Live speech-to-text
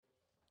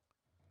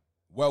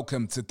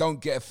Welcome to Don't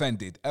Get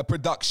Offended, a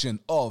production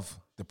of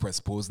the Press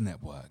Pause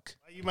Network.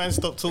 Why you man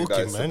stop talking,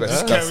 Guys, man?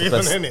 that's Just the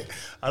best. carry on, innit?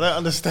 I don't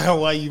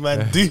understand why you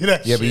man do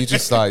that. Yeah,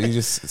 shit. but you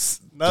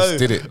just No.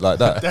 did it like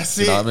that. That's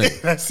You it. know what I mean?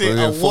 That's We're it.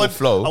 in full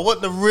flow. I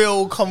want the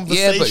real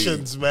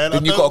conversations, man.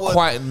 Then you got to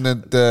quieten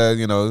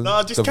the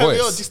No, just the carry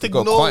voice. on. Just You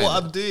gotta ignore quieten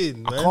what it. I'm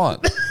doing, man. I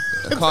can't.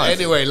 I can't.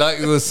 Anyway, like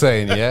you were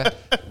saying, yeah,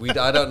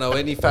 I don't know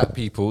any fat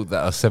people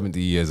that are 70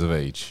 years of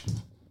age.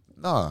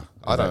 No,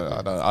 I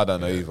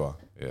don't know either.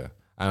 Yeah,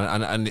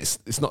 and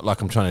it's not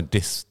like I'm trying to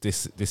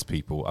diss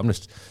people. I'm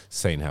just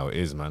saying how it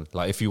is, man.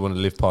 Like if you want to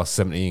live past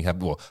 70 and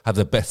have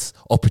the best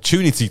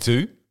opportunity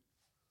to,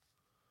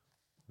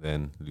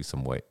 then lose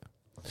some weight.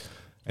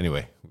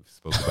 Anyway, we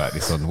spoke about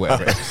this on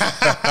whatever.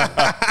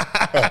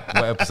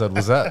 What episode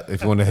was that?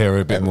 If you want to hear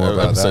a bit more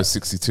about episode that.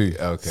 62.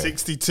 Okay.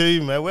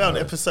 62, man. We're on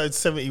episode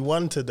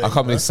 71 today. I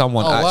can't believe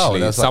someone Oh, wow, actually.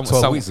 that's like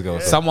 12 weeks ago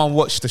or Someone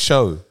watched the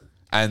show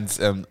and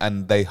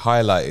they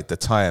highlighted the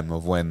time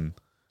of when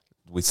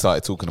we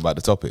started talking about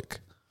the topic.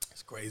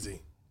 It's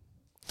crazy.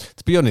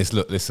 To be honest,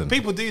 look, listen.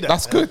 People do that.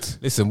 That's man. good.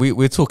 Listen,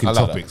 we're talking I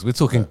like topics. We're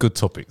talking good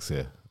topics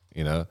here.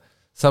 You know,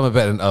 some are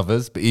better than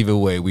others, but either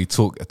way, we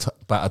talk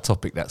about a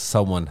topic that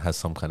someone has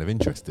some kind of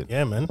interest in.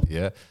 Yeah, man.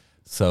 Yeah.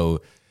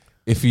 So,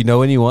 if you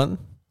know anyone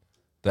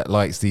that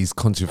likes these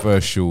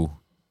controversial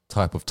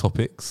type of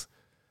topics,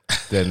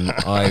 then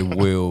I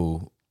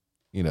will,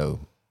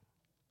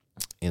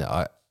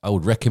 I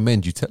would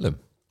recommend you tell them,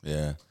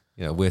 Yeah.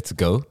 where to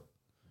go,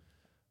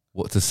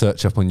 what to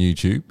search up on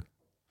YouTube,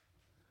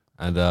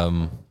 and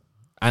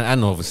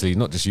obviously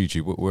not just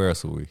YouTube. Where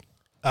else are we?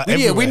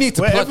 We need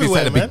to We're plug this at the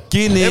everywhere, man.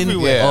 beginning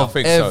Everywhere. Yeah, I of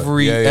think so.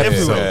 every Yeah, yeah,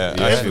 episode. yeah,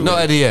 actually, Not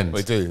at the end.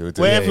 We do.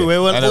 We're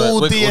everywhere. We're on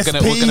all we're DSPs,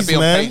 gonna be on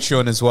man.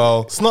 Patreon as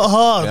well. It's not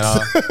hard.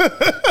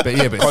 You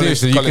know? But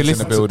seriously, you can Colin's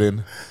listen in the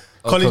building.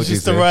 College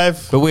just yeah.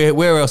 arrived. But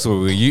where else were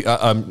we? Right,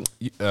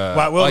 we're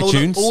on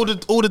iTunes, all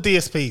the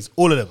DSPs,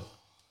 all of them.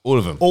 all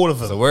of them. all of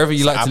them. So wherever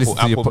you like to listen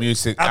to your Apple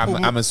Music, Apple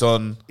Mu-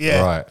 Amazon,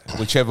 Yeah. right.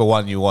 whichever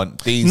one you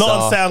want. These Not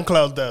are. on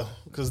SoundCloud though,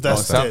 because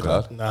that's Not on dead.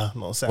 SoundCloud? Nah, not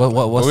on SoundCloud.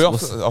 What, Are we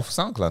what's off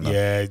SoundCloud now?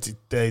 Yeah,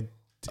 they've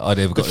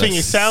the got thing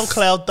is,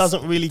 SoundCloud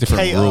doesn't really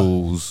different cater.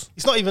 rules.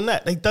 It's not even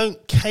that they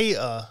don't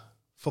cater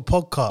for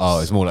podcasts. Oh,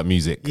 it's more like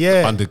music.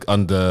 Yeah. Under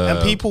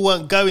and people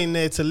weren't going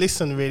there to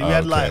listen. Really, we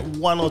had okay. like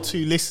 1 or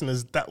 2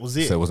 listeners. That was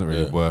it. so it wasn't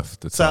really worth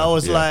the time. So I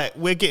was Yeah. like,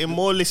 we're getting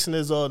more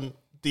listeners on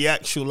the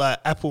actual like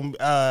Apple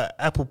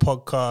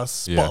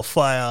Podcasts, Yeah.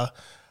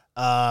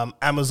 Spotify,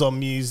 Amazon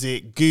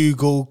Music,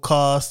 Google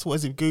Cast. What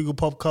is it? Google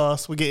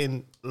Podcast. We're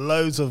getting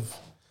loads of,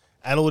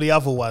 and all the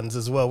other ones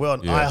as well. We're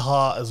on Yeah.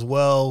 iHeart as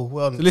well.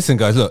 We're on. Listen,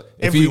 guys, look,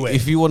 Everywhere.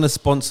 if you want to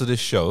sponsor this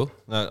show,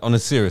 on a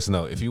serious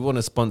note, if you want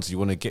to sponsor, you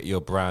want to get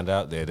your brand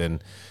out there,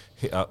 then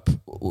hit up.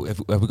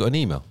 Have we got an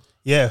email?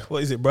 Yeah.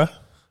 What is it, bruh?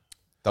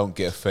 Don't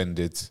get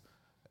offended.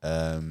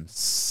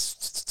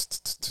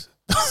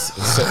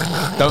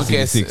 Don't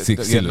get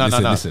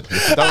Listen.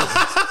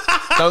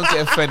 Don't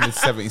get offended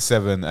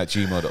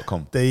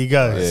 77@gmail.com. There you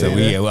go.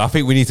 So I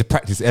think we need to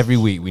practice every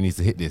week. We need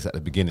to hit this at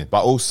the beginning.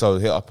 But also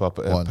hit up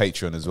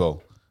Patreon as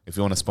well. If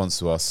you want to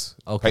sponsor us,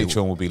 Okay.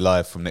 Patreon will be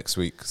live from next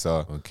week.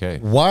 So Okay.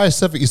 Why is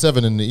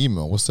 77 in the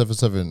email? What's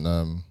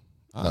 77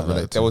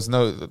 related to? there was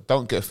no.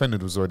 Don't get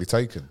offended was already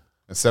taken.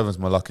 And 7's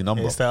my lucky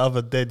number. It's that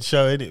other dead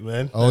show, isn't it,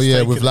 man? Oh That's yeah,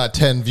 taken- with like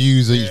 10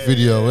 views each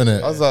video,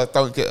 innit? I was like,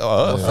 don't get.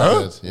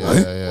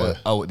 Yeah.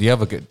 Oh, the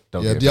other get.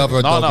 Don't Yeah, get the other.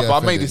 No, don't no. get But I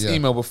made offended, this yeah.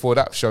 email before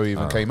that show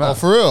even came Oh, out.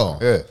 for real?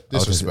 Yeah.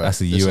 Disrespect. That's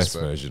the US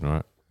Disrespect. version,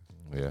 right?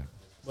 Yeah.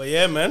 But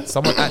yeah, man.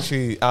 Someone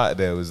actually out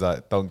there was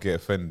like, don't get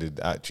offended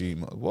at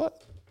Gmail.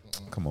 What?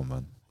 Come on,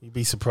 man. You'd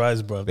be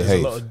surprised, bro. There's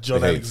Behave. a lot of John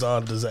Behave.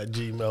 Alexanders at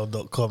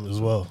gmail.com as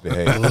well.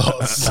 Behave.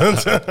 Lots.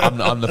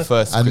 I'm the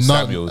first And Chris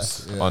none-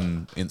 Samuels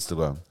on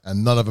Instagram.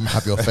 And none of them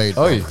have your fade.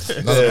 Oh, None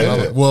of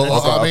them. Well,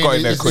 I've got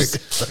in there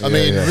I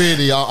mean,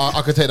 really,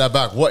 I could take that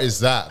back. What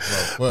is that,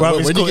 bro?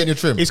 Bruv, When you get your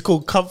trim? It's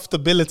called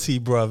comfortability,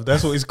 bruv.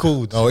 That's what it's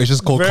called. Oh, it's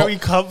just called very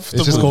comfortable.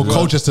 It's just called bruv.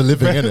 culture to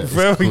living, Very, innit?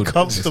 very It's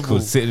comfortable.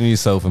 called sitting on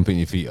yourself and putting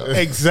your feet up.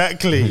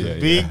 Exactly.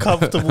 Being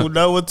comfortable,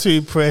 no one to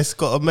impress,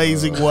 got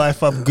amazing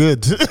wife, I'm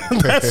good.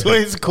 That's what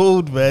it's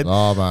called, man.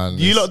 Oh man,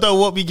 You lot don't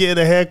want me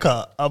getting a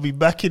haircut. I'll be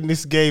back in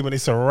this game and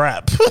it's a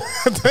wrap.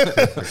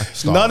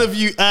 None of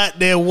you out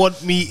there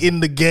want me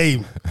in the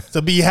game. So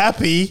be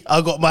happy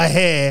I got my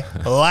hair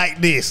like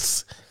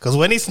this. Because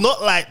when it's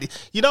not like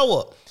this, you know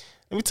what?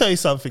 Let me tell you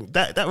something.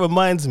 That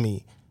reminds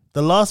me.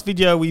 The last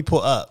video we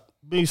put up,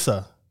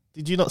 Musa,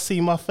 did you not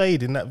see my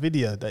fade in that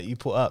video that you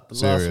put up? The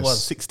last Serious. one,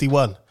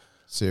 61.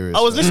 serious.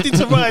 I was listening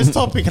to Ryan's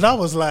topic and I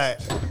was like,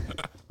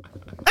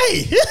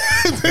 hey,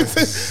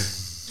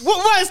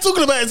 what Ryan's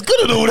talking about is good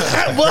and all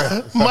that,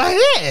 but my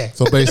hair.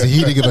 So basically, he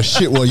didn't give a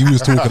shit what you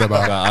was talking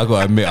about. I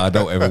gotta admit, I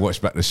don't ever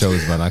watch back the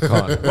shows, man. I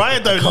can't.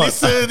 Ryan don't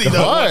listen, he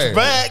don't Why? watch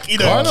back, he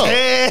Why don't not?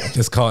 care.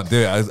 Just can't do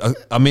it.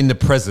 I'm in the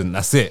present.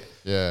 That's it.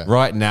 Yeah.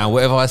 Right now,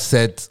 whatever I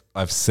said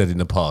I've said in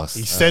the past.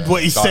 He said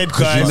what he said,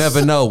 Because guys. you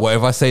never know.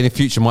 Whatever I say in the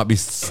future might be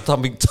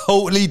something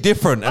totally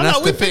different. And I that's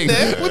know, the we've been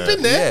thing. there. We've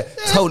been there.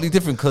 Yeah, totally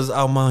different because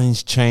our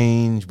minds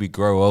change. We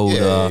grow older.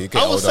 Yeah, you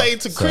get I was older. saying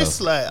to Chris,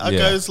 like, I yeah.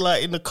 goes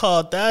like in the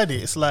car, Daddy,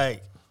 it's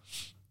like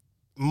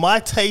my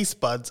taste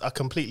buds are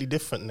completely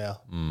different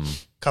now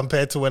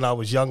compared to when I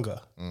was younger.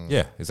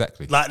 Yeah,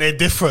 exactly. Like they're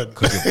different.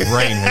 Your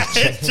brain has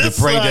changed. Your Just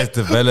brain like, has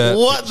developed.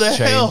 what the it's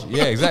changed. hell?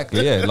 Yeah,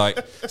 exactly. Yeah,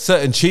 like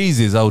certain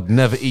cheeses, I would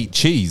never eat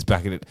cheese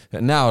back in it.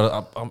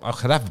 Now I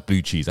can have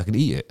blue cheese. I can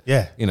eat it.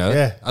 Yeah, you know.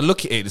 yeah. I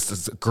look at it. It's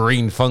this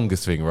green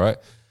fungus thing, right?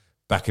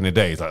 Back in the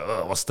day, it's like,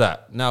 oh, what's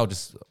that? Now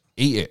just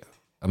eat it.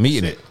 I'm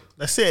eating it.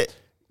 That's it.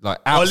 Like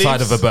outside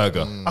Olives? of a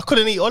burger. I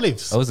couldn't eat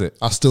olives. Oh, is it?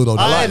 I still don't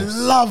I like.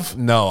 love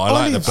No, I like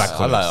the olives. black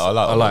olives. I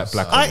like olives.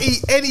 black I olives.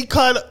 eat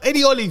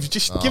any olives.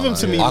 Just give them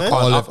to me, I man.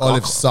 can't-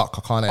 Olives suck.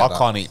 I can't eat I that.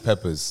 can't eat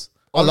peppers.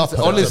 I love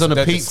Olives on a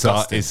They're pizza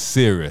disgusting. is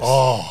serious.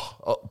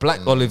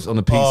 Black olives on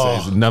a pizza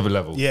is another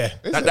level. Yeah.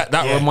 That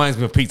Yeah. reminds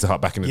me of Pizza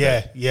Hut back in the Yeah,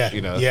 day. yeah, You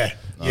know? yeah,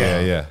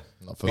 Yeah, yeah.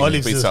 Not for me.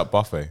 Olives Pizza is- Hut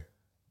buffet.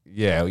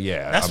 Yeah,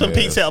 yeah. That's I when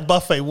mean, Pizza Hut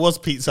buffet was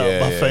Pizza Hut Yeah,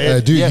 buffet. Yeah,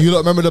 dude, Yeah. you lot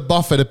remember the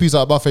buffet, the Pizza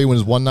Hut buffet when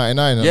it was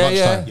 $1.99 at Yeah,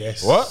 lunchtime? yeah.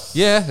 Yes. What?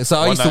 Yeah, so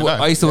I used to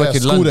 $1.99. work Yeah, in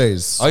school London.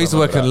 days. I used to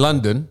work in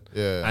London.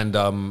 Yeah.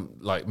 And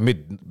like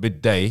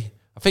midday.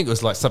 I think it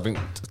was like something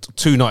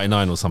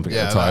 $2.99 or something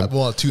Yeah, at the time. like,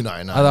 well,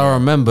 $2.99. And I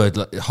remembered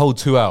like a whole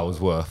 2 hours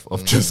worth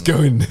of just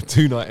going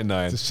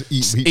 $2.99. Just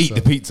eat Just pizza. eat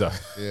the pizza.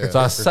 Yeah. So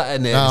I sat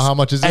in there. Now, just how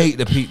much is it? Ate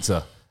the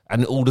pizza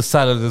and all the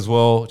salad as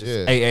well. Just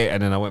Yeah. ate,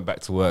 and then I went back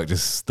to work.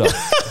 Just stuffed.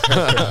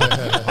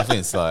 I think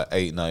it's like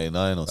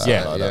 $8.99 or something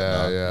Yeah. like that.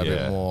 now. yeah, a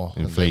bit more.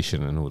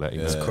 Inflation and all that.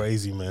 It's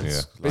crazy, man.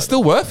 Yeah. But it's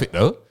still worth it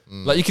though.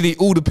 Like you can eat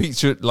all the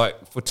pizza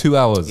like for 2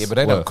 hours. Yeah, but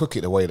they don't worth. cook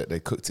it the way that they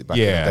cooked it back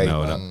Yeah, in the day.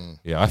 no, man. no.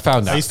 Yeah, I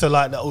found I that. used to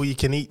like the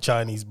all-you-can-eat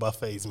Chinese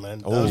buffets, man.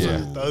 Those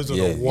yeah. those are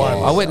Yeah, the yeah.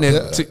 ones. I went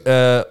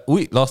there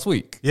last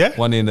week. Yeah?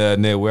 One in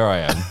near where I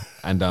am.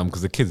 And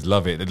because the kids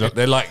love it.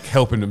 They like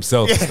helping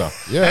themselves and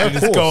stuff. Yeah, They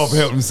of just go course. up and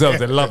help themselves.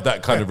 They love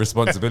that kind of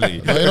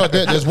responsibility. No, you know,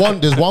 there's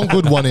one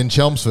good one in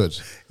Chelmsford.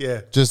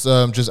 Yeah. Just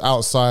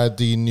outside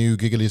the new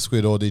Giggly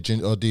Squid or the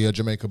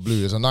Jamaica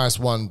Blue. There's a nice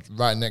one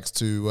right next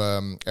to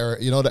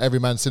you know the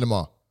Everyman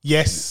Cinema.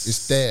 Yes.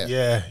 It's there.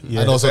 Yeah, yeah.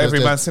 And also So every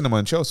there's man cinema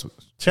in Chelsea.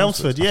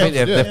 Chelmsford, I yeah. think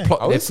they've plot-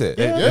 Oh, they've- is it?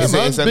 they- yeah, Is it-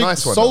 man, it's a big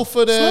nice one,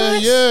 sofa there.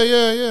 nice. Yeah.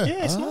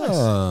 Yeah, it's nice.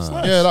 It's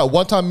nice. Yeah, like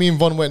one time me and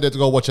Von went there to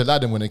go watch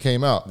Aladdin when it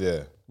came out.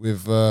 Yeah.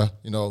 With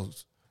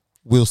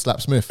Will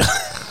Slap Smith.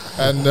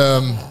 And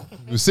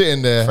we're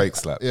sitting there. Fake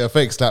Slap. Yeah,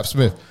 fake Slap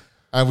Smith.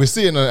 And we're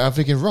sitting there, I'm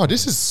thinking, right,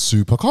 this is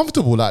super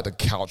comfortable. Like the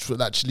couch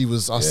actually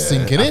was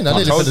sinking in. I I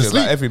nearly fell told you,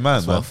 asleep. like every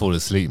man, I'll man. fall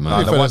asleep, Nah, man.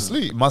 You the fell one,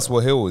 asleep.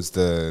 Muswell Hill is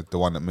the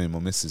one that me and my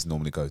missus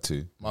normally go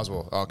to. Might as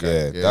well. Yeah,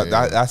 Okay.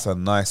 that's a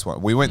nice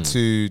one. We went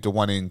to the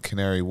one in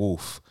Canary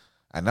Wharf,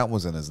 and that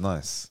wasn't as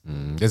nice.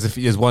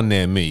 There's one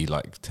near me,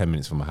 like 10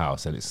 minutes from my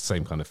house, and it's the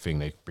same kind of thing.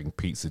 They bring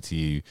pizza to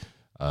you,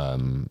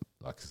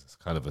 like it's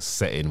kind of a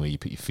setting where you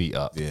put your feet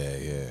up.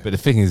 Yeah. But the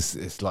thing is,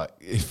 it's like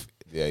if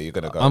Yeah, you're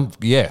gonna go.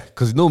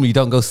 because normally you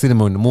don't go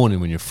cinema in the morning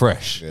when you're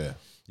fresh. Yeah.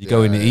 You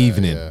go in the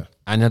evening, yeah.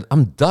 and then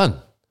I'm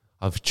done.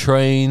 I've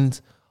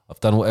trained. I've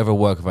done whatever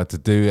work I've had to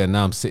do, and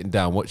now I'm sitting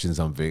down watching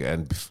something.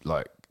 And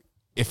like,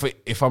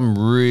 if I'm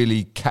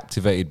really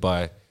captivated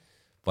by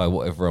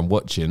whatever I'm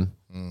watching,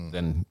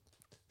 then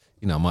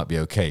I might be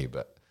okay.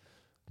 But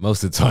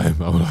most of the time,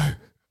 I'm like.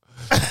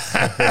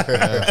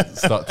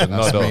 Start to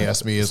nod off.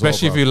 That's me as well,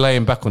 Especially if bro. you're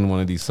laying back on one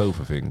of these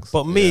sofa things.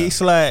 But me,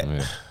 it's like,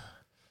 Yeah.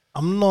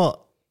 I'm not.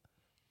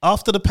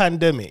 After the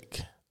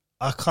pandemic,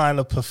 I kind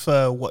of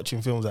prefer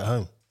watching films at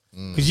home.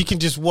 Because you can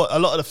just watch, a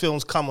lot of the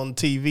films come on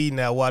TV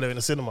now while they're in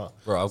the cinema.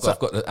 Bro, I've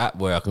got the app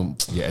where I can.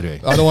 Yeah,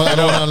 anyway. I don't want to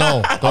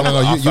know.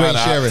 You ain't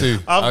sharing.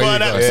 I've got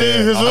that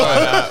too as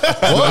well.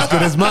 It's not as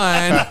good as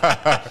mine.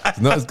 It's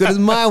not as good as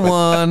my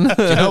one.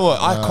 You know what?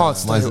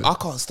 I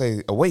can't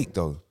stay awake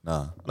though.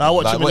 Nah. No, I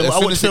watch them when- I as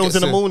soon watch as it films gets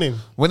in the to- morning.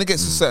 When it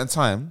gets to a certain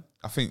time,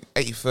 I think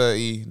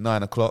 8:30,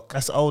 9 o'clock.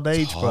 That's old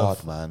age, It's bro.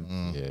 hard, man.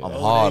 Yeah, I'm yeah.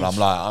 hard. I'm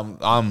like,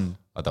 I'm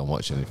I don't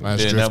watch anything. Man,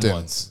 it's doing them drifting.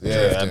 ones. It's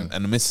Yeah, drifting.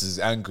 and the missus is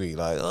angry.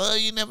 Like, oh,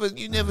 you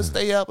never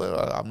stay up.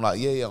 I'm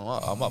like, yeah,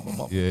 I'm up.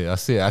 Yeah, I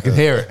see it. I can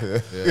hear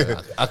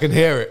it. I can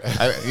hear it.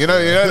 And you know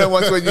that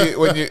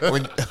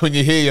once when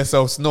you hear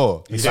yourself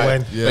snore. It's like,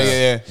 when-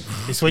 yeah.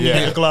 It's when you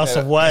get a glass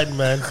of wine,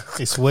 man.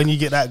 It's when you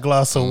get that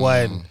glass of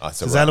wine.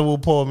 That's a Because wrap. Anna will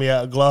pour me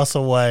out a glass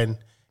of wine.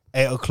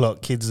 8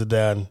 o'clock, kids are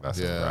down.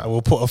 Yeah. And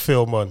we'll put a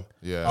film on.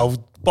 Yeah. I'll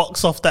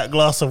box off that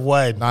glass of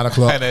wine. 9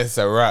 o'clock. And it's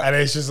a wrap. And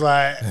it's just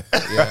like,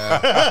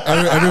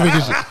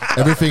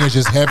 Everything is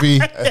just heavy.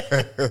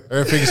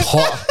 Everything's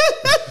hot.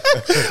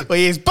 but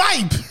it's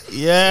babe.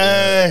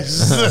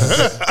 Yes.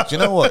 Do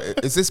you know what?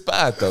 Is this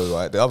bad though?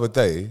 Right, the other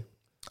day,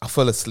 I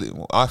fell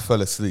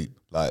asleep.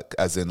 Like,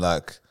 as in,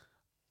 like,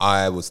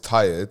 I was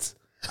tired,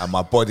 and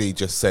my body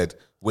just said,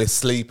 "We're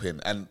sleeping,"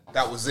 and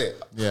that was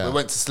it. Yeah. We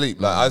went to sleep.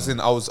 Like, as in,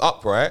 I was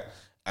upright,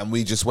 and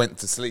we just went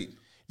to sleep.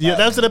 Yeah,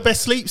 those are the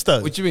best sleeps,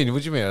 though. What do you mean?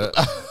 What do you mean?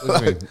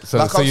 So,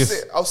 Like, so I you're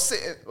was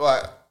sitting,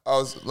 like, I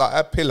was like, I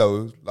had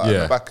pillow like on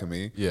Yeah. the back of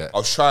me. Yeah. I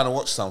was trying to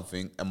watch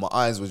something, and my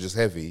eyes were just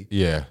heavy.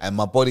 Yeah. and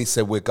my body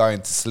said we're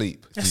going to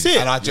sleep. That's it.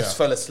 And I just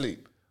fell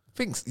asleep.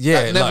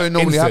 Yeah, That never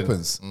normally instant.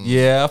 happens.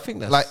 Yeah, I think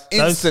that's Like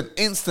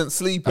instant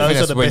sleep. I think Those are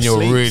that's the when best you're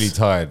sleeps. really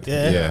tired.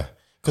 Yeah.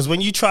 Because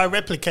when you try to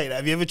replicate that,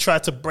 have you ever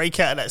tried to break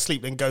out of that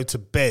sleep and go to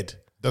bed?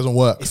 Doesn't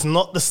work. It's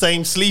not the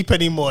same sleep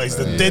anymore. It's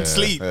the dead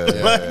sleep.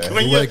 Like,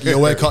 when You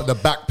wake up, the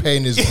back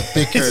pain is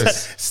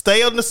ridiculous.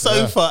 stay on the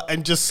sofa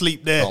and just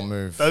sleep there. Don't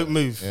move. Don't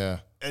move. Yeah.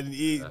 And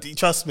you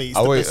trust me, it's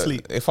I the always, best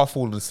sleep. if I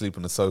fall asleep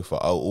on the sofa,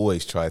 I'll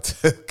always try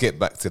to get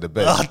back to the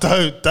bed. Oh,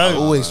 don't. I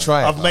always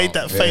try it. I've made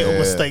that fatal Yeah.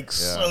 mistake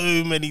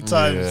so many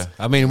times. Yeah.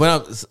 I mean, when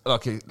I'm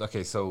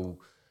okay, so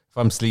if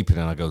I'm sleeping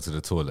and I go to the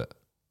toilet,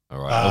 all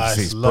right,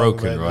 obviously it's it's long,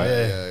 broken, man. right?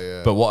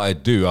 Yeah. But what I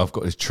do, I've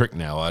got this trick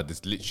now. I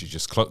just literally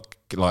just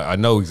like I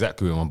know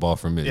exactly where my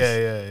bathroom is.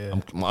 Yeah.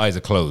 My eyes are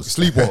closed.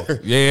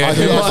 Sleepwalk. Yeah. I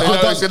did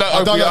that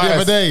open your the other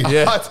eyes. day.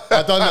 Yeah.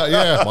 I done that,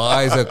 yeah. My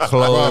eyes are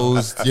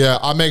closed. Yeah,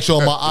 I make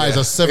sure my eyes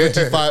are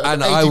 75,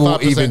 And I will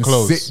 85% even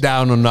closed. sit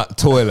down on that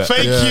toilet.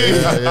 Thank you.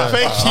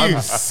 Thank you.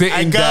 I'm sitting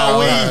And go down.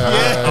 away.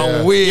 Yeah.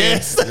 I'm weird.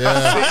 Yes.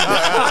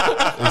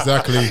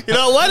 Exactly. You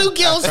know, why do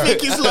girls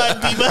think it's like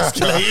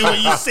demasculating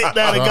when you sit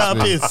down and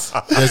go piss?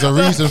 There's a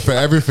reason for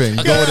everything.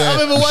 You go I there,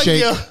 remember you one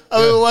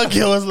shake.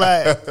 girl was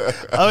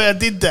like, I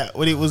did that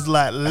when it was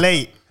like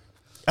late.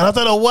 And I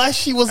don't know why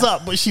she was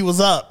up, but she was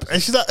up.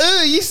 And she's like,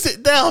 oh, you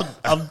sit down.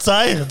 I'm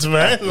tired,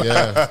 man.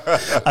 Yeah.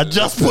 I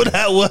just put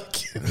that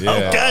work in.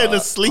 I'm going to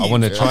sleep. I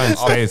want to try and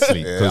stay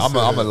asleep. Yeah, I'm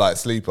a light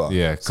sleeper.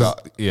 Yeah, So-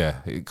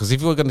 because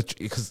if you're gonna,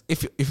 because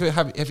if you're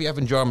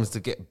having dramas to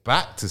get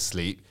back to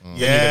sleep, then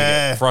you're gonna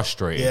Yeah. get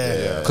frustrated.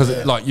 Yeah.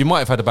 Because like you might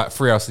have had about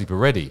 3 hours sleep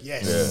already.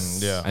 Yes.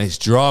 Yeah. And it's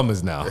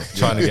dramas now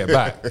trying to get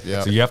back.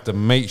 Yeah. So you have to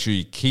make sure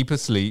you keep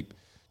asleep.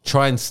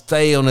 Try and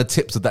stay on the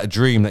tips of that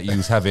dream that you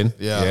was having.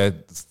 Yeah.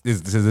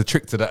 There's a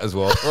trick to that as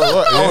well.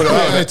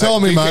 Hey, tell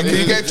me, man. Can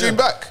you get a dream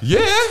back? Yeah,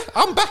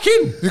 I'm back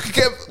in. You could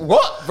get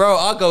what? Bro,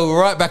 I'll go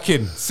right back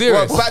in.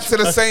 Serious. What, back to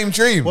the same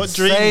dream. What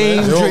dream, Same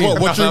man? dream.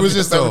 What dream was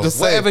this though?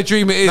 Whatever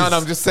dream it is. No,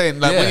 I'm just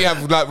saying, like Yeah. when you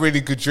have like really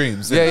good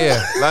dreams.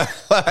 Yeah.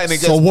 And it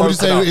gets So what would you broken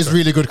say up. is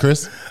really good,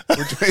 Chris?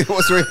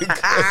 What's really good?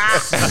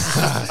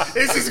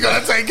 This is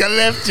going to take a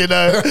left, you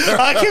know.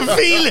 I can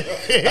feel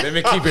it. Let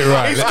me keep it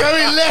right. It's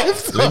going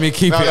left. Let me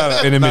keep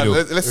it in the middle.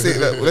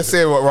 Let's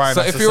see what Ryan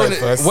So has if to you're say on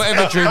first.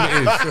 whatever dream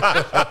it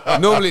is,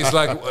 normally it's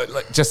like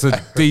just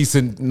a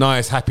decent,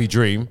 nice, happy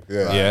dream.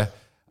 Yeah.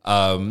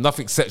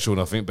 Nothing sexual,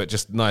 nothing, but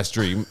just nice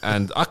dream.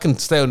 And I can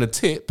stay on the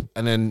tip,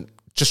 and then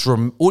just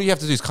all you have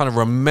to do is kind of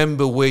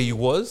remember where you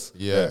was.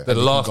 Yeah. The And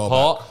you last can go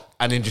part.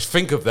 And then just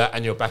think of that,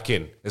 and you're back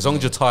in. As long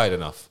as you're tired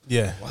enough.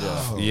 Yeah.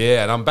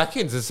 Yeah, and I'm back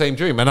into the same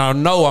dream, and I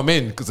know I'm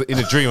in because in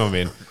a dream I'm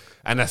in,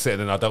 and that's it.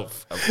 And then I don't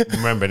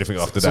remember anything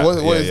after that.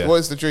 So what Yeah.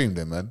 is the dream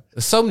then, man?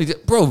 There's so many,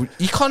 bro.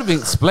 You can't even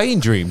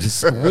explain dreams.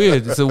 It's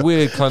weird. It's a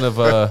weird kind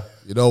of.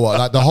 You know what?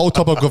 Like the whole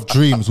topic of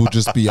dreams will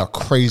just be a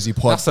crazy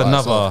pod. That's by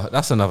itself. another.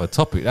 That's another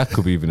topic. That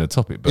could be even a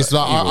topic. But It's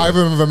like either I way.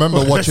 even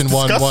remember watching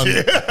one.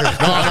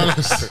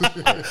 discuss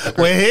No.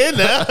 We're here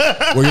now.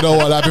 Well, you know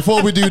what? Like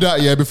before we do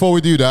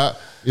that,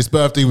 it's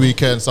birthday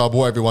weekend, so I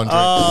bought everyone drinks.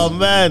 Oh,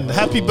 man.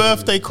 Happy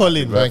birthday,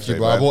 Colin. Thank you,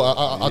 bro.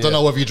 I don't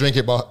know whether you drink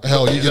it, but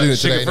hell, you're doing it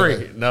today. sugar free.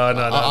 Anyway. No.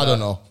 I don't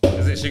know.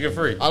 Is it sugar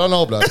free? I don't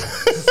know, blood.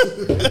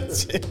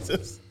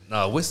 Jesus.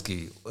 No,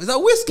 whiskey. Is that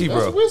whiskey,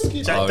 bro?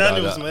 whiskey. Jack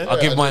Daniels, man. I'll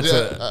give mine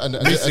to. And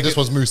this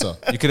was Musa.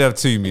 You could have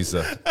two,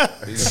 Misa.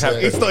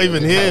 He's not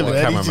even here, man.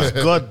 He's cameraman. just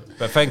gone.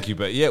 But thank you.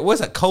 But yeah, what's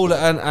that? Cola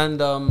and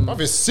Bruv,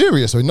 it's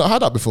serious. We've not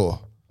had that before.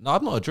 No,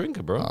 I'm not a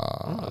drinker, bro.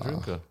 I'm not a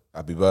drinker.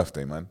 Happy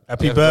birthday, man.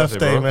 Happy Happy birthday,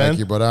 birthday, bro. man. Thank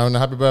you, brother. And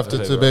happy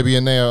birthday to baby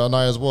Anaya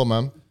as well,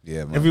 man.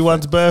 Yeah, man.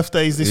 Everyone's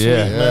birthdays this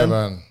Yeah. week, Yeah, man.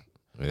 man.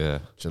 Yeah.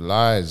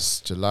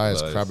 July's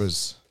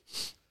crabbers.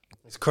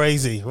 It's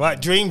crazy.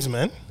 Right, dreams,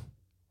 man.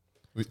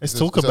 Let's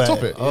talk Is that about a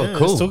topic? it. Oh, Yeah,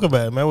 cool. Let's talk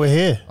about it, man. We're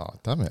here. Oh,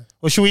 damn it.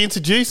 Well, should we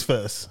introduce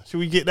first? Should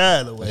we get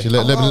that out of the way? Actually,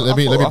 let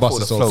me I bust thought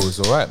this the flow off. was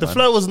all right, The man.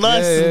 flow was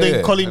nice, and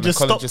then Colin And just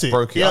then stopped it.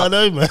 broke it Yeah, I up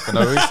know, man. for no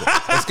reason.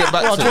 Let's get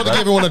back Well, I to tried it, to give man.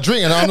 everyone a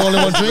drink, and I'm the only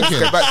one drinking.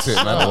 Get back to it,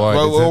 man. Why?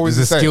 What always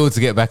There's the a same? skill to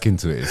get back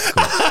into it. It's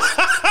cool.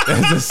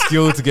 There's a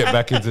skill to get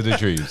back into the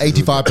dreams.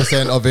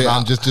 85% of it,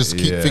 and just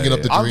keep Yeah, thinking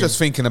of the I'm dream. just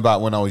thinking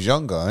about when I was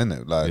younger,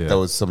 innit? Like Yeah. there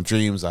was some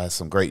dreams, I had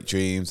some great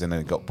dreams, and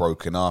then it got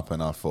broken up,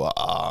 and I thought,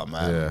 oh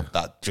man, Yeah.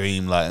 that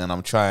dream, like, and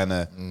I'm trying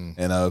to,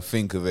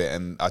 think of it,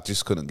 and I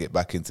just couldn't get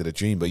back into the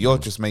dream. But you're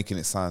just making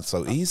it sound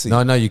so easy.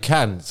 No, you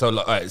can. So,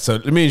 like, all right, so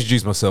let me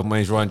introduce myself. My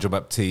name is Ryan John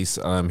Baptiste.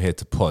 I'm here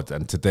to pod,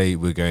 and today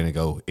we're going to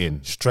go in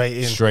Straight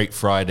in. straight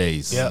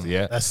Fridays. Yeah,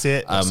 yeah, that's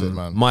it. That's it,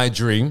 man. My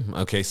dream.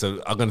 Okay, so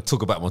I'm going to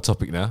talk about my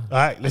topic now. All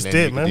right, let's And do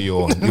then it, you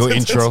man. can do your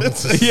intro.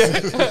 Yeah.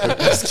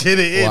 Let's get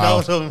it in.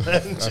 Wow. Hold on,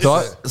 man.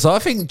 So I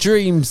think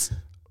dreams.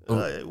 What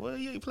are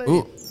you playing?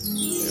 There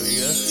we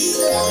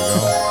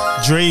go.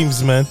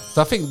 Dreams, man.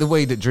 So I think the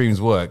way that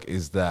dreams work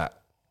is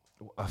that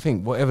I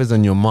think whatever's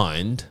on your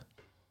mind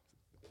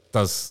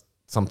does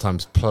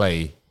sometimes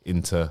play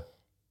into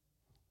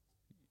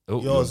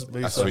Yours,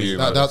 That's for you,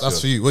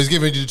 That's for you. Well, he's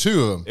giving you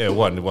two of them. Yeah,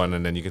 one,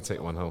 and then you can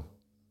take one home.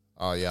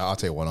 Oh yeah, I'll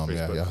take one on.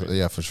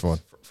 Yeah, for sure.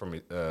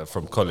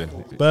 From Colin.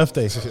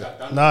 Birthday.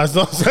 No, it's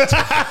not.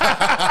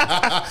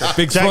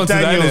 Big Jack sponsor,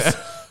 that, Daniels.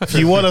 innit? If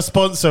you want to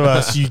sponsor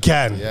us, you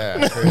can.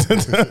 Yeah.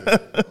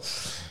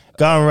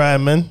 Go on,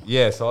 Ryan, man.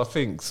 Yeah, so I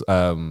think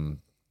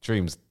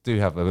dreams do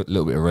have a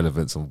little bit of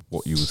relevance on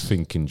what you was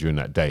thinking during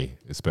that day,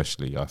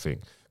 especially, I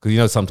think.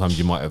 Because, sometimes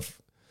you might have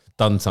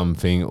done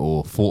something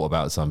or thought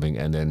about something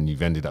and then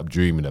you've ended up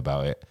dreaming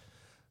about it.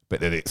 But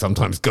then it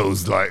sometimes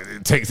goes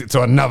it takes it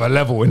to another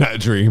level in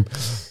that dream.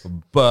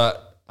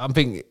 But I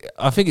think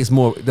it's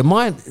more the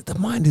mind. The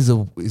mind is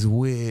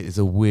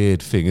a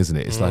weird thing, isn't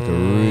it? It's like a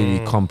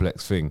really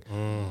complex thing.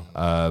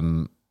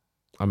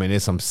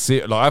 There's some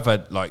I've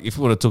had if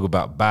you want to talk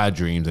about bad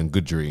dreams and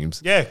good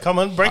dreams. Yeah, come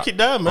on, break it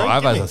down, man.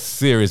 I've had a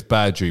serious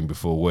bad dream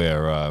before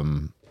where.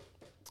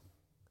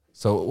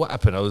 So what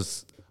happened?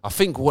 I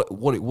think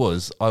what it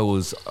was.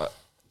 I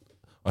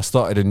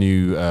started a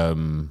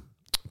new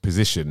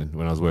position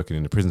when I was working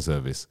in the prison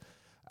service,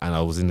 and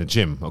I was in the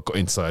gym. I got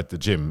inside the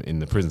gym in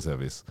the prison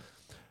service,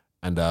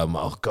 and I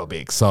got a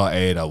bit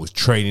excited. I was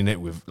training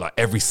it with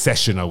every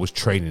session I was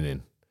training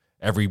in.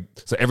 Every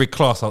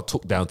class I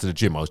took down to the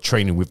gym, I was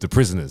training with the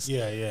prisoners.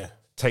 Yeah.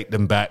 Take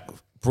them back,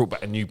 brought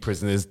back new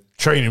prisoners,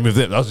 training with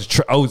them. I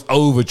was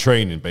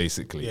overtraining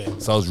basically. Yeah.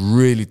 So I was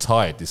really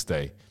tired this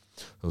day.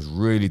 I was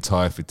really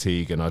tired,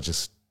 fatigued, and I was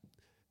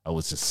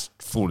just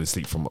falling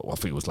asleep from I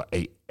think it was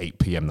 8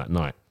 p.m. that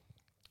night.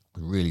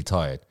 Really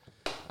tired,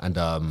 and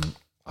I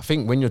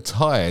think when you're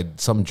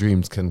tired, some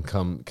dreams can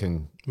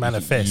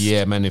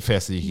Manifest.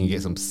 Manifest. So you can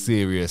get some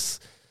serious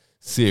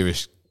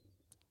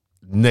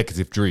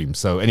negative dreams.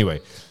 So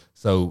anyway,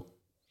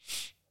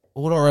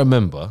 all I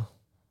remember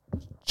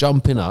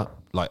jumping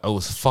up I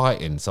was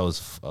fighting. So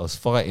I was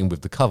fighting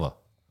with the cover.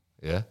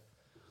 Yeah,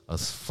 I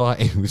was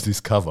fighting with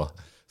this cover.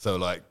 So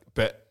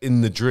but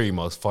in the dream,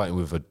 I was fighting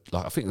with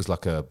I think it was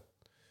a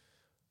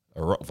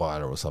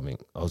Rottweiler or something.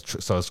 I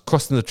was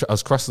crossing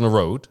the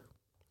road,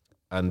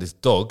 and this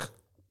dog,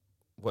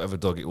 whatever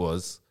dog it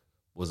was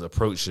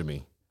approaching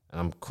me, and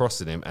I'm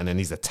crossing him, and then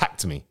he's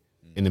attacked me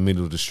in the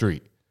middle of the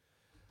street,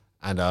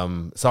 and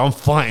so I'm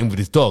fighting with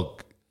this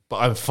dog,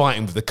 but I'm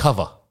fighting with the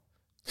cover,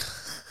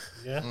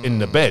 in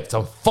the bed.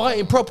 So I'm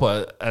fighting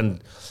proper,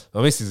 and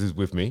my missus is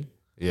with me.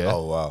 Yeah.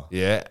 Oh, wow.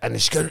 Yeah. And then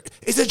she goes,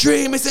 it's a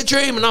dream.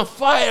 And I'm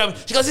fighting.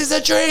 She goes, it's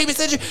a dream. This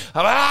is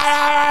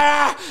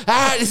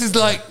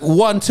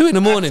 1, 2 in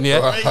the morning,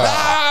 yeah?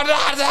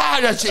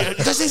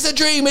 It's a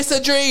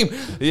dream.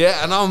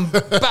 Yeah, and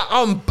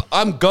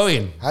I'm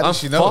going. How does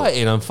she know?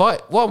 I'm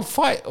fighting. Well, I'm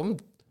fighting.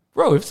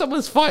 Bro, if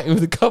someone's fighting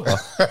with a cover.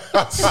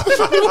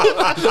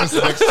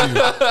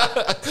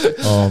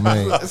 Oh,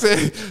 man.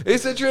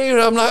 It's a dream.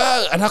 And I'm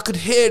and I could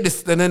hear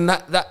this. And then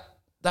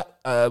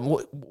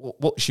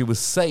what she was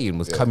saying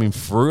was coming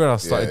through, and I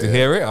started to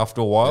hear it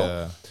after a while.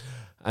 Yeah.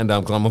 And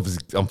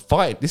I'm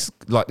fighting. This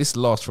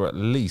lasts for at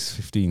least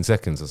 15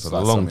 seconds. It's a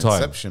long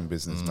time. Inception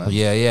business, man.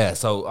 Yeah.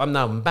 So I'm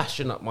now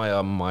mashing up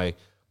my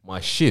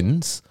my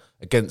shins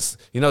against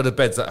the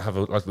beds that have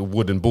the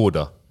wooden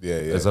border. Yeah.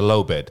 There's a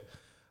low bed.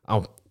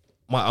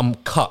 I'm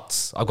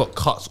cuts. I've got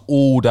cuts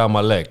all down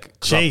my leg.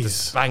 Jeez.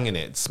 Just banging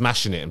it,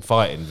 smashing it, and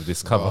fighting with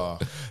this cover.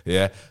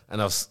 Yeah.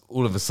 And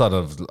all of a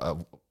sudden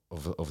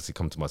I've obviously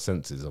come to my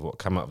senses of what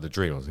came out of the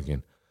dream. I was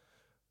thinking,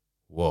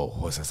 whoa,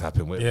 what's this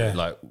happening?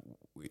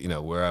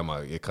 Where am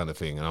I? Kind of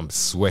thing. And I'm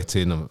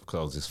sweating because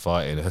I was just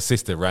fighting. Her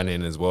sister ran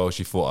in as well.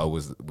 She thought I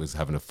was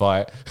having a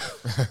fight.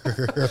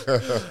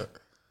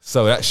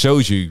 So that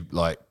shows you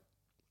they're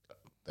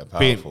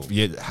powerful.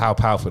 how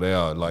powerful they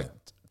are.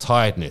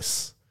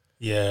 Tiredness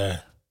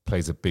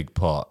plays a big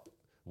part.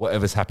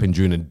 Whatever's happened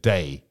during the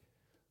day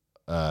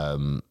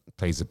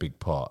plays a big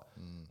part.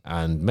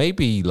 And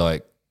maybe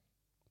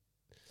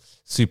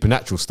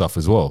supernatural stuff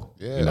as well.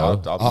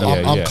 Yeah,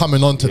 I'm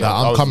coming on to that.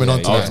 I'm coming on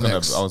to that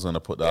next. I was going to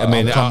put that. I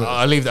mean,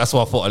 I leave. That's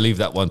why I thought I'd leave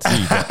that one to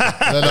you. But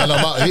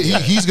No.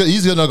 He's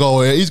gonna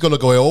go. He's gonna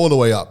go all the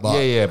way up.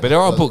 But, But there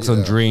are books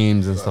on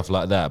dreams and stuff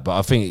like that. But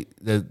I think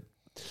the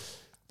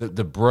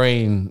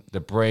brain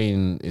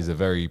is a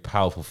very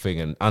powerful thing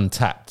and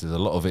untapped. There's a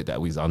lot of it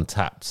that is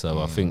untapped. So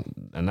I think,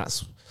 and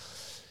that's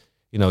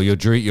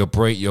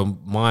your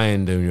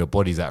mind and your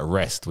body's at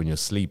rest when you're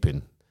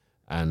sleeping.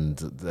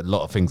 And a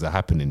lot of things are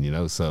happening,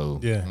 so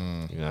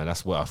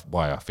that's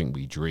why I think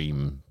we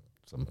dream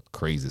some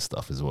crazy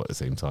stuff as well at the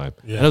same time.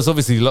 Yeah. And there's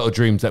obviously a lot of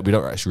dreams that we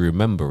don't actually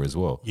remember as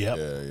well. Yeah.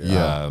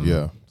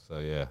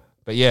 So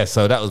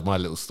that was my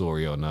little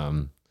story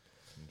on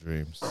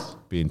dreams,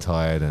 being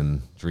tired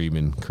and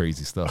dreaming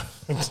crazy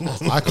stuff.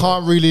 I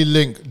can't really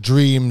link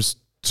dreams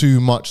too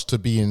much to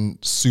being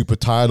super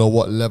tired or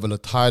what level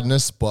of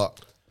tiredness, but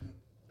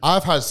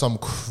I've had some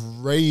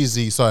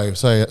crazy. Sorry,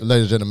 ladies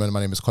and gentlemen, my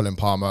name is Colin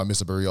Palmer,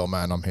 Mr. Burrito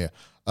Man. I'm here.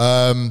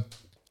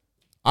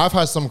 I've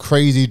had some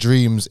crazy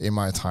dreams in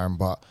my time,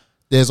 but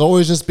there's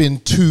always just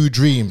been 2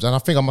 dreams, and I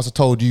think I must have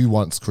told you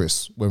once,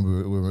 Chris, when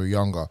we were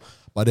younger.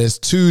 But there's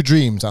 2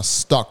 dreams that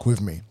stuck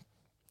with me.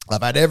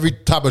 I've had every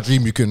type of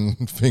dream you can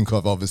think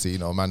of. Obviously,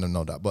 man don't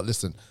know that. But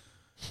listen,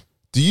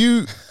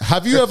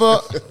 have you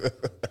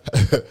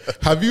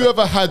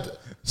ever had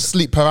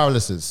sleep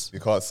paralysis? You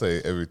can't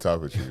say every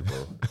type of dream,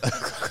 bro.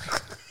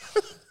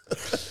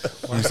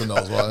 Musa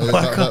knows what.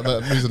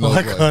 Musa knows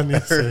Why what. can't you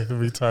say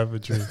every type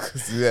of dream?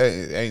 You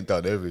ain't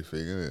done everything,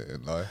 innit,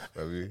 in life,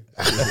 have you?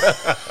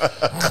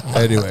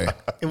 Anyway,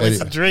 It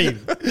was a dream.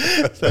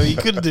 So you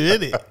couldn't do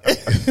it.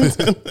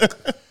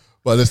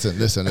 but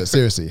listen.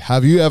 Seriously,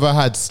 have you ever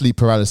had sleep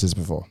paralysis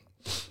before?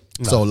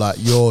 So like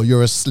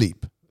you're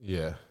asleep,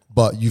 Yeah.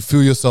 but you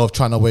feel yourself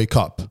trying to wake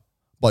up,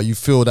 but you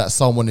feel that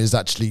someone is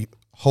actually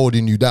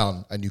holding you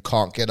down and you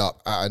can't get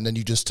up, and then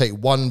you just take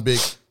one big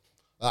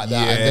like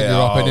that, and then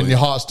you're up, and then your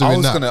heart's doing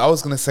that. I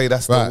was gonna say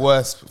that's Right. the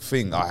worst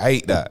thing. I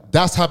hate that.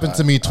 That's happened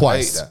to me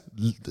twice,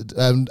 hate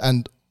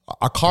and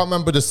I can't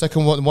remember the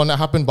second one that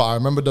happened, but I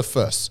remember the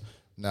first.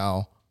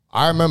 Now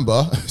I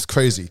remember it's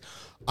crazy.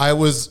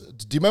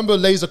 Do you remember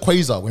Laser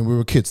Quasar when we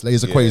were kids?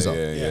 Laser Quasar.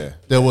 Yeah.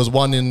 There was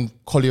one in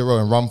Collier Row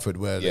in Rumford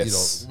where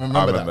Yes, you know, remember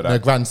I remember that? that.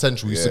 The Grand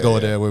Central used to Yeah, go yeah.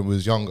 there when we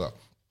was younger.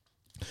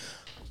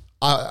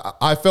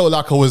 I felt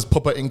like I was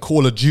proper in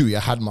Call of Duty. I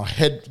had my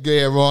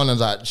headgear on and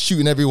like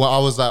shooting everyone. I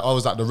was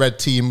like the red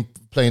team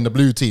playing the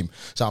blue team.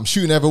 So I'm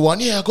shooting everyone.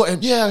 Yeah, I got him.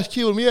 Yeah,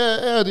 killed him.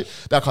 Yeah,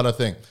 that kind of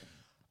thing.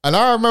 And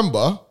I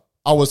remember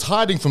I was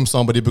hiding from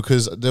somebody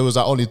because there was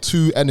like only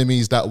two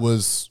enemies that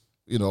was,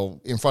 you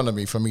know, in front of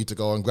me for me to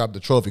go and grab the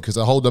trophy, because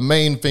the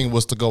main thing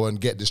was to go and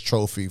get this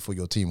trophy for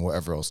your team or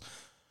whatever else.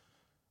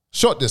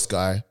 Shot this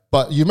guy,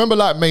 but you remember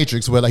like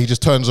Matrix where like he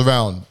just turns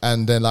around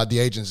and then like the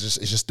agent is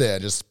just there,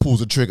 just pulls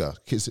the trigger,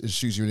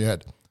 shoots you in your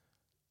head.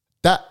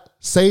 That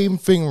same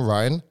thing,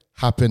 Ryan,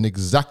 happened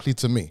exactly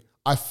to me.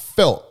 I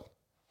felt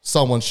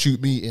someone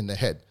shoot me in the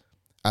head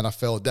and I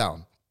fell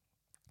down.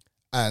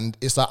 And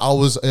it's like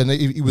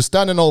he was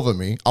standing over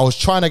me. I was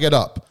trying to get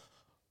up,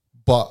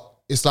 but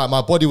it's like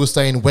my body was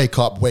saying, wake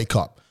up, wake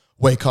up,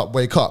 wake up,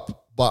 wake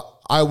up. But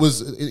I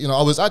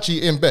was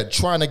actually in bed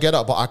trying to get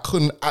up, but I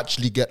couldn't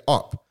actually get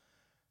up.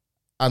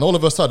 And all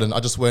of a sudden, I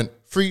just went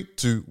 3,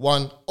 2,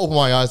 1, open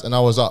my eyes, and I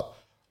was up.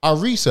 I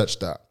researched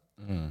that.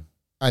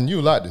 And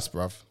you like this,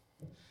 bruv.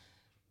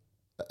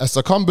 A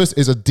succubus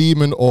is a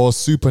demon or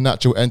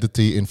supernatural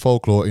entity in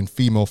folklore in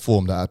female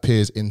form that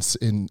appears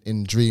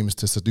in dreams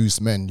to seduce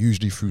men,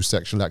 usually through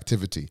sexual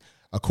activity.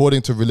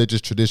 According to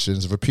religious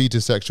traditions,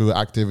 repeated sexual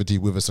activity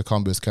with a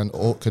succubus can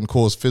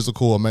cause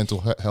physical or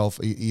mental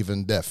health,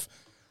 even death.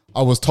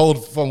 I was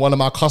told from one of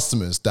my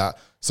customers that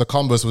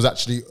succubus was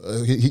actually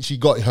she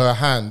got her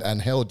hand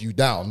and held you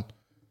down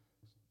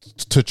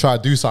to try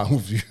to do something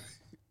with you.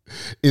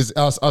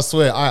 I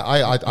swear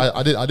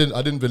I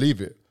didn't believe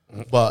it.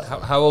 But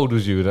How old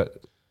was you? That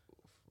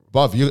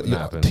bruv, you're a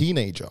happened.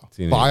 teenager.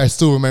 But I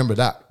still remember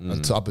that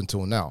up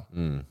until now.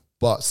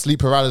 But sleep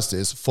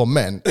paralysis for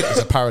men is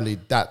apparently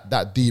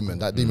that demon.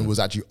 That demon was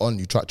actually on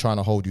you, trying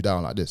to hold you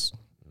down like this.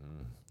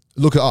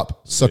 Look it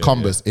up.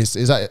 Succubus.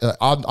 Is that?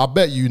 I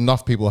bet you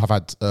enough people have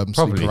had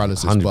sleep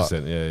paralysis. 100%. But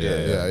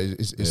Yeah.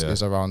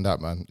 it's around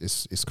that, man.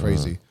 It's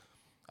crazy.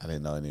 I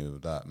didn't know any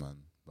of that, man.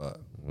 But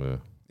Yeah.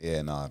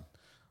 yeah, nah.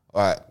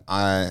 All right,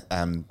 I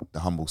am the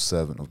humble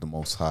servant of the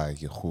Most High,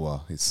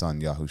 Yahuwah, His Son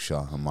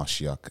Yahusha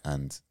Hamashiach,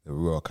 and the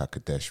Ruach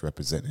HaKodesh,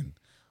 representing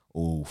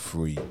all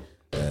three.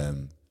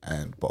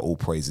 But all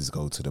praises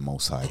go to the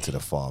Most High, to the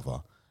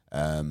Father.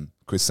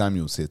 Chris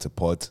Samuel's here to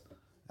pod.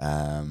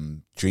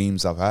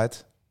 Dreams I've had.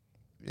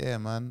 Yeah,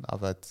 man,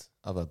 I've had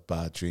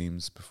bad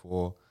dreams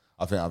before.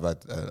 I think I've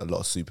had a lot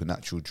of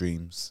supernatural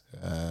dreams.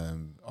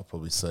 I'll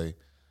probably say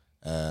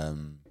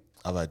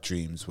I've had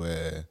dreams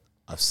where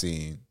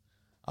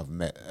I've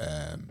met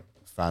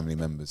family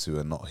members who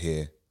are not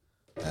here,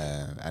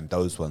 and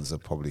those ones are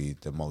probably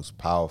the most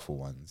powerful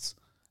ones.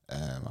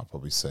 I'll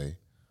probably say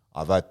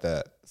I've had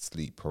that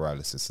sleep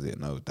paralysis. I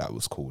didn't know that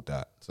was called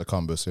that.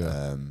 Succubus,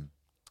 yeah.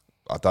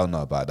 I don't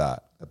know about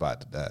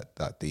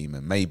that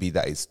demon. Maybe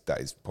that is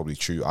probably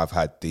true. I've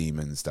had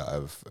demons that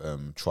have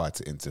tried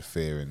to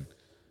interfere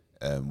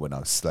in when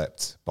I've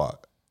slept,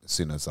 but as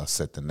soon as I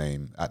said the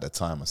name, at the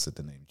time I said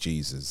the name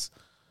Jesus,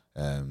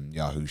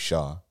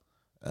 Yahusha,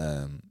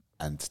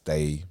 and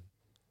they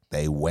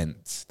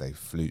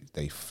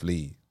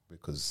flee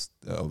because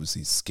they're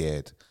obviously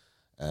scared,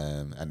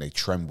 and they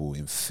tremble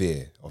in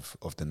fear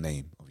of the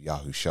name of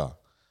Yahusha.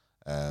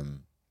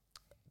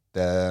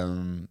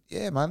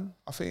 Yeah, man,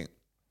 I think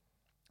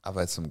I've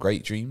had some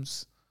great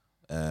dreams,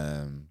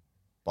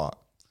 but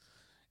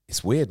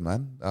it's weird,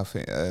 man. I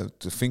think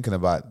thinking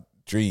about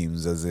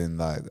dreams, as in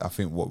like, I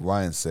think what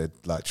Ryan said,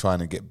 like trying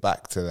to get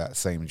back to that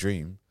same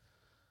dream.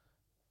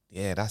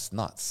 Yeah, that's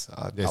nuts.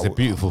 It's a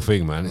beautiful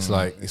thing, man. It's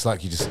like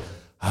you just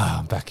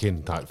I'm back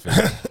in type thing.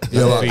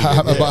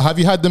 Yeah, but have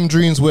you had them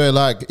dreams where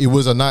like it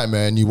was a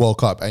nightmare and you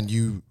woke up and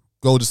you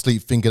go to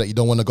sleep thinking that you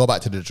don't want to go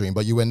back to the dream,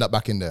 but you end up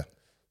back in there?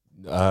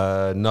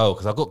 No,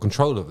 because I got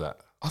control of that.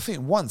 I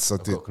think once I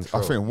did. got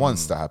control. I think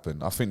once that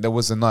happened. I think there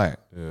was a night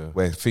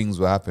where things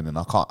were happening.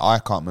 I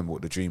can't remember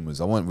what the dream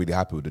was. I wasn't really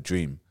happy with the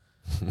dream.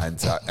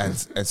 And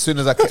as soon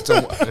as I kept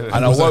on, and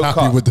I Wasn't woke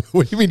happy up. with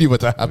what do you mean you were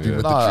happy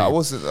with No, the I dream?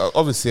 wasn't.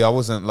 Obviously, I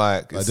wasn't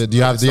like. Do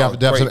you have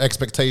some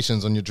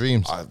expectations on your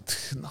dreams?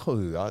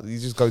 You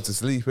just go to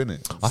sleep,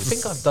 innit? I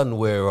think I've done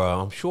where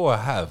I'm sure I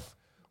have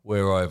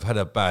where I've had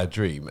a bad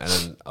dream and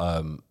then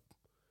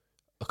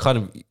I kind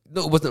of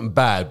no, it wasn't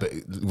bad, but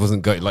it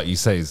wasn't going like you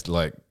say. It's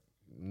like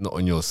not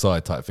on your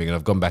side type thing, and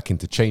I've gone back in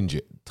to change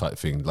it type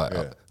thing. Like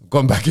I've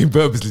gone back in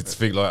purposely to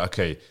think like,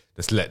 okay,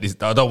 let's let this.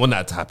 I don't want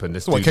that to happen.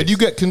 Let's What, do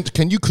this.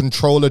 can you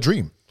control a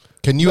dream?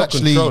 Can you Not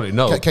actually control it,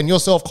 no. Can your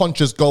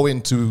self-conscious go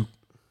into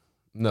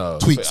No,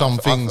 tweak some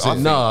things? I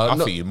in?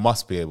 think you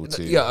must be able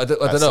to. Yeah, I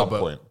don't at know, some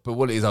point. but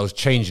what it is, I was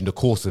changing the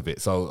course of it.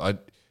 So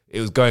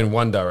it was going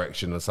one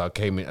direction, and so I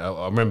came in.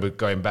 I remember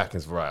going back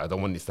and said, right, I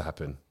don't want this to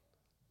happen.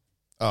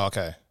 Oh,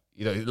 okay.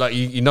 You know, like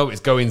you know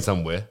it's going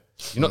somewhere.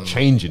 You're not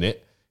changing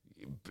it.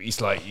 But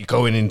it's like you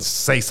go in and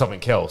say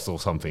something else or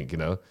something. You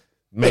know,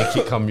 make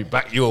it come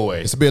back your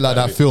way. It's a bit like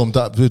that film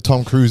that with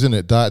Tom Cruise in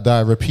it,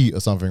 Die Repeat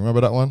or something.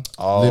 Remember that one?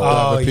 Oh. Live, Die,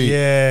 Oh Repeat.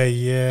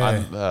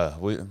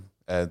 yeah.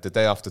 And the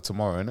day after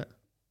tomorrow, innit?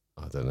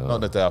 I don't know.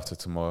 Not the day after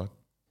tomorrow.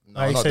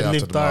 No, he not said Day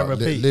live, After die, Tomorrow.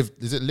 repeat.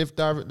 Is it Live,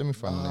 Die? Let me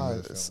find the name of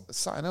the film. It's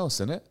something else,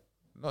 innit?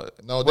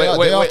 No,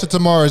 Day After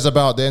Tomorrow is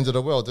about the end of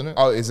the world, isn't it?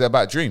 Oh, is it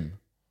about Dream?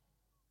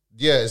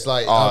 Yeah, it's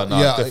like Oh, no,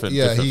 yeah, different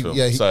film.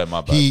 he, Sorry,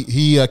 my bad.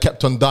 He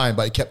kept on dying,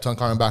 but he kept on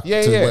coming back to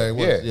where he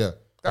was. Yeah.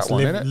 That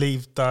one, innit?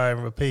 Leave, die,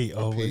 and repeat.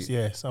 Oh,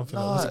 something.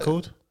 Like, what's it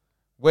called?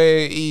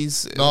 Where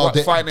he's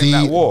fighting in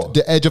that war.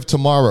 The Edge of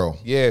Tomorrow.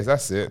 Yeah,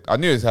 that's it. I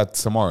knew it had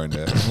tomorrow in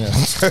there.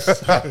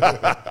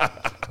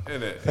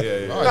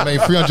 Oh, it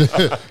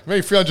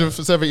made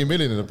 370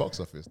 million in the box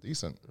office.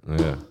 Decent.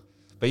 Yeah,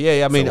 but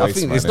yeah, I mean, a I waste,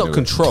 think man, it's not anyway.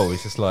 control.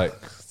 It's just like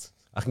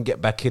I can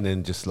get back in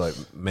and just like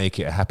make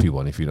it a happy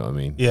one, if you know what I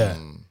mean. Yeah.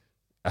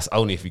 That's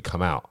only if you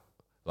come out.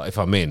 Like if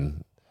I'm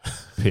in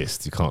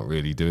pissed, you can't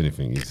really do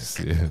anything. You just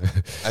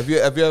Have you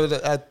ever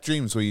had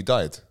dreams where you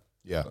died?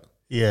 Yeah.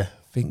 Yeah.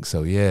 think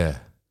so. Yeah,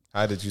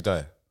 How did you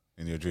die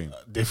in your dream?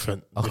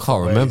 Different. I different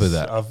can't remember ways.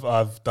 that.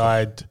 I've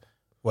died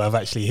where I've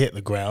actually hit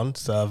the ground.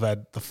 So I've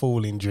had the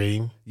falling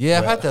dream. yeah.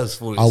 I've where had those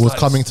falling. I was sides.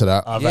 coming to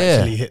that. I've Yeah.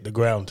 actually hit the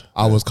ground.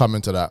 I was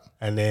coming to that.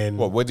 And then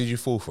Where did you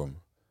fall from?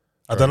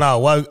 I don't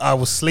know. I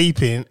was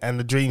sleeping and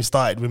the dream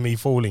started with me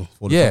falling.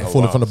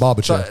 Falling from the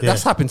barber So chair.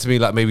 that's happened to me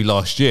like maybe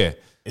last year.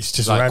 It's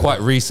just like random.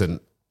 quite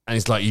recent, and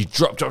it's like you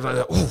drop like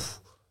that. Oof,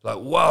 like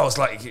wow, it's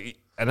like,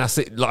 and that's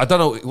it. Like I don't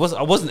know,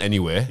 I wasn't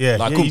anywhere. Yeah, like,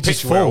 I yeah, couldn't you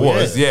just picture where I fall,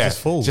 was. yeah, Yeah, just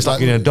fall. just like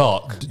in the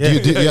dark.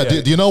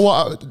 Do you know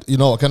what? You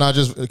know, can I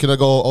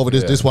go over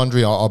this one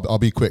dream? I'll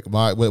be quick.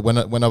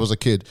 When I was a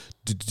kid,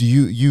 do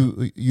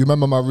you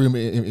remember my room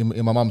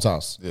in my mum's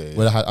house?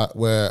 Yeah.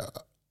 Where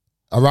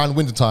around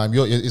winter time,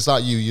 it's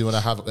like you want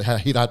to have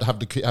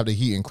the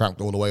heating cranked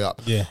all the way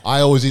up. Yeah.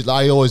 I always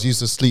used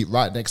to sleep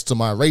right next to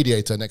my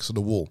radiator next to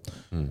the wall,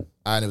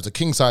 and it was a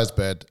king size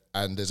bed,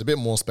 and there's a bit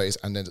more space,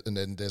 and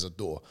then there's a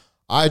door.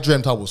 I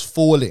dreamt I was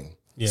falling.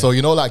 Yeah. So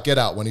you know, like Get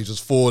Out, when he's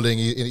just falling,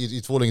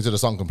 he's falling into the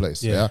sunken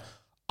place. Yeah. Yeah.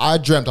 I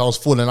dreamt I was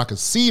falling. I could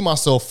see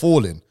myself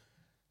falling,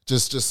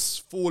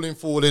 just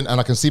falling, and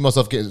I can see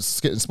myself getting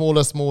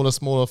smaller,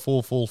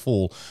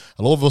 fall,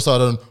 and all of a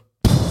sudden,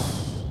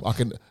 I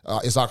can.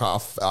 It's like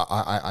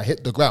I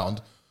hit the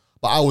ground,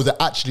 but I was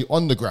actually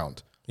on the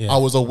ground. Yeah. I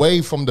was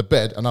away from the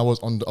bed, and I was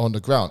on the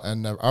ground.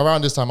 And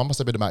around this time, I must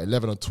have been about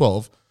 11 or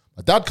 12.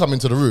 My dad come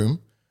into the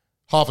room,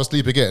 half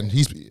asleep again.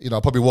 He's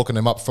probably woken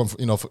him up from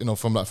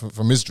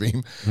his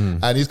dream,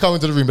 and he's coming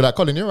to the room, be like,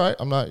 Colin, you're right.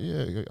 I'm like,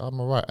 yeah, I'm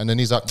all right. And then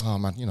he's like, oh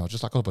man,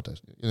 just like I go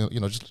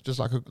just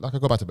like I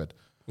go back to bed,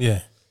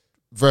 Yeah.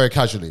 very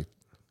casually.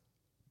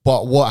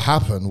 But what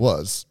happened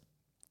was,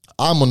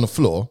 I'm on the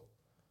floor.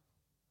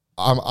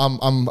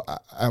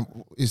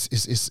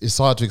 It's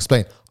hard to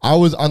explain. I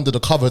was under the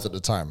covers at the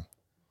time,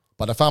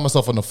 but I found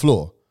myself on the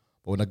floor.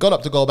 But when I got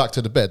up to go back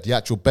to the bed, the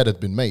actual bed had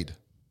been made.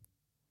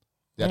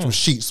 The actual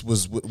sheets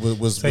was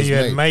So you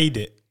had made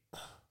it.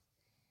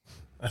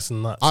 That's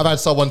nuts. I've had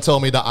someone tell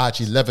me that I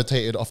actually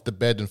levitated off the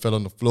bed and fell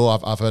on the floor.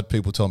 I've heard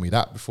people tell me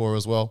that before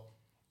as well.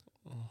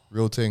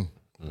 Real thing.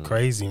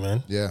 Crazy,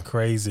 man. Yeah.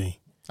 Crazy.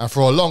 And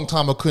for a long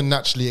time, I couldn't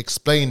actually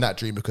explain that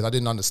dream because I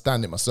didn't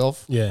understand it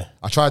myself. Yeah.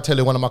 I tried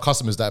telling one of my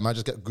customers that, man, I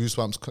just get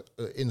goosebumps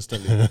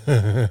instantly.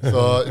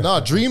 So,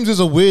 no, dreams is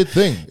a weird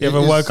thing. You ever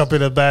woke up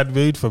in a bad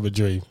mood from a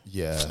dream?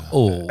 Yeah.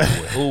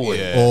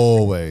 Always.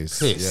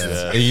 Always.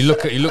 Yeah. And you look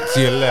to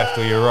your left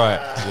or your right.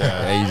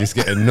 Yeah. And you just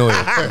get annoyed.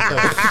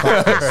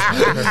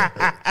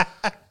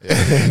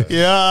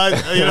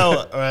 Yeah, you know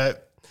what, right?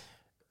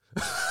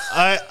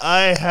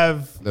 I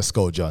have Let's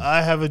go, John.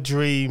 I have a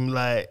dream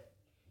like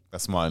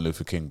That's Martin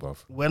Luther King, bruv.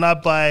 when I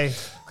buy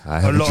I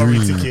a have a lottery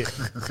dream.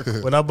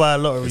 ticket. When I buy a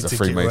lottery He's a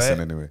ticket, Freemason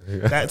right? anyway.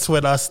 That's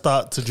when I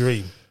start to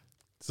dream.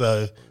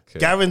 So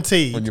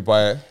guaranteed When you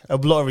buy it, a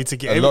lottery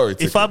ticket. A lottery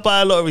If I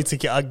buy a lottery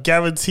ticket, I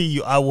guarantee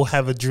you I will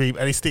have a dream,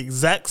 and it's the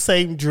exact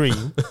same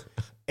dream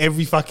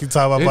every fucking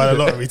time I buy a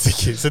lottery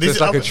ticket. So this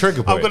It's like a trigger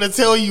I'm point. going to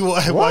tell you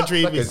what my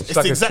dream Like is. it's It's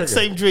like the a exact trigger.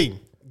 same dream.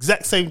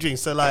 Exact same dream.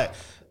 So like,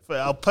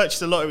 I'll purchase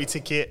the lottery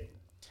ticket,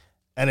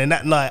 and then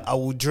that night I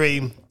will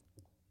dream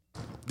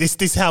this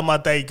is how my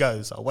day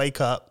goes. I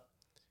wake up.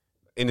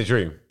 In the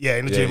dream. Yeah,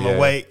 in the gym, I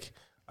wake.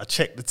 I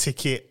check the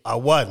ticket. I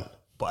won,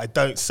 but I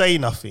don't say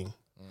nothing.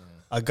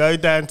 I go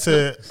down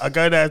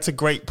to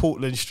Great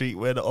Portland Street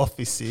where the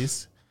office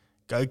is.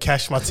 Go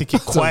cash my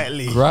ticket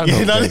quietly.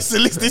 Groundhog Day.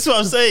 Listen, this is what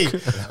I'm saying.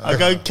 I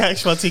go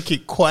cash my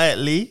ticket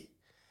quietly,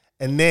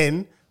 and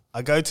then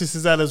I go to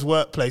Susanna's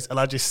workplace and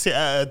I just sit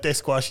at her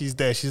desk while she's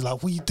there. She's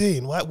like, "What are you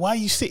doing? Why are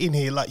you sitting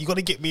here? Like, you got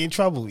to get me in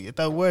trouble." Yeah,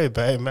 don't worry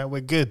about it, man.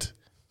 We're good.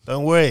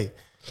 Don't worry.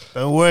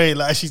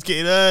 Like, she's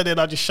getting her, then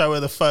I just show her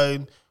the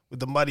phone with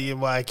the money in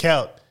my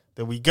account.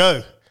 Then we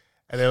go,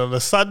 and then on a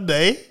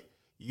Sunday,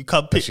 you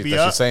come pick me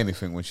up. Does she say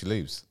anything when she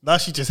leaves? No,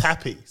 she's just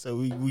happy.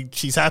 So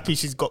she's happy.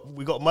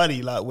 We got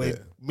money. Like, we're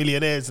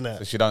millionaires now.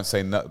 So she don't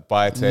say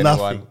bye to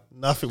anyone.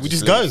 Nothing. We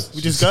Just just go. leaves.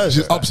 We just go.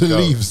 Just ups and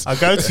leaves. I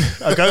go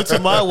to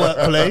my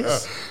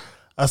workplace.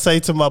 I say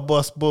to my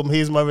boss, "Boom,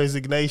 here's my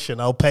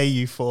resignation. I'll pay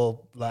you for,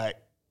 like,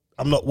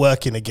 I'm not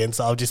working again,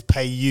 so I'll just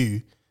pay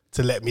you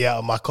to let me out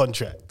of my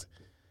contract."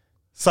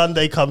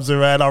 Sunday comes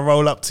around. I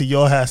roll up to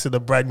your house in a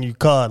brand new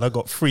car, and I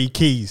got 3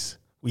 keys.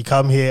 We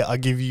come here. I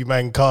give you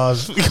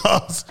cars,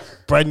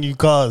 brand new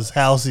cars,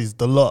 houses,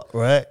 the lot,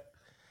 right?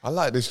 I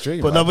like this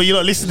dream. But man. no, but you're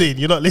not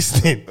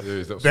listening.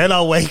 Then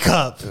I wake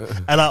up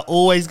and I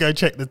always go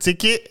check the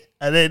ticket,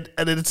 and then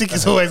the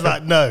ticket's always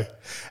like no,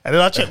 and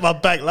then I check my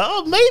bank like,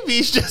 oh, maybe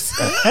it's just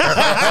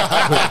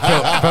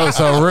Felt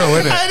so real,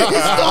 innit? and it's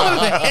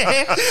not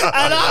there,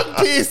 and I'm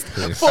pissed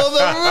for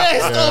the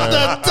rest of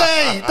the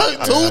day. Don't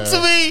talk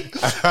to me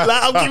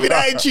like I'm giving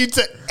attitude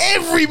to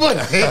everybody.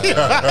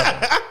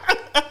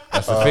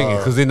 That's the thing,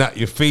 because in that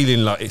you're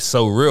feeling like it's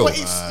so real. But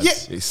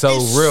it's so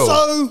real.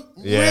 So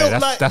Yeah, real.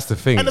 that's the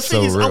thing. And the It's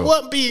thing so is, real. I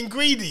weren't being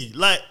greedy.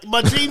 Like,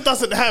 my dream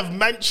doesn't have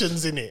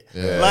mansions in it.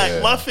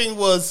 My thing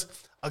was,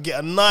 I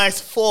get a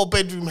nice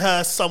 4-bedroom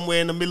house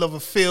somewhere in the middle of a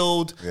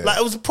field. Yeah. Like,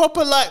 it was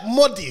proper, like,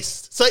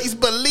 modest. So it's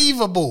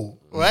believable,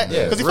 right?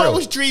 Yeah, Because if real. I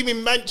was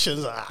dreaming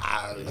mansions,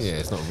 Yeah,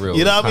 it's not real.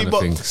 You know what I kind mean? of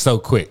But thing. So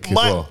quick as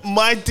well.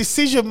 my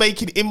decision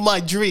making in my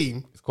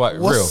dream quite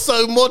was real.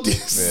 so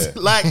modest.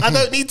 Like, I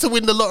don't need to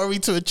win the lottery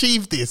to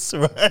achieve this,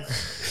 right?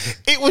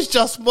 It was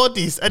just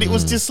modest, and it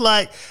was just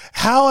like,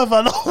 how have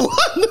I not won?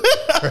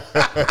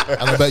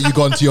 And I bet you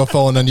go onto your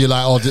phone and you're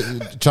like,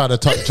 try to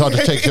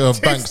check your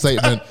bank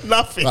statement.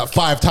 Nothing. Like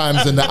 5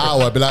 times in the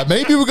hour. Be like,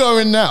 maybe we're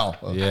going now.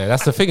 Yeah,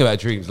 that's the thing about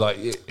dreams. Like,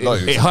 it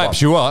Like, it's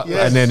hypes fun. you up,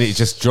 Yes. and then it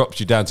just drops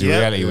you down to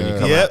reality when you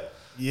come out. Yep.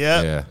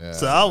 Yeah. Yeah.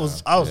 So I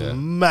was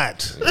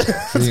mad.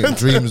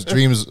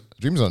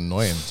 Dreams are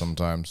annoying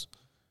sometimes.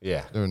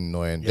 Yeah. They're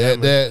annoying.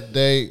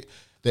 They're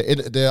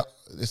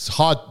it's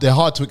hard. They're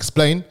hard to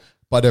explain,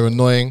 but they're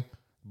annoying.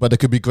 But they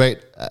could be great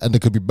and they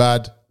could be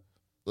bad.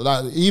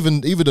 Like even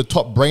the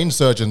top brain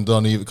surgeon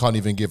can't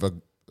even give an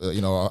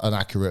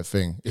accurate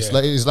thing. It's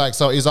like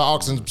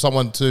asking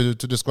someone to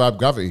describe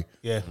gravity.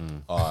 Yeah.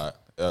 All right,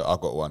 I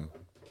got one.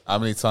 How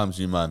many times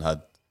you man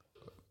had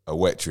a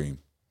wet dream?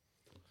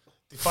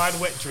 Define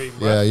wet dream,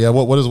 right? Yeah.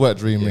 What does wet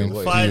dream mean?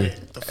 Define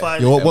it.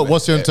 Define Yeah, it.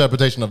 what's your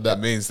interpretation of That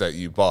that? means that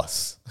you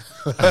boss.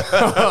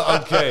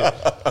 Okay.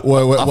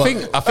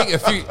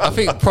 I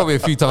think probably a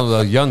few times I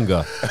was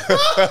younger.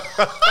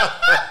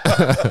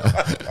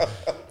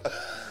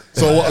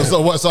 So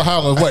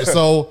hang on, wait.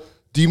 So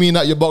do you mean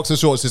that your boxer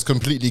shorts is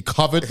completely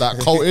covered, like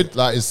coated,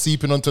 like is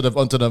seeping onto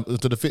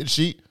the fit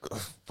sheet?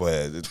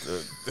 But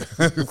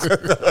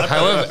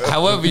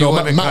However you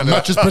want to kind of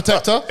mattress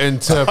protector.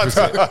 interpret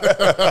it.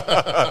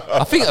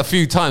 I think a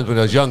few times when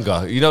I was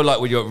younger, like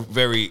when you're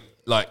very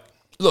like,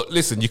 look,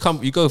 listen, you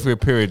go through a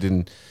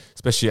period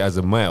especially as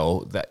a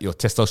male, that your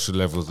testosterone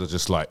levels are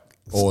just like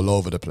All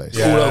over the place.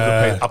 all over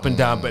the place, up and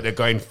down, but they're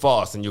going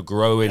fast and you're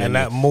growing. And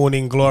that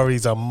morning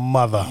glory's a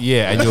mother.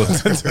 yeah, and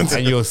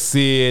you're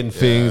seeing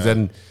things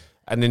and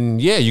then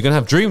you're gonna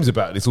have dreams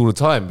about this all the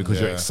time because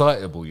you're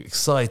excited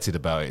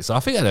about it. So I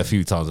think I had a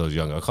few times I was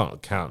younger. I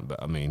can't count,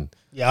 but I mean,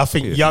 Yeah, I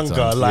think Yeah, younger,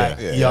 sometimes, like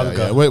yeah.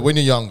 younger. Yeah. When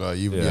you're younger,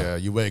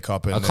 you wake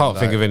up and I can't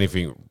think of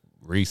anything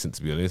recent,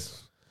 to be honest.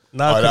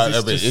 No, oh, 'cause that'd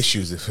it's be just-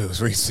 issues if it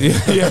was recent.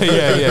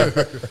 Yeah.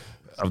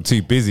 I'm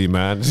too busy,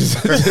 man. Too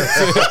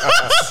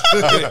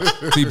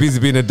busy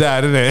being a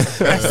dad, isn't it?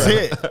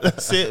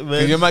 That's it, Can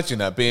man. you imagine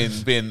that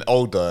being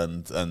older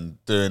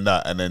and doing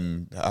that, and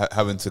then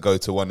having to go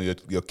to one of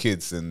your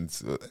kids, and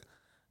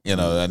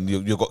and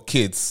you've got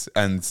kids,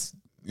 and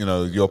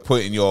you're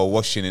putting your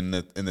washing in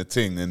the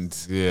thing, and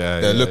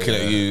they're looking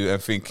at you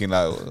and thinking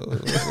like,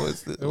 what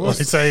is this? What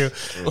you say?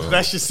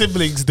 That's your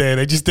siblings there.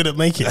 They just didn't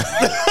make it.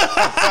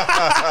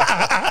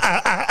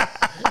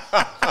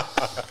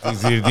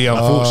 These are the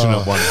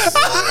unfortunate ones.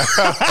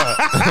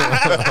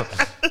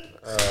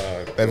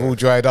 They've all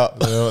dried up.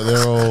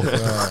 They're all.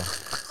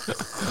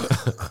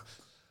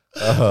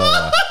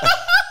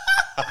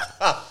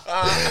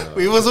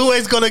 We was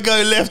always gonna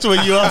go left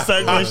when you asked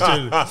that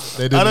question. I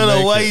don't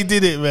know why you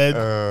did it, man.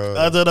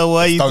 I don't know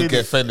why you Don't did get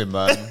it. offended,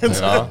 man.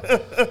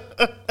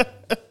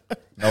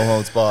 No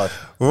holds barred.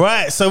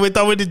 Right, so we're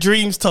done with the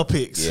dreams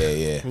topics.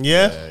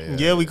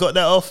 Yeah, we got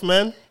that off,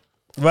 man.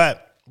 Right.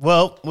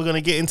 Well, we're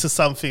gonna get into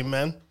something,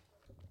 man.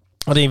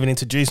 I didn't even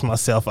introduce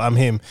myself. I'm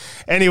him.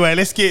 Anyway,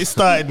 let's get it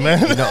started,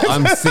 man. You know,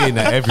 I'm seeing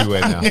that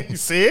everywhere now. You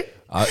see it?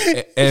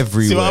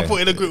 Everywhere. See what I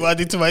put in the group? What I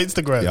did to my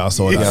Instagram. Yeah, I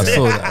saw that. Yeah, I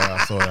saw that. Yeah,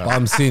 I saw that. But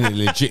I'm seeing it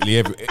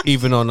legitly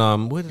even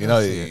on where did You I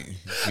know, see it?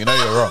 you know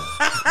you're wrong.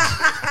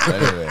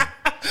 Anyway,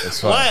 it's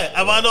fine. Why?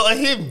 Am I not a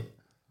him?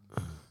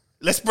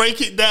 Let's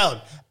break it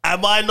down.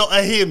 Am I not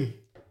a him?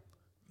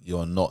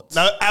 You're not.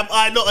 No, am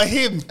I not a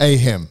him? A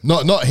him.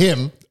 Not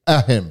him,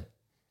 a him.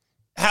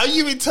 How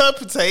you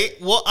interpretate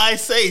what I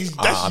say,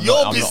 that's I'm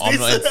your not- business. I'm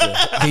not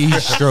into it. He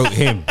stroked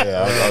him.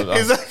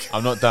 Exactly.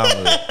 I'm not down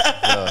with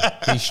it.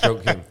 He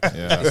stroked him.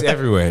 It's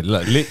everywhere.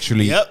 Like,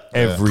 literally Yep.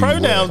 everywhere.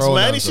 Pronouns, man.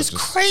 Pronouns It's are just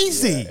just-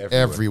 crazy.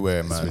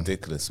 Everywhere, It's man.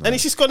 ridiculous, man. And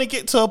it's just going to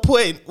get to a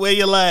point where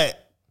you're like,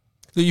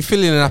 You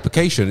fill in an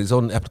application. It's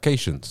on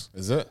applications.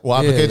 Is it?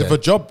 Well, Yeah, applicated yeah. for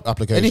job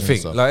applications. and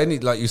Anything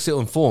stuff. like you sit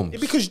on forms.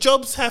 because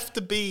jobs have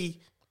to be.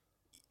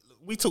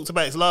 We talked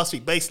about this last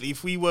week. Basically,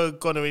 if we were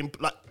going to,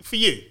 like, for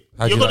you,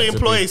 How'd you're you going like to to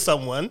employ be?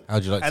 someone,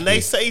 How'd you like and to they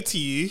be? say to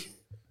you,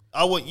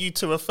 I want you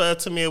to refer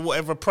to me as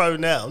whatever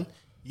pronoun,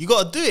 you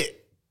got to do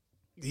it.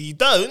 You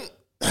don't.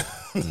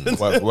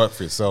 Work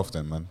for yourself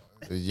then, man.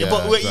 Yeah,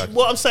 But exactly.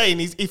 what I'm saying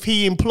is, if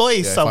he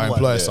employs If I someone,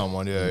 employ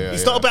someone, yeah.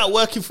 it's not about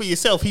working for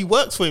yourself. He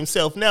works for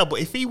himself now. But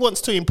if he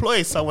wants to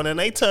employ someone and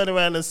they turn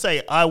around and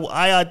say, I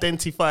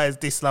identify as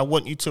this and I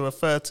want you to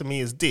refer to me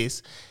as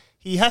this,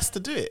 he has to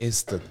do it.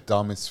 It's the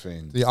dumbest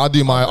thing. Yeah, I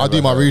do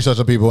my research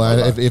on people,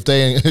 and if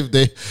they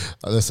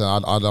listen, I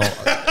don't.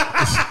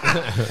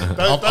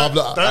 Don't I'm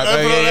blow not- that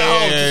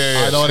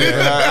hole. I don't even.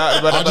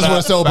 I just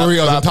want to sell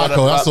burritos and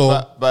taco. That's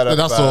all.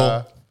 That's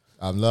all.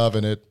 I'm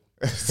loving it.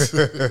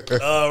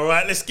 All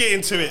right, let's get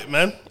into it,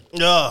 man.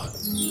 Yeah.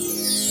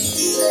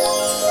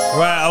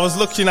 Right, I was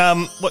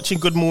watching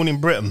Good Morning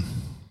Britain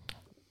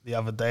the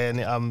other day,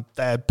 and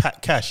they had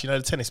Pat Cash, you know,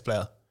 the tennis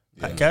player.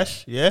 Pat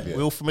Cash, yeah?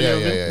 We're all familiar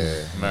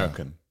with him.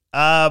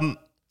 American.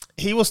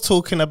 He was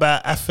talking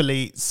about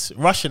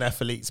Russian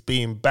athletes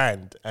being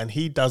banned, and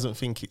he doesn't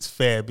think it's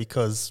fair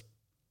because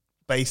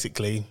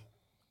basically,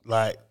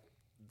 like,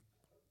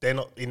 they're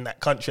not in that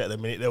country at the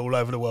minute. They're all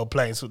over the world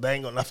playing, so they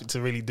ain't got nothing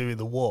to really do with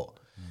the war.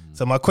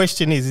 So my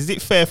question is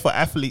it fair for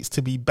athletes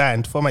to be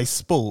banned from a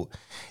sport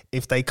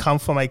if they come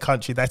from a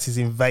country that is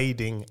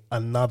invading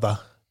another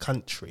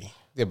country?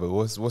 Yeah, but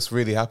what's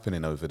really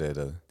happening over there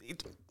though?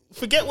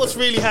 Forget what's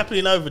really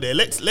happening over there.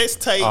 Let's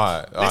take.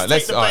 All right.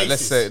 Let's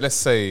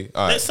say.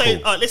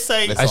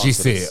 As you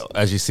see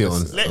it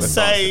on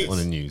say on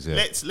the news. Yeah.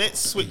 Let's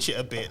switch it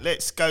a bit.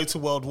 Let's go to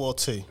World War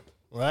II,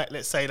 right?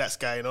 Let's say that's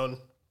going on.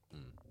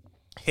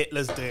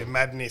 Hitler's doing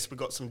madness. We've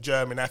got some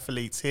German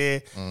athletes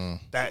here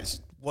that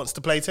wants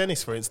to play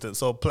tennis, for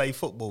instance, or play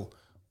football.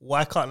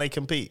 Why can't they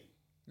compete?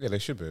 Yeah, they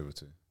should be able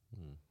to.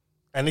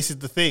 And this is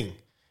the thing.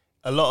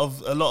 A lot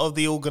of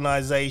the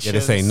organisations. Yeah,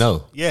 they're saying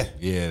no. Yeah.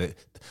 Yeah.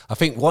 I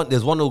think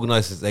there's one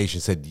organisation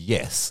said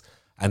yes,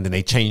 and then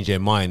they changed their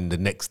mind the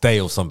next day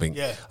or something.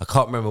 Yeah. I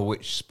can't remember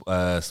which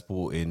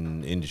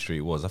sporting industry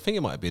it was. I think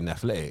it might have been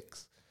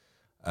athletics.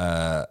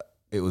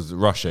 It was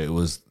Russia. It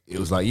was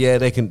like, yeah,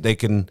 they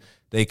can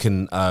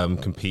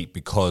compete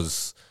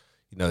because,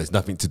 you know, it's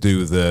nothing to do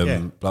with them. Yeah.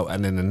 Blah,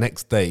 and then the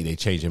next day they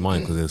changed their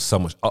mind because there was so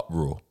much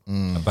uproar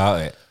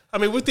about it. I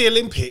mean, with the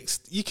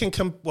Olympics, you can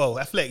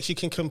athletics, you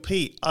can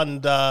compete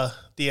under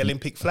the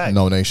Olympic flag.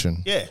 No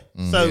nation. Yeah.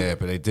 So Yeah,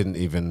 but they didn't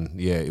even.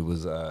 Yeah, it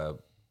was. I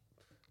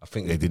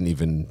think they didn't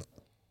even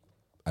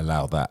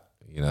allow that.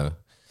 You know,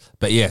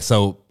 but yeah.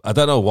 So I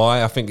don't know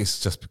why. I think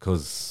it's just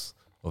because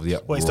of the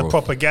uproar. well, it's the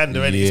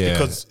propaganda, and it's Yeah.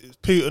 because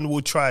Putin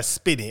will try to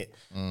spin it.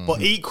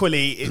 But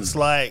equally, it's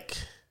like,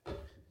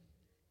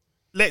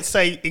 let's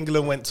say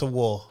England went to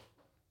war,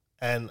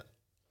 and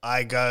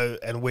I go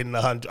and win the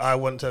 100. I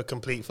want to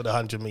compete for the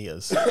 100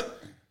 meters.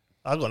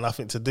 I got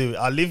nothing to do.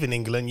 I live in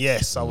England,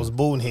 yes. I was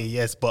born here,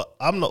 yes, but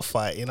I'm not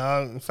fighting.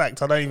 In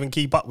fact, I don't even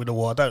keep up with the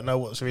war. I don't know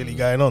what's really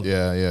going on.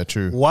 Yeah,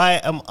 true. Why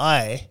am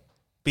I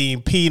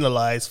being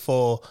penalised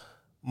for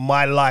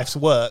my life's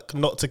work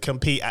not to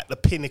compete at the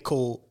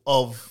pinnacle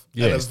of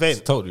Yeah, an it's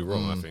event? totally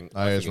wrong. I think.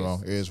 It is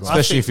wrong. It is wrong.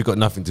 Especially if you've got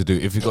nothing to do.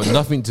 If you've got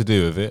nothing to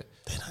do with it,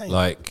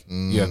 like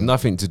you have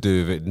nothing to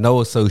do with it,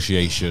 no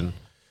association,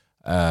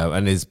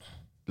 and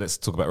let's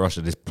talk about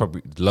Russia. There's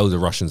probably loads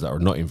of Russians that are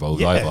not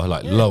involved either,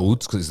 like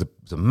loads, because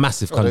it's a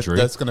massive country.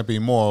 There's going to be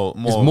more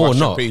more Russian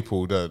not.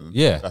 people than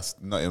Yeah. that's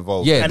not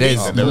involved. Yeah, And there's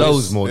it's-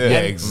 loads more. yeah. Yeah,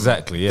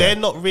 exactly. Yeah, They're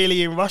not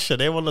really in Russia.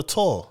 They're on a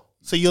tour.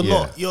 So you're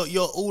Yeah. not.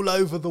 You're all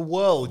over the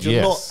world. You're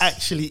Yes. not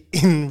actually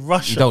in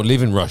Russia. you don't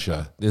live in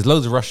Russia. There's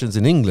loads of Russians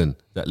in England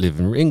that live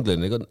in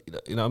England. They got,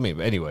 you know what I mean.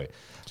 But anyway,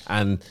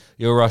 and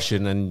you're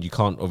Russian, and you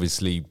can't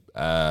obviously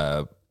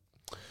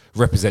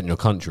represent your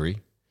country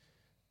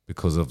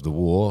because of the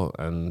war.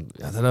 And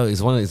I don't know.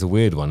 It's a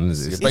weird one. You're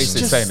Isn't it?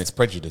 basically just- saying it's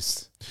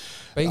prejudice.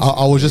 I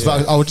was just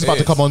about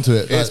to come onto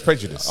it. It's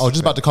prejudice. I was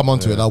just about to come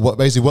onto it. Like,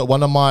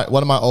 one of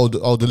my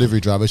old delivery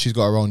drivers, she's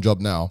got her own job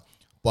now,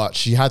 but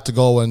she had to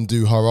go and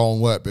do her own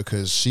work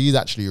because she's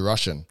actually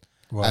Russian.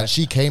 Right. And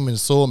she came and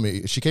saw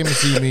me. She came and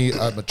see me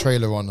at my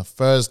trailer on a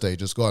Thursday,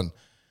 just gone.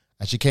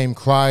 And she came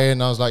crying.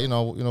 I was like,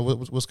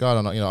 what's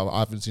going on? I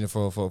haven't seen her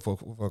for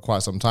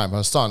quite some time.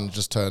 Her son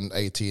just turned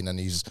 18 and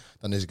he's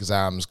done his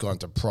exams, gone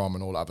to prom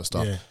and all that other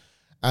stuff. Yeah.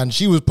 And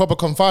she was proper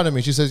confiding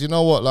me. She says, you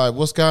know what, like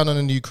what's going on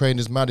in the Ukraine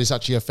is mad. It's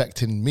actually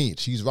affecting me.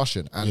 She's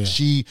Russian. And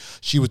she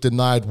was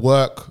denied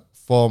work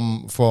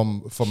from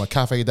a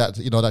cafe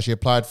that she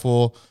applied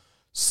for.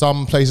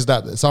 Some other places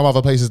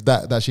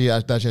that she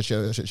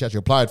actually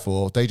applied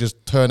for, they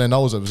just turn their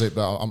nose up and say,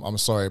 but I'm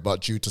sorry,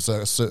 but due to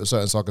certain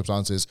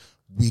circumstances,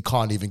 we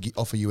can't even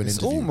offer you an It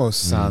interview.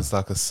 almost sounds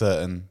like a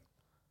certain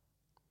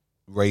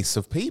race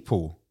of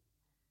people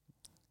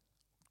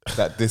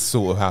that this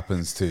sort of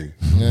happens to.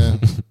 Yeah.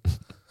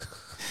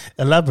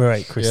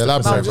 Elaborate, Christopher.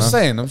 elaborate. No,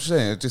 Sorry, I'm just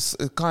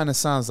saying. It kind of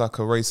sounds like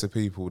a race of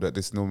people that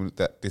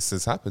this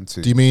has happened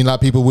to. Do you mean like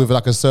people with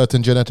like a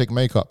certain genetic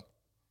makeup?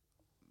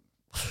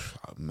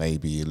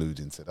 Maybe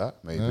alluding to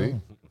that. Maybe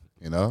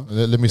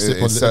Let me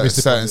sip on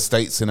certain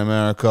states in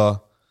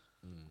America,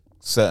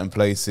 certain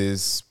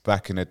places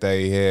back in the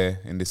day here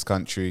in this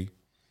country,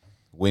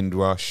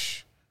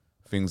 Windrush,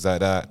 things like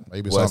that.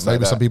 Maybe Words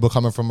like some that. people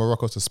coming from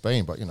Morocco to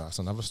Spain, but that's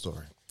another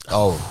story.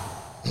 Oh,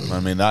 I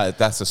mean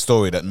that's a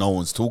story that no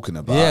one's talking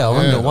about. Yeah, I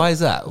wonder why is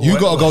that? You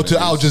got to go to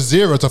Al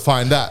Jazeera to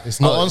find that. It's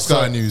not on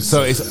Sky News.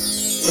 So it's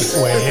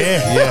We're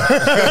here.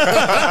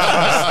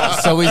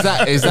 so is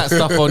that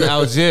stuff on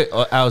Al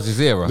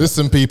Jazeera?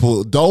 Listen,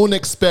 people, don't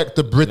expect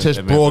the British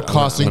Let me have-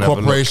 Broadcasting I'm gonna have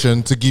a look.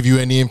 Corporation to give you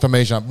any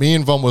information. Me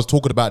and Von was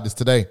talking about this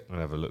today. I'll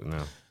have a look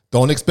now.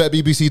 Don't expect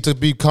BBC to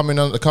be coming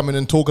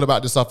and talking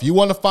about this stuff. You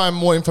want to find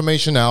more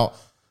information out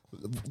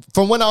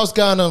from when I was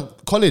going to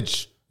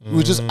college. It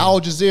was just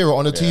Al Jazeera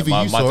on the TV.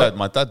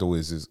 My dad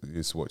always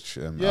used to watch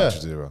Al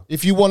Jazeera.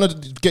 If you want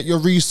to get your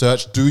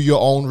research, do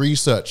your own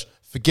research.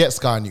 Forget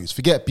Sky News,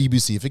 forget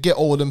BBC, forget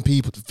all them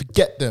people,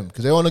 forget them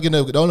because they're only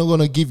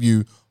gonna give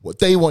you what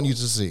they want you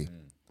to see.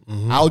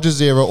 Al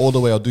Jazeera all the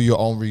way, or do your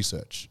own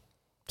research.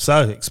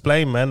 So,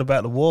 explain, man,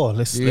 about the war.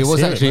 Let's What's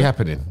hear actually it, man.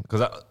 happening?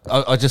 Because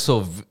I just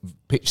saw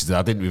pictures.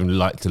 I didn't even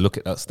like to look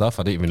at that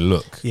stuff. I didn't even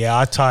look. Yeah,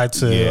 I tried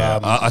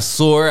to. I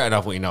saw it and I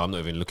thought, I'm not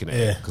even looking at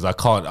Yeah. it because I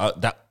can't.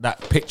 That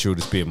picture will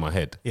just be in my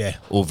head. Yeah.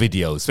 Or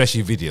videos,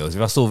 especially videos.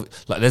 If I saw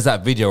there's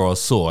that video I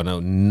saw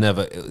and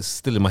it was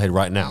still in my head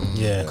right now.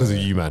 Yeah. Because of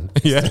you, man.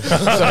 Yeah.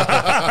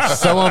 So,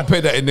 someone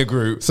put that in the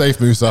group. Safe,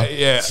 Musa.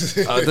 Yeah.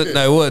 I don't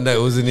know. It wasn't. It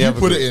was in the You other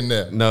put group. it in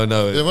there. No.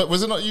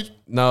 Was it not you?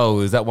 No,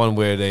 it was that one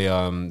where they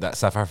that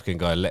South African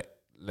guy let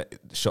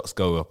shots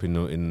go up in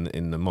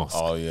the mosque.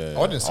 Oh yeah,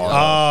 I didn't see that.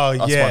 Oh,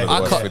 That's yeah. one of the I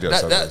worst can't, videos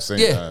that, I've that- ever seen.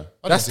 yeah,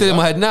 that's still in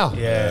my head now.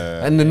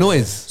 Yeah. And the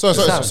noise.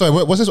 Sorry,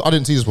 what was this? I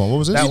didn't see this one. What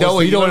was this? That You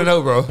don't want to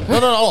know, bro. No,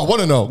 I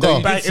want to know. Go.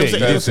 you Back- did see it,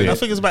 you did see I it.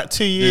 think it was about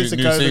 2 years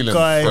New ago. The Zealand.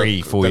 guy,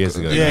 3-4 years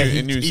ago. yeah,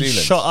 in New he Zealand.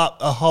 shot up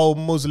a whole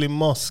Muslim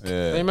mosque. Do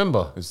you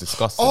remember? It was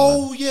disgusting.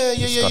 Oh man.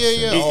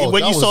 yeah.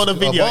 When that you saw was the a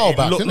video, while it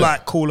back, looked didn't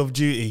like Call of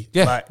Duty.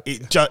 Yeah.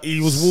 Like he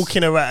was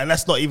walking around, and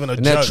that's not even a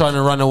And they're joke. trying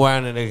to run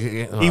around and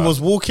He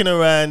was walking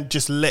around,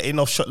 just letting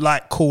off shot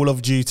like Call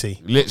of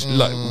Duty. literally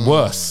like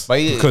worse But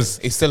because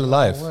he's still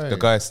alive. The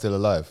guy's still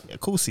alive. Of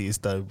course he is,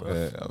 though, bro.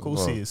 Of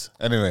course he is.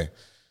 Anyway,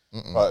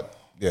 but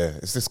yeah,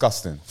 it's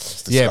disgusting.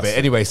 It's yeah. But disgusting.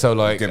 anyway, so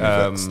like Get me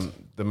vexed.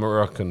 the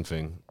Moroccan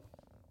thing,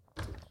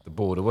 the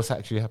border. What's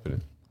actually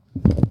happening?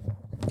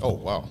 Oh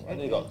wow.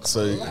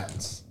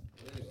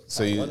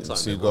 So you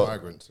got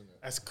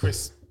That's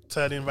Chris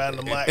turning around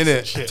the mics Innit?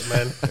 and shit,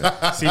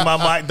 man. See,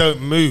 my mic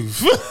don't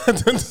move.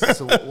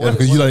 Yeah,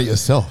 because you done it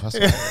yourself. That's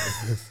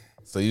why.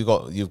 So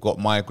you've got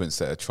migrants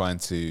that are trying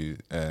to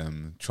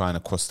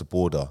cross the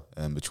border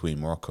between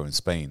Morocco and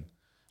Spain.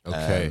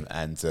 Okay.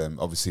 And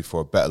obviously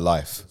for a better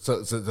life.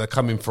 So they're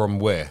coming from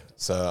where?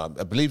 So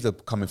I believe they're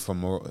coming from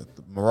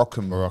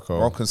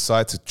Moroccan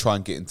side to try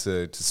and get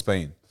into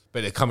Spain.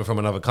 But they're coming from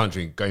another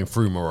country, going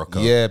through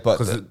Morocco. Yeah, but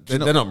because do you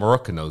know- they're not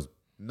Moroccan. Those.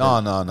 No.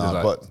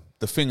 like- But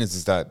the thing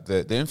is that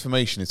the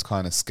information is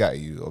kind of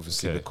scatty,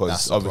 obviously, Okay.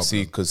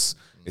 because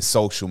it's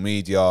social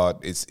media,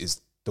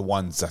 it's the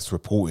ones that's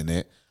reporting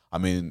it. I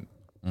mean,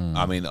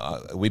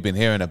 we've been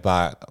hearing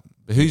about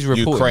But who's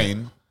reporting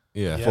Ukraine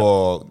Yeah.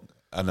 for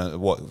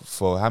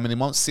for how many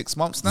months? 6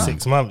 months now.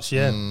 6 months,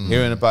 yeah.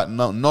 Hearing about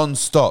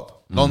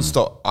non-stop.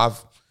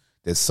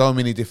 There's so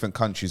many different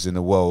countries in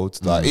the world.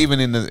 Like even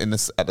in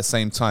the at the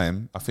same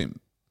time, I think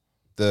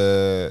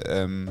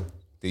the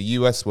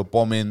US were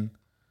bombing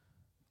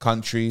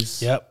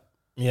countries. Yep.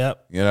 You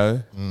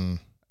know,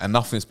 and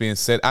nothing's being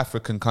said.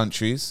 African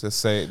countries.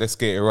 Let's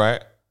get it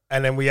right.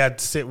 And then we had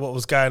what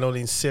was going on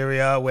in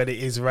Syria, where the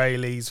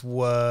Israelis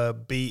were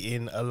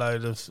beating a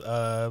load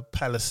of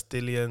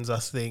Palestinians, I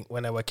think,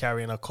 when they were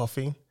carrying a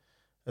coffin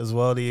as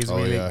well. The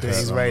Israeli, yeah, I the heard- I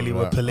Israeli remember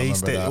were that. I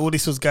policed. remember that. All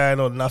this was going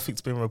on.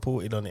 Nothing's been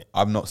reported on it.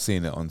 I've not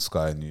seen it on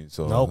Sky News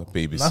or Nope,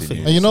 BBC nothing.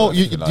 News. And you know- or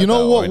anything you like know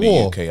that, what or any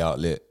war? UK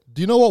outlet.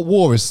 Do you know what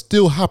war is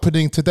still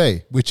happening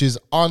today, which is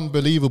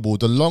unbelievable?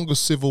 The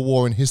longest civil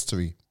war in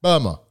history,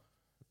 Burma.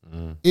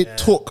 It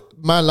took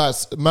man like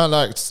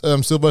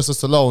Sylvester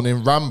Stallone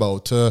in Rambo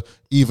to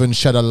even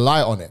shed a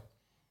light on it,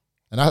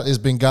 and that has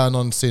been going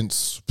on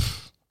since.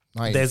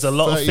 There's a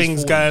lot of 30s,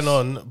 things 40s. going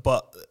on,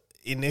 but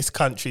in this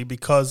country,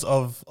 because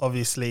of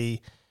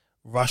obviously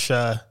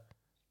Russia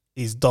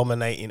is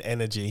dominating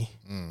energy,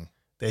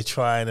 they're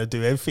trying to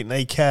do everything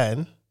they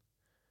can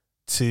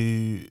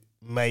to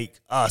make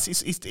us.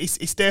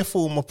 It's their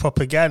form of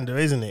propaganda,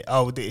 isn't it?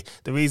 Oh, the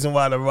reason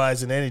why the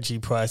rise in energy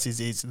prices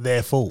is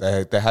their fault.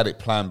 They had it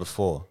planned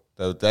before.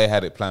 They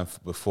had it planned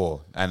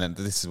before, and then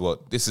this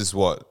is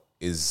what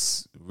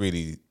is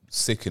really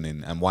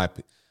sickening, and why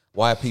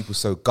are people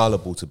so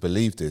gullible to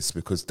believe this?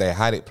 Because they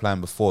had it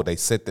planned before. They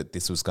said that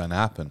this was going to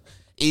happen.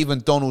 Even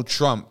Donald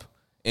Trump,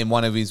 in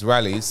one of his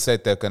rallies,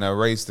 said they're going to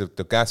raise the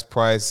gas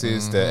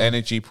prices, the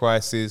energy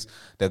prices.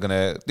 They're going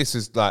to. This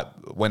is like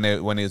when he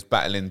was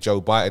battling Joe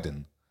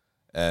Biden.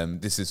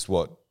 This is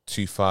what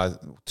 2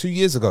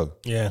 years ago.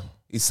 Yeah.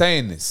 He's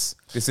saying this.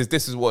 This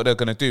is what they're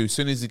going to do. As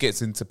soon as he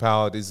gets into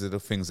power, these are the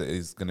things that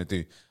he's going to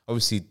do.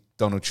 Obviously,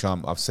 Donald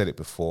Trump, I've said it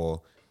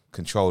before,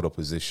 controlled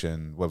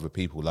opposition, whether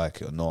people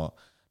like it or not.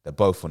 They're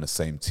both on the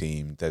same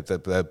team. They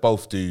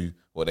both do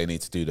what they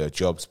need to do, their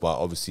jobs. But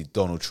obviously,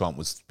 Donald Trump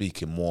was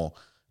speaking more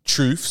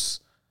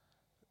truths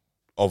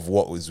of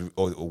what is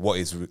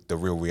the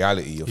real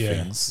reality of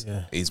things.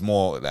 Yeah. He's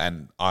more,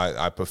 and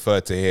I prefer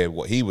to hear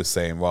what he was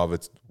saying rather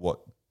than what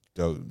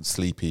the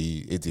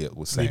sleepy idiot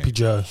was saying.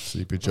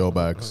 Sleepy Joe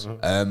bags.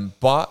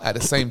 But at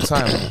the same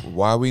time,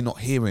 why are we not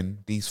hearing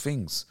these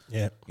things?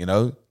 Yeah. You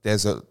know,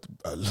 there's a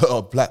lot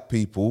of black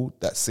people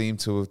that seem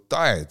to have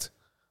died.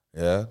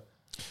 Yeah.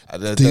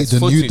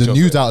 The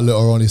news outlet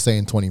are only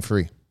saying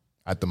 23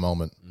 at the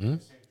moment.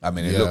 I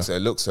mean, it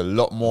looks a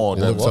lot more. It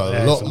than looks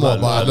a lot more,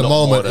 but at the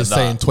moment it's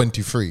saying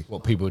 23.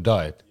 What, people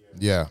died?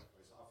 Yeah.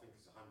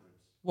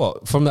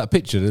 What, from that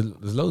picture,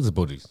 there's loads of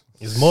bodies.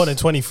 There's more than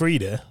 23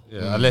 there.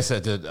 Yeah, unless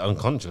they're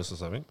unconscious or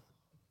something.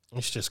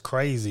 It's just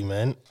crazy,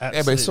 man.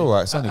 Yeah, but it's all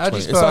right. It's only How do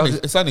you 20. spell-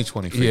 It's only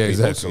 23 Yeah, people.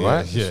 exactly. It's all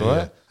right. Yeah, It's all yeah.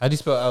 right. How do you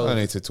spell I Al? don't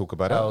need to talk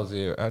about Al that.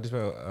 Zero. How do you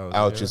spell Al?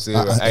 Al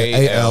Zero? Jazeera,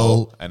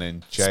 A-L, and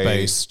then J,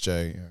 Space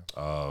J. Yeah.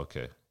 Oh,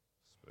 okay.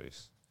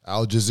 Space.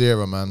 Al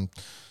Jazeera, man.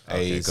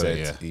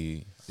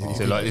 A-Z-E.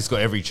 So like, it's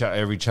got every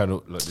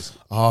channel like this.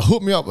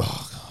 Hook me up.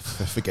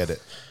 Forget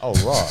it. Oh,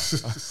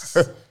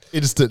 right.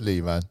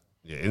 Instantly, man.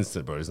 Yeah,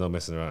 instant, bro. There's no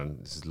messing around.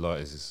 This is light.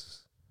 This is.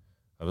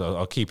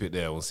 I'll keep it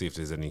there. We'll see if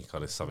there's any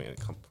kind of something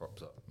that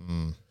props up.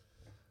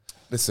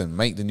 Listen,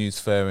 make the news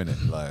fair,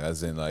 innit? Like,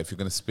 as in, like, if you're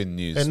going to spin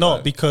news. They're not,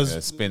 like,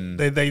 because spin.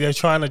 they're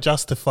trying to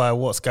justify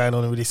what's going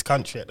on with this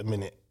country at the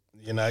minute.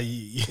 You know,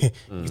 you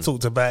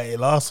talked about it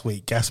last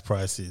week. Gas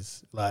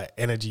prices, like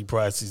energy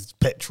prices,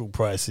 petrol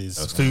prices,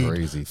 That's food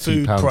crazy.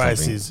 food £2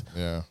 prices.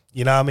 Yeah.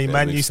 You know what I mean?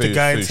 Man with used food, to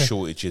go food into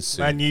shortages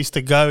soon. man used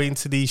to go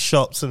into these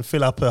shops and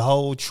fill up a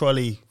whole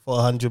trolley for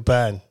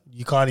 £100.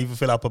 You can't even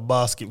fill up a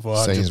basket for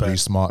 £100.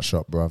 Sainsbury's Smart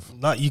Shop, bruv.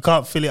 No, you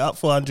can't fill it up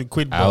for £100.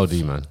 Bruv.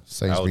 Audi, man.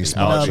 Sainsbury's You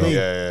know Smart what I Shop. mean?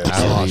 Yeah.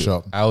 Smart Audi,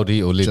 Shop.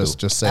 Audi or Lidl.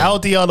 Just saying.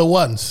 Audi are the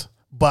ones,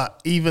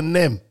 but even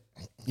them,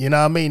 you know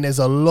what I mean? There's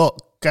a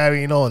lot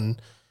going on,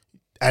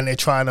 and they're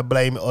trying to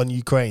blame it on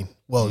Ukraine.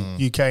 Well,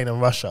 Ukraine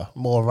and Russia,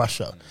 more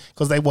Russia,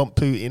 because they want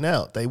Putin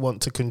out. They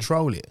want to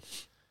control it.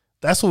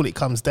 That's all it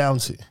comes down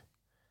to.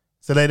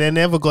 So they're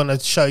never going to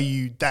show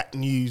you that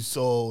news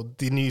or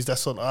the news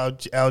that's on Al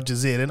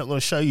Jazeera. They're not going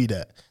to show you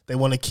that. They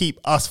want to keep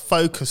us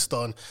focused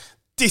on,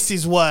 this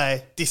is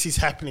why this is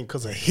happening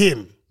because of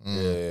him.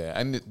 Yeah,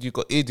 and you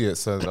got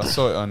idiots. I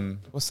saw it on,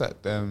 what's that?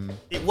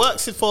 It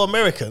works for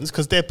Americans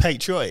because they're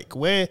patriotic.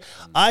 Where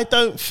I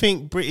don't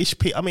think British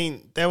people, I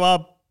mean, there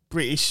are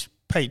British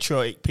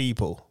patriotic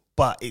people,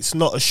 but it's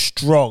not as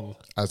strong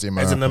As the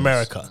as in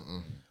Americans.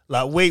 America.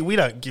 Like we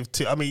don't give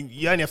to. I mean,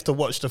 you only have to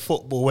watch the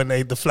football when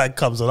the flag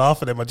comes on.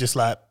 Half of them are just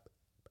like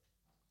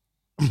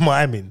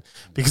miming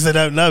because they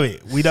don't know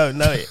it. We don't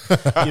know it.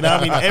 You know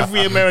what I mean?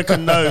 Every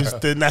American knows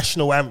the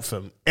national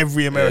anthem.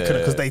 Every American,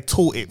 because they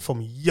taught it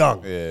from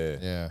young.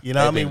 Yeah. You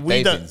know what I mean? We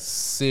They've don't. been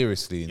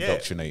seriously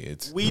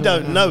indoctrinated. We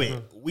don't know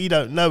it. We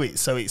don't know it.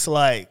 So it's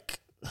like,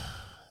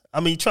 I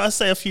mean, try to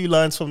say a few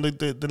lines from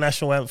the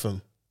national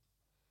anthem.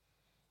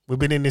 We've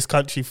been in this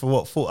country for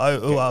what, 40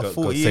 God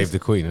years. save the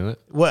Queen, isn't it?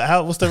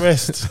 What's the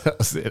rest?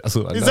 That's it. That's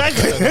all I know.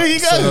 Exactly. There you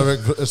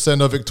go.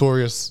 Send her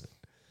victorious.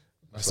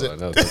 That's all I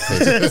know. God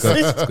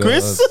save-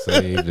 Chris? God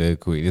save the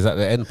Queen. Is that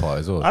the end part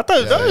as well? I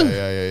don't know.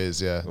 Yeah, it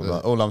is, yeah.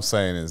 All I'm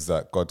saying is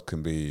that God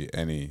can be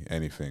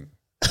anything.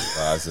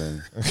 As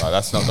in, like,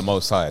 that's not the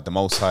Most High. The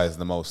Most High is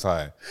the Most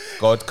High.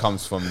 God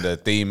comes from the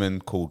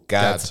demon called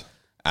Gad, Gad.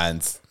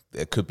 and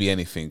it could be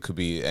anything. It could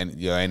be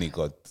any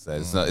God. So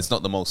it's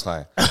not the Most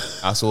High.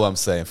 That's all I'm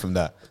saying from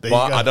that. There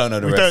But you go. I don't know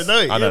the We rest. don't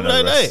know it. I don't You know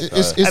don't the know rest.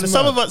 it. It's And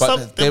some mad. of us,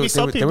 But there'll be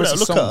some people that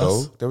look at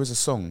us. There was a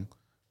song,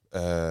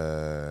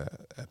 a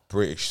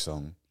British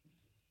song,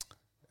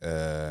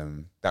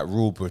 that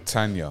Rule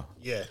Britannia.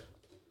 Yeah.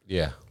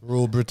 Yeah.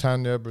 Rule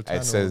Britannia.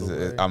 It says,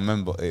 I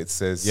remember it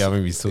says, Yeah, I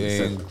remember you said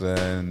it.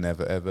 England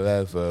never, ever,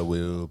 ever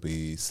will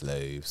be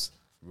slaves.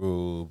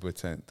 Rule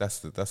Britannia. That's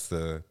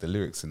the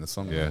lyrics in the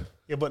song. Yeah. man.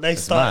 Yeah, but they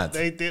mad.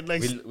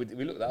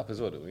 We looked that up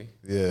as well, didn't we?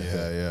 Yeah.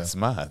 It's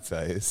mad,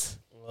 that is.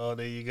 Well,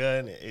 there you go.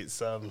 And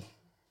it's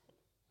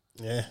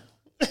yeah.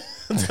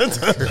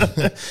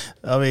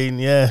 I mean,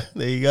 yeah,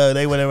 there you go.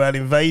 They went around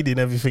invading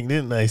everything,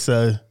 didn't they?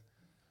 So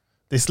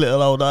this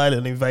little old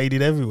island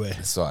invaded everywhere.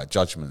 It's all right.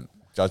 Judgment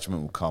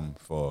will come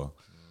for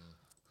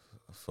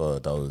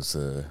those.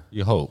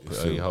 You hope.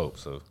 feel- You hope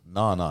so.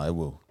 No, it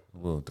will.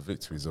 The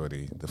victory's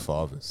already the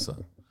father's.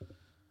 So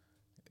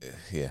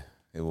yeah,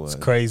 it will. It's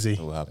crazy. It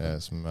will happen. Yeah,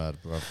 it's mad,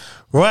 bro.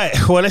 Right.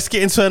 Well, let's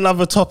get into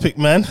another topic,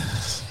 man.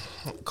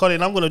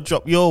 Colin, I'm going to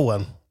drop your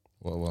one.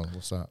 What one?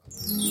 What's that?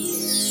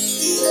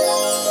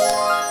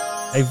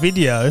 A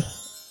video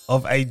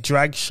of a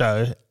drag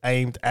show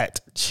aimed at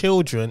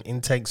children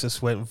in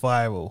Texas went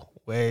viral.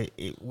 Where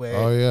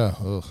Oh yeah.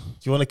 Ugh. do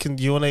you want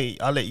to?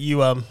 I'll let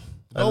you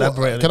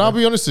elaborate. Can I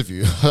be honest with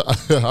you?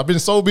 I've been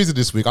so busy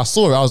this week. I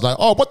saw it. I was like,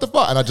 "Oh, what the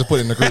fuck?" And I just put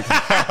it in the group.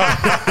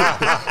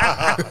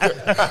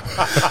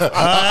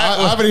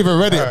 I haven't even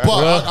read it,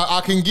 but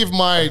I can give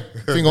my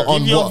thing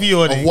on your what, view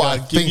on it, what I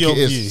guys. Give think your it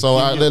is. view. So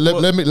Give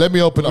your- let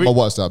me open up my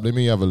WhatsApp. Let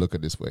me have a look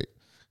at this. Wait,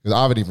 because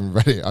I haven't even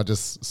read it. I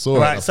just saw it.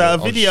 Right, I so a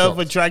thought, "Oh, video of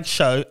a shocked." drag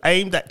show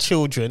aimed at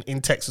children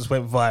in Texas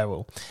went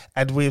viral.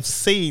 And we've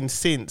seen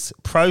since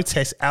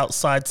protests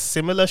outside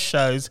similar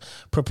shows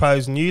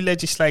propose new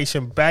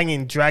legislation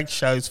banning drag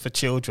shows for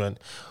children.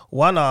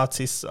 One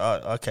artist,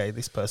 okay,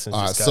 this person's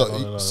All right, just going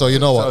on and on. so you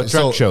know what?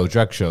 Drag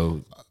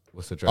show.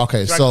 What's the drag?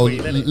 Okay, Drag so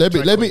queen, innit? let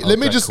Drag me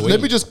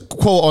queen. just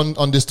quote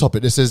on this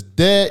topic. This is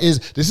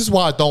this is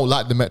why I don't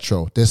like the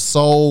Metro. They're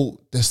so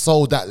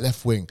that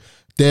left wing.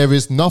 There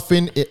is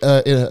nothing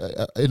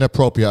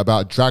inappropriate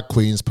about drag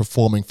queens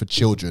performing for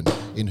children.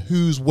 In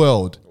whose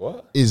world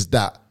is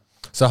that?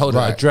 So hold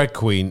on, Right. a drag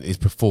queen is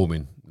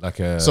performing like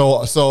a.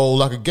 So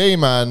like a gay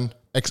man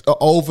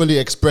overly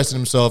expressing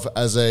himself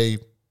as a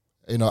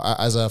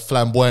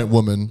flamboyant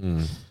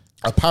woman.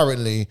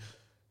 Apparently,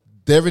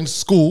 they're in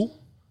school.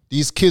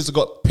 These kids have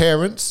got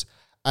parents,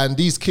 and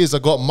these kids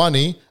have got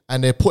money,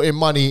 and they're putting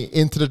money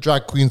into the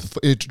drag queen's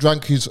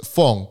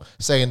thong,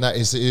 saying that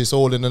it's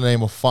all in the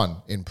name of fun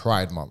in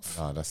Pride Month.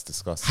 No, that's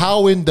disgusting.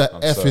 How in the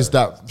F sorry. is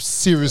that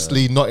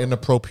seriously not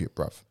inappropriate,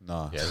 bruv?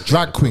 No.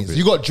 Drag queens.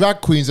 You got drag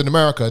queens in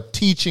America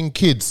teaching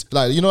kids,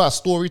 like, you know, that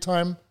story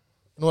time,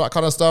 you know, that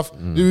kind of stuff.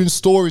 Doing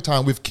story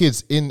time with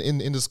kids in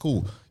the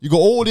school. You got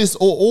all this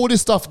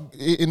stuff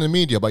in the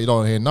media, but you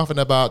don't hear nothing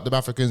about the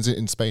Africans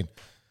in Spain.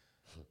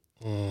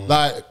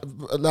 Like,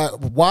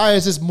 why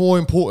is this more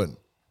important?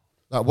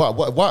 Like,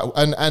 why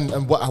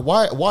and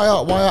why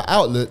are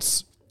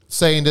outlets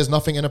saying there's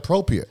nothing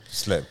inappropriate?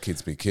 Just let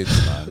kids be kids,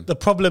 man. The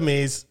problem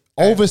is,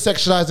 Over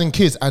sexualizing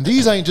kids, and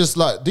these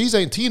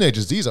ain't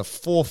teenagers. These are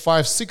 4,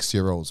 5,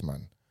 6-year-olds,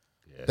 man.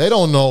 They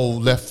don't know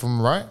left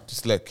from right.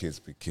 Just let kids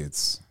be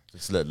kids.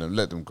 Just let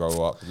them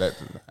grow up.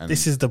 And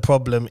this is the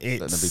problem. them be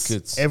It's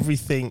kids.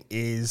 everything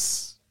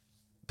is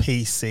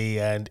PC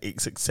and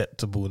it's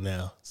acceptable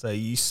now. So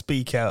you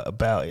speak out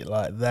about it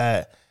like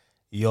that,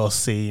 you're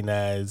seen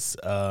as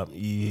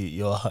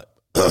you're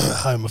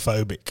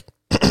homophobic.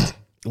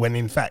 When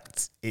in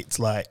fact it's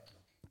like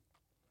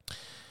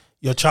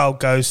your child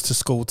goes to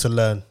school to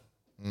learn.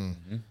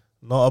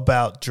 Not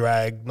about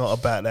drag, not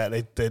about that.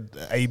 They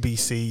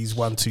ABCs,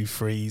 1, 2,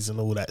 3s, and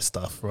all that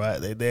stuff, right?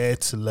 They're there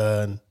to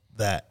learn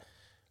that,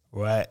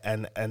 right?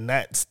 And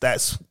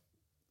that's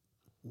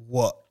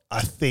what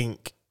I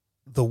think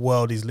the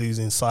world is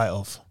losing sight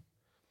of,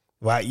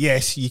 right?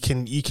 Yes, you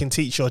can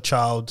teach your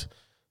child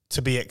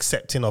to be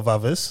accepting of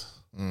others,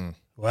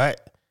 right?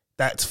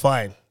 That's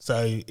fine.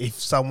 So if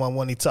someone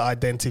wanted to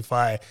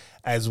identify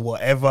as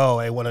whatever,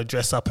 or they want to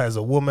dress up as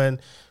a woman,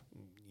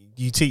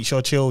 you teach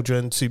your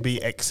children to be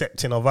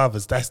accepting of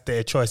others. That's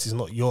their choice. It's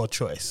not your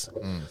choice.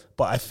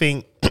 But I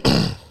think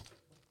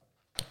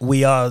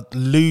we are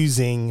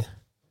losing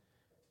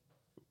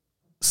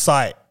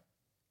sight.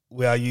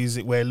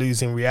 We're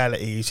losing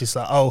reality. It's just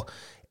like, oh,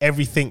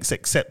 everything's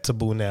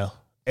acceptable now.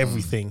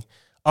 Everything.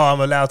 Oh, I'm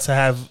allowed to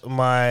have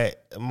my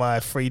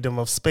freedom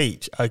of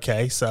speech.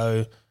 Okay,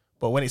 so,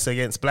 but when it's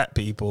against black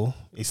people,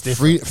 it's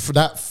different.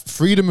 That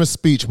freedom of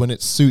speech when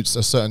it suits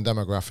a certain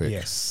demographic.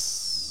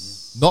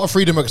 Yes. Not a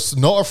freedom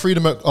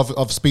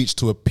of speech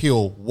to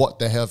appeal what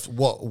they have,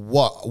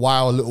 why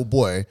our little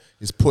boy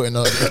is putting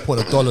a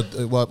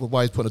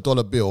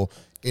 $1 bill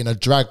in a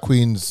drag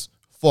queen's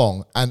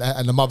thong, and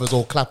the mother's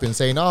all clapping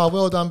saying, "Oh,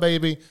 well done,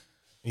 baby."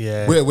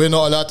 Yeah. We're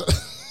not allowed to.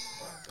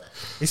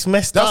 It's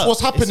messed up. That's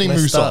what's happening,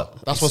 It's messed Musa.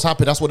 up. That's what's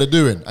happening. That's what they're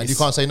doing, and you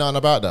can't say nothing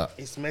about that.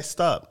 It's messed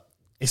up.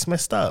 It's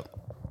messed up.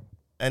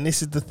 And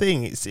this is the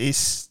thing.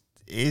 It's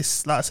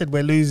like I said,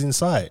 we're losing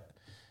sight.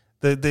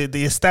 The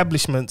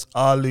establishments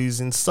are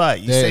losing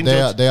sight.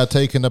 They are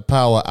taking the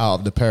power out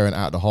of the parent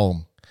at the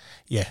home.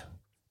 Yeah.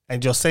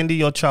 And you're sending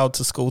your child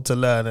to school to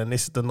learn, and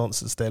this is the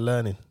nonsense they're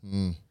learning.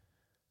 And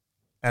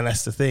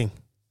that's the thing.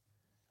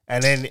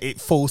 And then it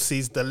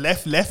forces the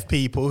left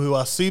people who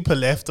are super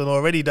left and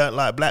already don't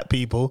like black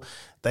people,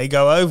 they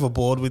go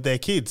overboard with their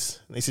kids.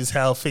 This is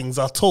how things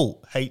are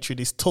taught. Hatred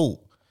is taught.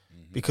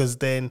 Because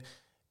then,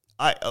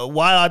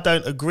 while I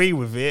don't agree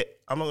with it,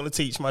 I'm not going to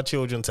teach my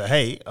children to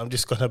hate. I'm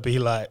just going to be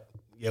like,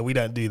 Yeah, we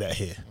don't do that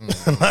here.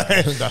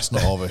 That's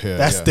not over here.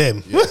 That's yeah.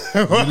 them. You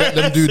let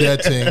them do their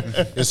thing.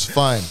 It's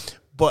fine.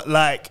 But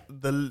like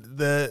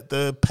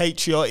the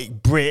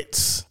patriotic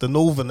Brits, the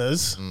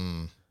Northerners,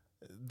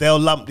 they'll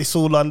lump this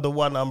all under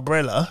one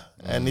umbrella,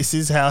 and this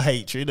is how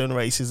hatred and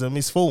racism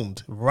is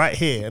formed right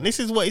here. And this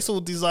is what it's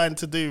all designed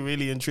to do,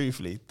 really and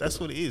truthfully. That's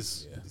what it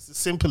is. It's as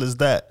simple as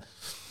that.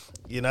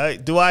 You know,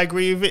 do I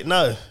agree with it?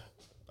 No,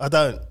 I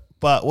don't.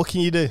 But what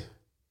can you do?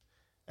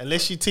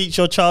 Unless you teach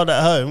your child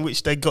at home,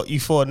 which they got you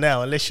for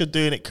now, unless you're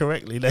doing it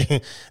correctly,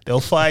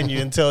 they'll fine you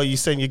until you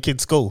send your kid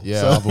to school.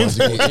 Yeah, So- otherwise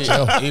you go to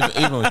jail.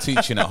 Even with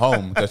teaching at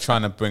home, they're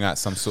trying to bring out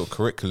some sort of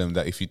curriculum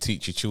that if you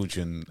teach your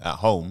children at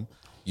home,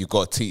 you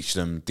got to teach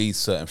them these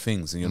certain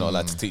things, and you're not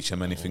allowed to teach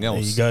them anything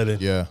else. there you go then.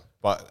 Yeah.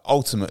 But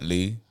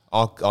ultimately,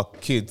 our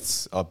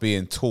kids are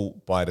being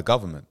taught by the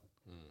government.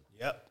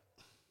 Yep.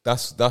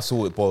 That's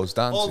all it boils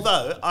down to.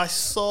 Although I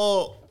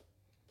saw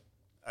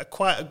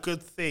quite a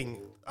good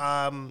thing.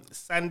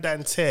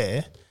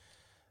 Santander,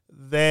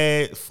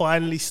 they're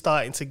finally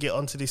starting to get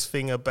onto this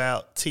thing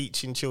about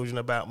teaching children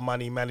about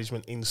money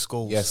management in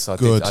schools. Yes, I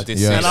Good, did. I did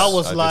yes. see And that. I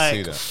was did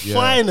like, see that.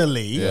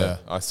 finally, Yeah,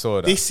 I saw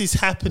that. this is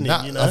happening,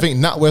 you know? I think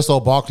NatWest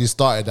or Barclays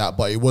started that,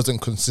 but it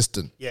wasn't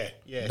consistent. Yeah.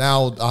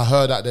 Now I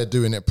heard that they're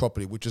doing it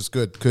properly, which is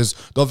good. Because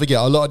don't forget,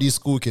 a lot of these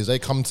school kids, they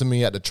come to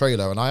me at the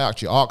trailer and I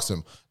actually ask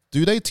them,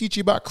 do they teach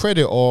you about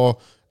credit or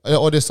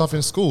there's stuff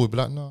in school? We'd be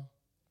like, no.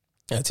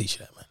 I'll teach you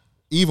that, man.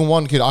 Even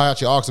one kid, I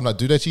actually asked him, like,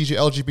 do they teach you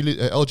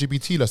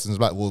LGBT lessons?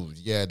 Like, well,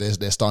 yeah,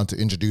 they're starting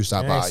to introduce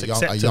that Yeah, at it's a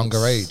acceptance.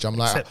 younger age. I'm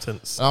like,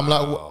 Acceptance. I'm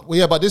like, well,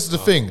 yeah, but this is the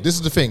thing. This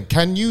is the thing.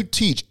 Can you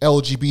teach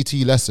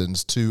LGBT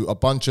lessons to a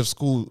bunch of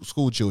school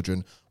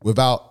children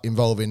without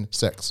involving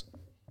sex?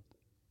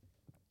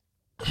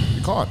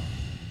 You can't.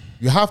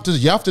 You have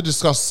to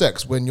discuss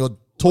sex when you're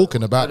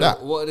talking about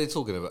that. What are they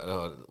talking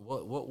about?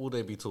 What will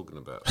they be talking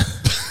about?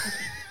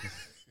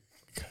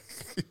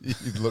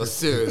 I'm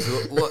serious.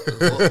 What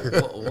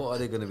are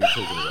they going to be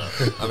talking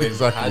about? I mean,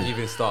 how do you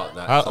even start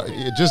that? topic?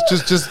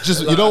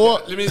 Just you know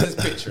what? Let me just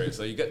picture it.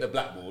 So you get the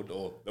blackboard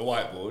or the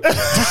whiteboard.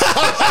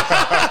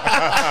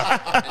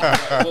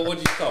 Well, what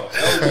do you start?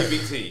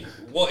 LGBT.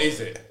 What is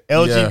it?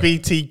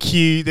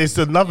 LGBTQ, there's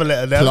another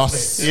letter there.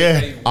 Plus.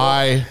 Yeah.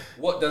 Okay,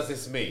 what does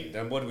this mean?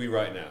 Then what do we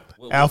write now?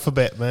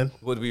 Alphabet, man.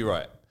 What do we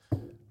write?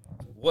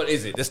 What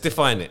is it? Let's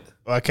define it.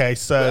 Okay,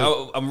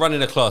 so I'm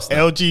running a class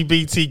now.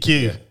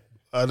 LGBTQ.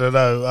 I don't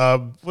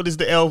know. What is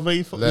the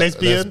LV for?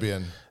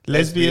 Lesbian.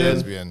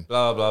 Lesbian.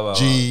 Blah, blah, blah.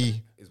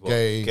 G, Is what?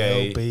 gay,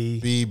 Gay.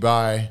 LB. B,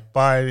 bi,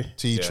 Bi.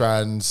 T,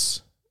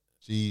 trans,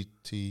 G,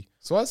 T,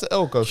 So why does the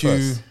L go Q.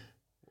 first?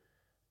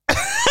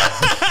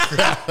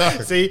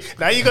 See,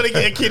 now you got to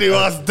get a kid who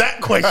asks that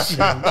question.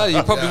 No,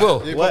 you probably will.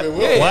 Why,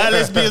 why are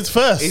lesbians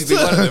first? He's been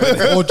one of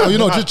them. Or you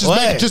know,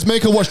 Why? just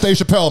make her watch Dave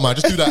Chappelle, man.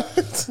 Just do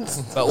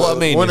that. But what I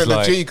mean Why is did the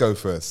like, G go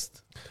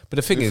first? but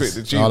the thing You is,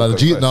 think the G No, would the go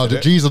G, first, no, the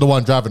yeah? G's are the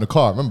one driving the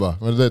car. Remember,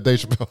 Dave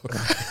Chappelle.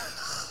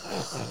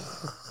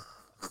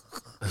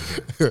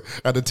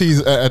 and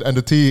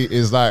the T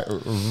is like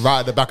right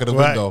at the back of the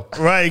window.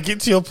 Right, get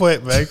to your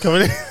point, man. Come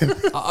in.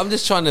 I'm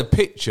just trying to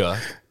picture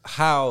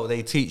how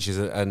they teach us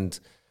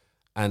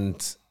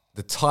and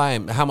the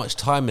time, how much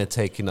time they're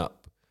taking up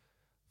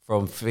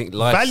from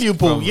life,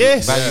 Valuable, from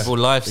yes. valuable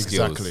life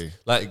skills. Exactly.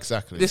 Like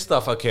Exactly. this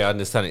stuff. Okay, I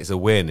understand it's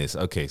awareness.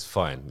 Okay, it's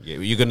fine. Yeah,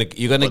 you're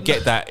gonna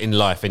get that in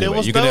life anyway. There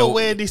was you're no gonna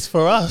awareness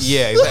for us.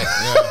 Yeah,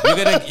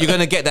 exactly. You're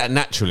gonna get that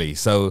naturally.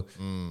 So,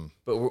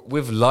 but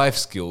with life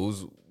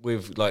skills,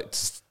 with like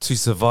to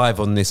survive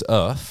on this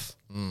earth,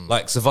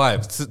 like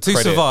survive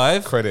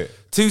Credit.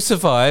 to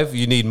survive,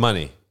 you need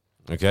money.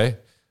 Okay,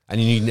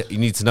 and you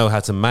need to know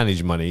how to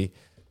manage money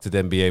to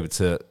then be able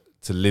to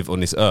live on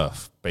this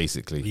earth,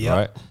 basically, Yep.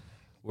 right?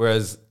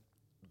 Whereas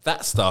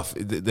that stuff,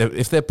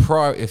 if they're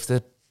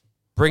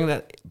bringing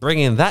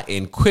that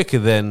in quicker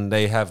than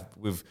they have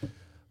with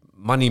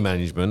money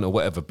management or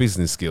whatever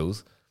business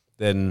skills,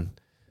 then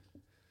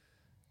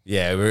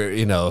yeah,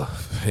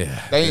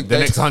 They- the they-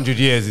 next 100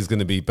 years is going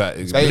to be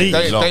better. They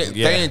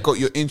Yeah. ain't got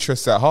your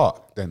interests at heart.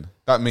 Then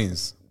that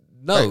means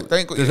No, they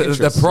ain't got your the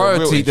interests, your real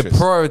priority, the interests.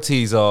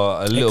 priorities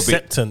are a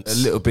Acceptance.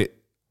 little bit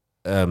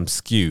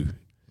skew.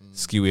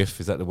 Skew-if,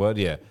 is that the word?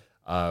 Yeah,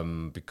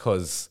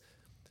 because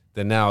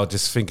they're now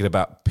just thinking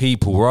about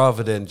people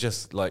rather than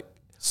just like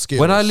Skills.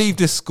 when I leave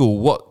this school,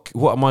 what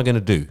am I going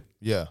to do?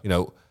 Yeah. You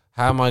know,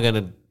 how am I going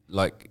to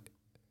like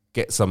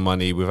get some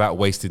money without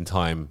wasting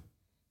time?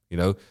 You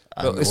know,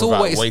 And it's without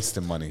always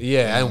wasting money.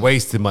 Yeah, and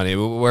wasting money.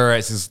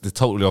 Whereas it's the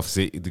totally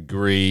opposite.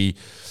 Degree,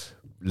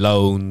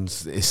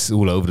 loans, it's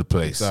all over the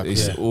place. Exactly.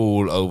 It's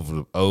all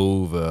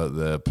over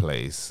the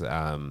place.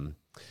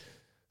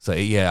 So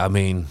yeah, I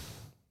mean,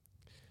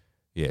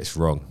 yeah, it's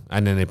wrong.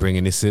 And then they're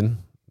bringing this in,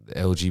 the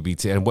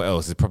LGBT, and what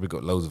else? They've probably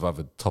got loads of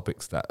other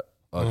topics that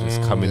are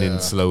just coming in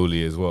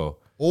slowly as well.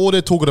 All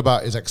they're talking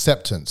about is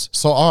acceptance.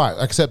 So all right,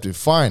 accepted,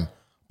 fine.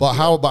 But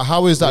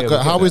how is that? Yeah, we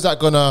get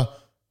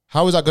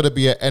How is that gonna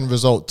be an end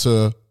result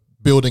to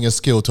building a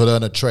skill to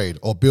learn a trade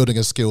or building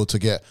a skill to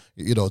get,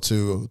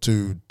 to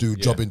do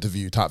job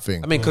interview type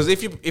thing. I mean, because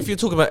if you're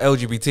talking about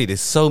LGBT,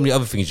 there's so many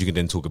other things you can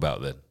then talk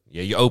about. Then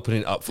you're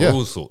opening up for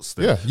all sorts.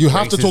 Then. Yeah, you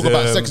have to talk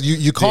about sex.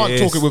 You can't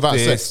talk it without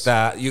this, sex.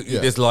 That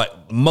there's like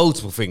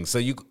multiple things, so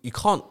you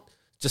can't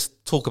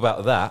just talk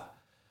about that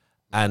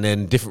and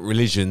then different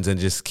religions and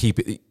just keep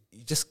it.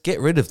 You just get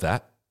rid of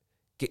that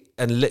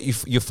and let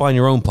you find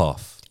your own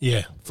path.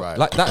 Yeah. Right.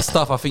 Like that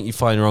stuff, I think you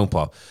find your own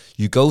path.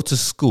 You go to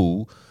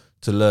school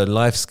to learn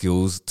life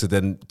skills to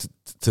then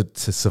to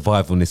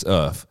survive on this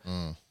earth.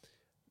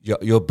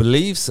 Your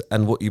beliefs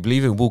and what you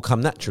believe in will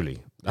come naturally.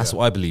 That's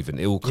what I believe in.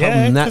 It will come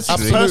 'cause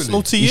naturally. it's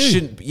personal to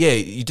you.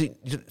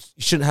 You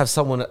shouldn't have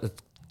someone at the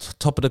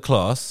top of the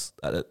class,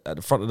 at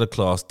the front of the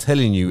class,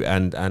 telling you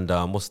and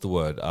what's the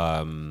word?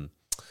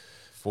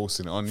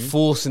 Forcing it on you.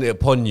 Forcing it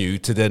upon you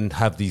to then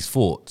have these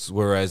thoughts.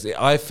 Whereas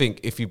I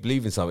think if you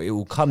believe in something, it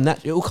will come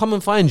it will come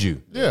and find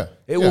you. Yeah.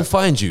 It will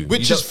find you.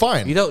 Which You is don't-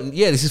 fine. You don't.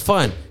 Yeah, this is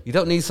fine. You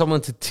don't need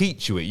someone to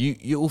teach you it.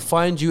 It will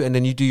find you, and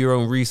then you do your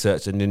own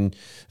research, and then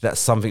that's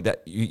something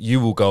that you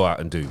will go out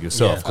and do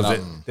yourself Yeah.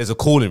 because there's a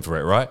calling for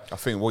it, right? I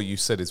think what you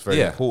said is very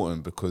Yeah.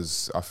 important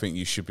because I think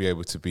you should be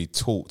able to be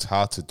taught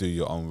how to do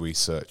your own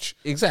research.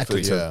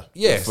 Exactly. Yeah.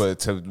 Yes.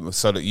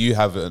 So that you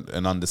have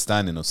an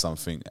understanding of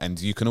something and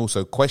you can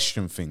also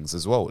question things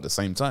as well at the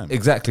same time.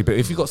 Exactly, but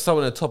if you've got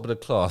someone at the top of the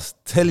class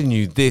telling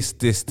you this,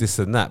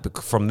 and that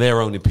from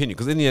their own opinion,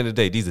 because in the end of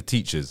the day, these are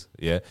teachers,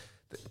 yeah?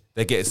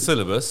 They get a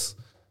syllabus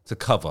to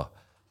cover.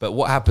 But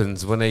what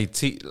happens when they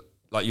teach,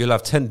 like you'll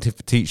have 10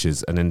 different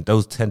teachers, and then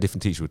those 10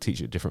 different teachers will teach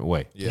it a different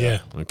way. Yeah.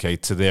 Okay,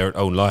 to their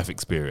own life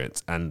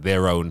experience and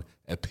their own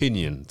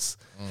opinions.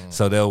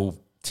 So they'll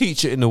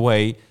teach it in a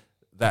way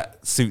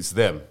that suits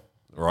them,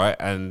 right?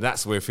 And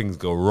that's where things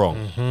go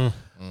wrong.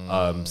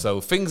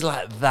 So things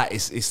like that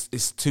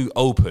is too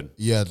open.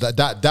 Yeah,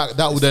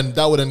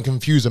 that would then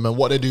confuse them. And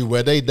what they do,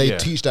 where they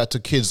teach that to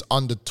kids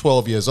under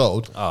 12 years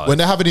old, when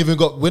they haven't even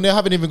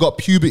got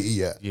puberty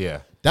yet. Yeah.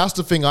 That's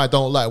the thing I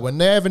don't like. When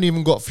they haven't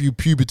even got through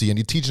puberty and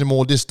you teach them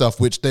all this stuff,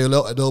 which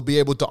they'll be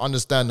able to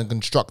understand and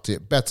construct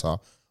it better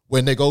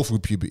when they go through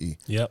puberty.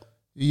 Yep.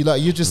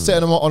 You're just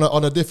setting them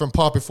on a different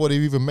path before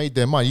they've even made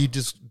their mind. You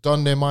just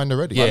done their mind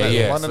already. Why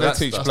So don't they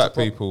teach black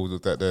people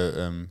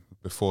that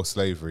before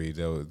slavery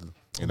there was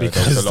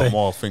Because a lot they-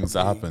 more things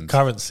that happened.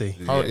 Currency.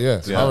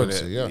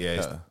 Currency,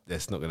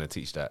 That's not going to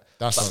teach that.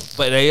 That's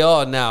but they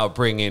are now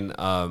bringing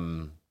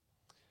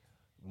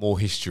more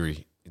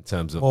history in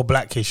terms of More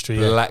black history.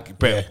 Yeah. black,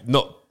 but Yeah.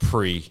 not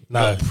pre.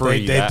 No, not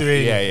pre. they're that.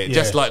 doing- yeah,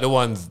 just yeah. like the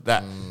ones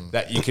that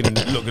you can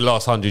look the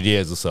last 100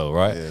 years or so,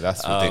 right? Yeah,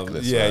 that's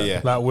ridiculous, Yeah, man.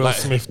 yeah. Like Will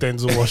Smith,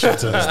 Denzel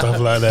Washington, stuff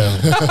like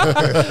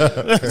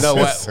that. No,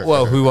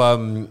 well,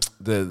 who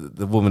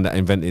the woman that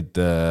invented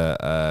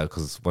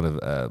because one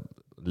of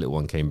little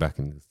one came back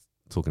and was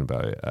talking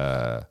about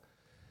it.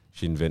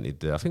 She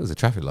invented I think it was the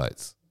traffic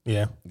lights.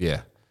 Yeah.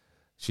 Yeah,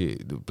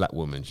 the black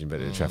woman. She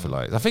invented the traffic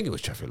lights. I think it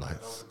was traffic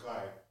lights.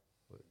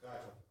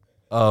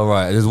 Oh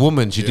right, there's a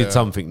woman. She did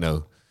something.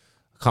 No,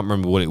 I can't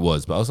remember what it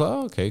was, but I was like,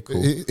 oh, okay,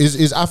 cool.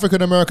 Is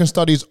African American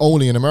studies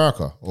only in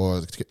America,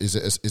 or is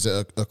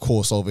it a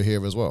course over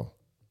here as well?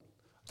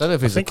 I don't know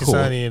if I it's think a it's core.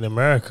 only in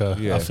America.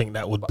 Yeah. I think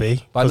that would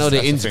be. But I know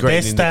they're Because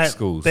integrating they're in the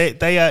schools.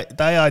 They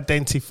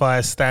identify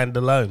as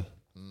standalone.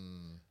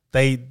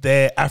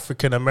 They're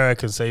African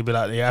American, so you'd be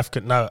like the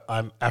African. No,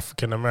 I'm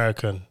African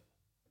American.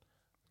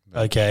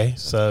 Okay,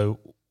 so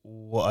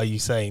what are you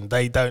saying?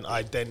 They don't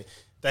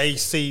They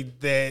see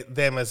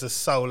them as a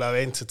solo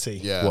entity.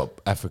 Yeah.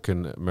 What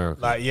African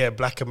American? Like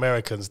Black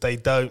Americans. They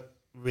don't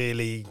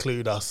really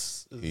include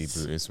us.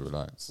 Hebrew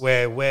Israelites.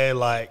 Where we're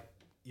like,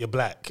 you're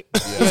black.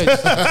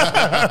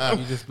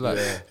 you just black.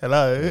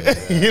 Hello,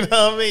 you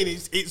know what I mean?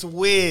 It's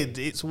weird.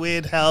 It's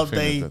weird how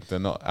They're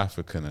not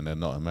African and they're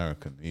not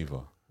American either.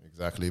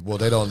 Exactly. Well,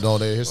 they don't know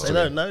their history.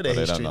 they don't know their But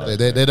they history. don't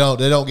though. know.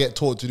 They don't get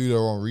taught to do their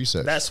own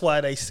research. That's why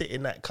they sit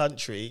in that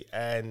country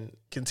and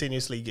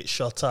continuously get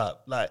shot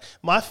up. Like,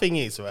 my thing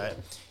is, right,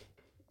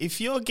 if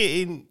you're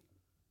getting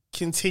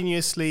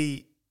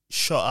continuously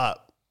shot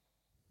up,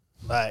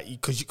 like,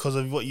 because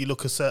of what you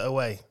look a certain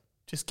way,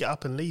 just get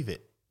up and leave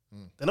it.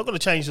 They're not going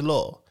to change the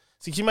law.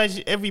 So can you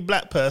imagine every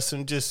black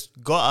person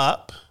just got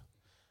up,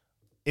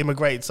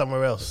 immigrated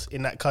somewhere else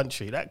in that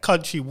country? That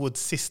country would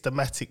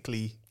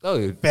systematically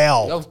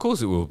fail. Of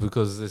course it will,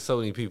 because there's so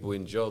many people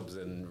in jobs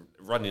and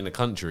running the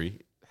country,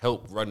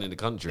 help running the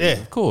country. Yeah.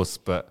 Of course,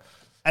 but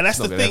And that's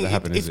it's the not gonna thing. ever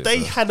happen, If is it? they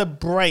So- had a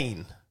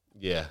brain,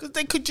 yeah. because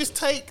they could just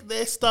take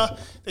their stuff,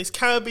 these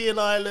Caribbean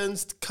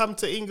islands, come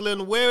to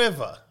England,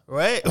 wherever,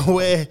 right?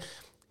 Where,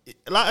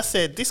 like I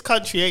said, this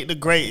country ain't the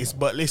greatest,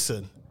 but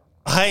listen,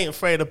 I ain't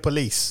afraid of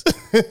police.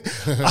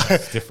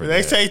 different,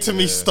 They yeah. say to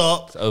me,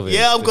 stop. over Yeah,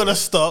 here, I'm it's going to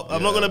stop.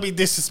 I'm not going to be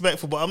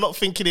disrespectful, but I'm not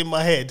thinking in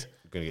my head,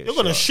 Gonna get you're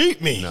going to shot. shoot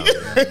me. No,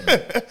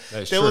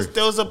 that's There true.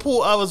 was a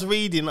report I was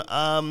reading.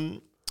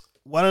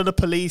 One of the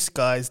police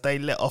guys, they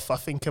let off, I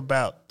think,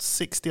 about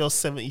 60 or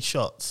 70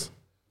 shots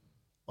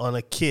on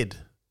a kid.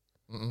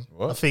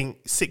 I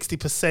think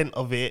 60%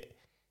 of it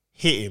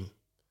hit him.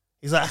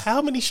 He's like,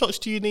 how many shots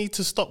do you need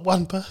to stop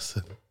one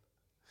person?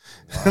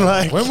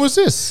 Like, When was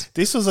this?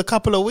 this was a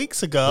couple of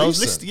weeks ago. I was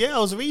Recent? listening. Yeah, I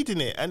was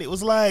reading it, and it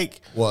was like,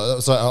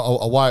 What? So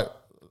a white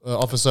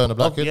officer and a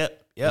black kid.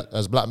 yep.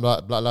 Has Black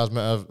Lives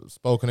Matter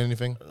spoken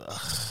anything?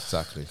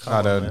 Exactly. They're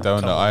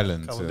on the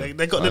island. Come on, to-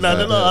 they got on the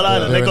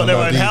island. They they're got in their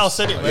the own Maldives. house,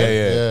 innit, man?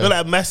 Yeah. Got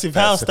that massive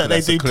house that they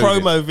that's do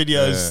secluded. promo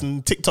videos Yeah.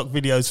 and TikTok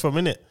videos from,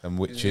 innit? and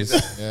witches.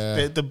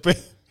 Yeah.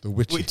 The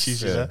witches.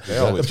 witches, you Yeah, know? they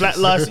are The witches. Black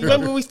Lives. You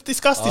remember we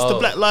discussed this? The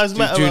Black Lives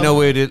Matter. Do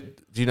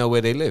you know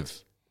where they live?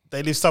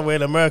 They live somewhere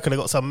in America. They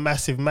got some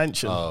massive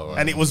mansion,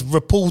 and it was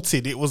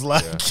reported. It was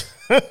like,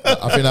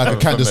 I think like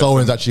Candace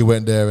Owens actually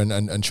went there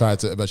and tried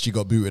to, but she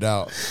got booted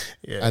out.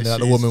 Yeah, And then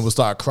the woman would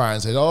start crying,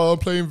 saying,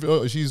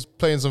 "Oh, she's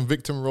playing some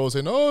victim role,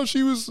 saying, oh,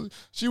 she was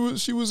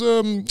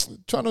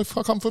trying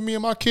to come for me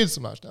and my kids."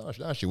 I'm like,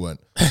 no, she weren't.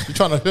 She's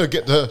trying to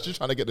get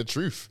the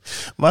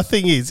truth. my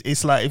thing is,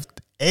 it's like if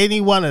any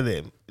one of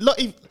them,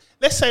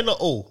 let's say not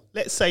all,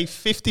 let's say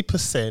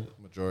 50%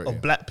 Majority.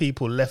 of black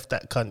people left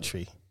that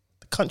country,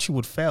 the country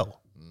would fail.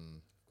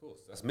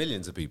 That's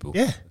millions of people.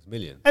 Yeah. That's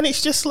millions. And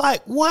it's just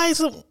like, why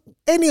isn't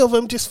any of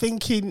them just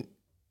thinking,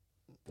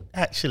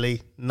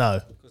 actually, no?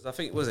 Because I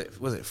think was it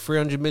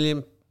 300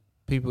 million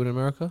people in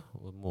America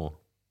or more?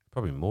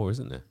 Probably more,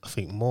 isn't there? I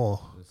think more.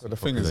 Well, the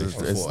thing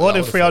is More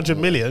than 300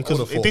 million, I because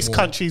would've thought this more.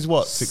 country's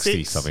what? 60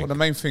 six? something. well, the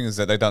main thing is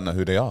that they don't know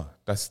who they are.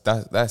 That's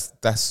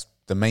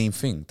the main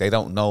thing. They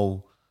don't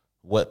know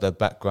what their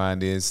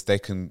background is.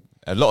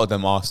 A lot of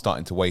them are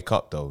starting to wake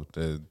up though.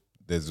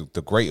 There's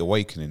the Great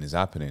Awakening is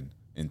happening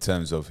in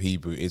terms of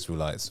Hebrew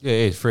Israelites. Yeah,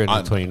 it's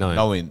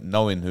 329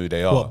 knowing who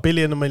they are. What,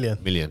 billion or million?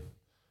 million.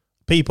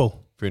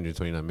 People.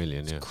 329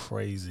 million, yeah.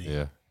 Crazy.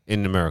 Yeah.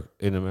 In America?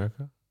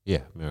 Yeah,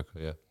 America,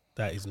 yeah.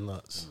 That is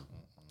nuts.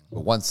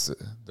 But once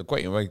the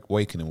Great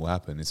Awakening will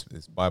happen, it's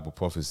Bible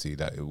prophecy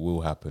that it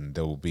will happen.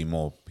 There will be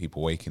more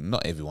people waking.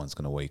 Not everyone's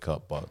going to wake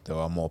up, but there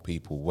are more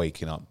people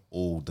waking up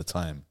all the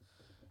time,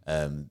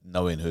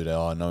 knowing who they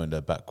are, knowing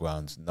their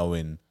backgrounds,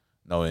 knowing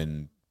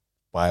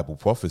Bible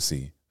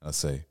prophecy. I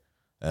say,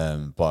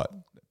 but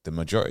the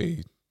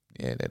majority,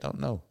 yeah, they don't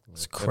know.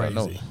 It's They don't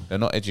know. crazy. They're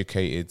not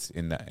educated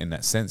in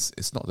that sense.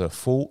 It's not their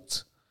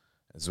fault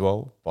as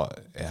well,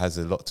 but it has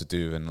a lot to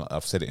do, and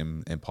I've said it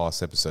in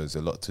past episodes,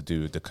 a lot to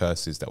do with the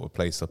curses that were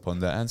placed upon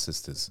their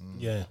ancestors.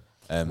 Yeah.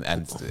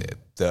 And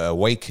the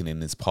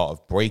awakening is part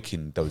of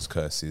breaking those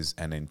curses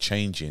and then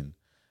changing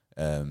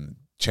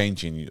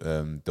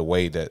the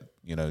way that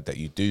that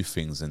you do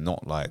things, and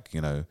not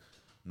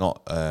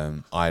not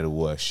idol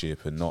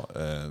worship, and not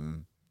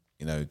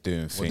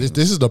doing things.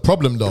 This is the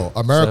problem, though.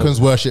 Americans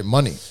worship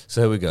money.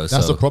 So here we go.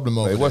 That's so the problem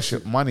over They there.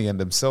 worship money and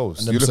themselves.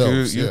 And You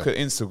themselves, look at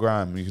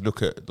Instagram. You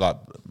look at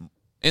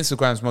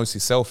Instagram's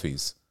mostly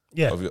selfies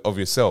Yeah. of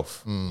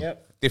yourself.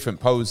 Yep. Different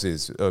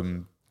poses,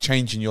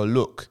 changing your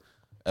look,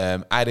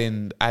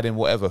 adding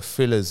whatever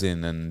fillers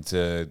in, and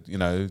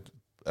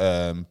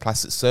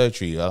plastic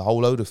surgery, a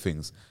whole load of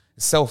things.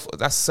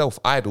 That's self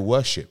idol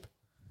worship.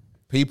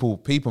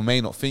 People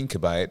may not think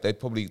about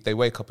it. They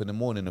wake up in the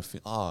morning and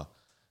think,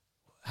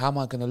 how am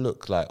I going to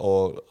look like?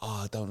 Or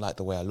I don't like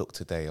the way I look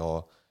today.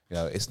 Or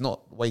it's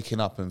not waking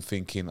up and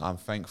thinking, I'm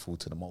thankful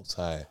to the Most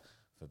High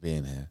for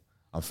being here.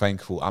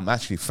 I'm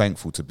actually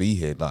thankful to be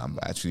here. Like, I'm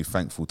actually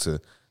thankful to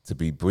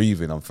be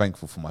breathing. I'm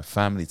thankful for my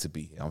family to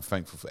be here. I'm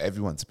thankful for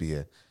everyone to be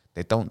here.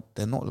 They're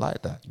not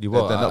like that. They're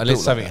not unless built like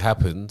something that.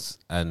 happens,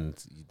 and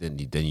then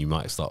you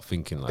might start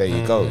thinking like, There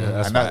you go.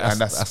 Yeah, And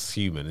that's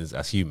human.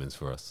 That's humans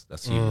for us.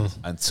 That's humans.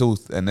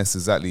 and that's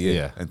exactly it.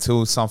 Yeah.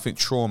 Until something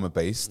trauma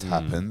based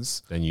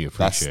happens, Then you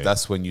appreciate.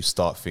 that's when you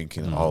start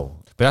thinking, But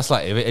that's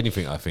like if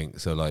anything. I think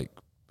so. Like,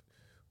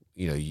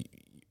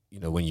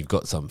 when you've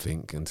got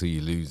something until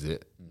you lose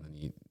it,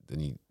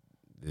 then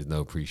there's no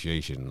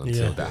appreciation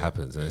until that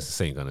happens, and it's the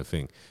same kind of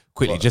thing.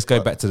 Quickly, just go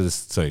back to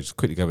just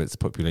quickly go back to the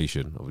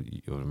population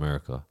of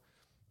America.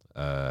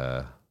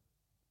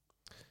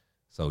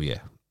 So yeah,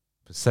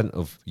 percent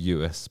of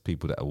US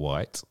people that are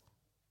white.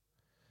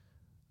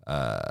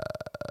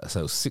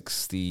 So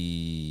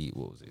 60.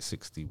 What was it?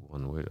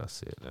 61. Where did I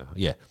see it now?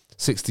 Yeah,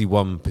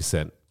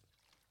 61%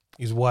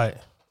 He's white.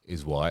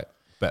 is white.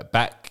 But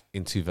back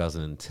in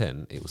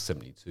 2010, it was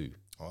 72.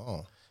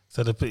 Oh.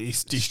 So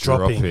it's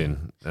dropping.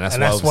 And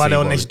And that's why they're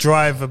on this obviously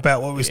drive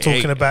about what we was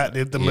talking about,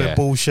 the Yeah.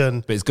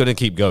 abortion. But it's going to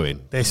keep going.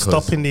 They're because-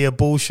 stopping the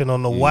abortion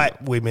on the white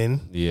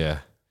women Yeah.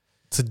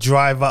 to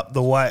drive up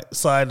the white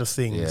side of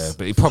things. Yeah,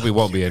 but it probably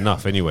won't be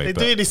enough anyway. They're but-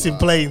 doing this in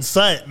plain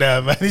sight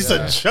now, man. It's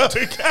a joke.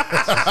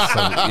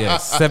 yeah,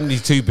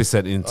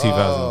 72% in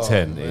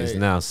 2010. It is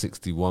now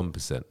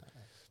 61%.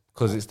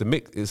 Because it's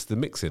the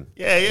mixing.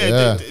 Yeah.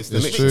 Yeah, the it's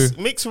mixed, true.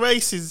 mixed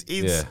race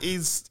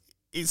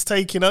is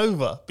taking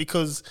over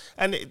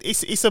and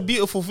it's a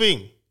beautiful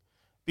thing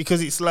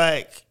because it's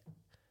like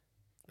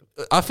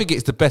I think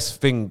it's the best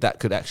thing that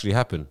could actually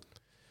happen.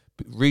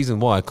 Reason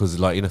why? Because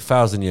like in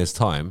 1,000 years'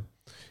 time,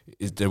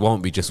 there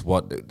won't be just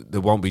one.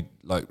 There won't be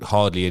like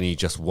hardly any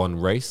just one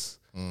race.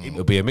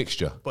 It'll be a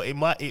mixture. but it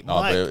might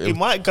but it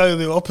might go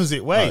the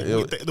opposite way.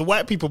 The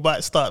white people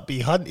might start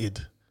be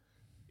hunted.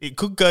 it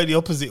could go the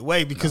opposite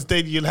way because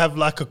then you'll have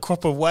like a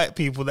crop of white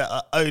people that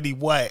are only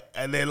white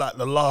and they're like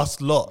the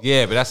last lot.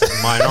 Yeah, but that's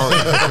a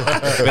minority.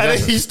 And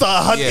then you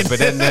start hunting. Yeah, but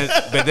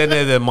then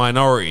they're the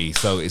minority,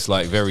 so it's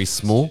like very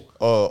small.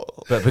 Oh,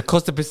 But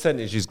because the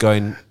percentage is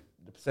going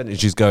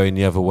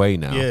the other way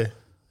now. Yeah.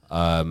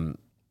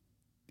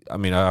 I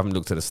mean, I haven't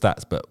looked at the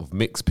stats, but with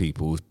mixed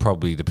people,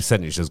 probably the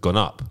percentage has gone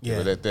up.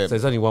 Yeah. but So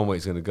there's only one way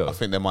it's going to go. I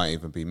think there might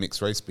even be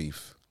mixed race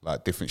beef,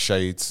 like different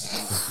shades.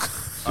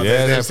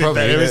 Yeah, There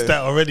is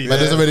that already. Man,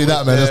 there's already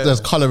that, man. There's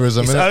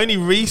colorism. It's innit? only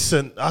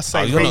recent. I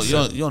say You're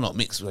recent. not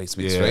mixed race,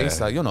 Yeah.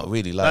 Like, you're not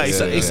really No, like.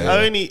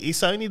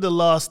 it's only the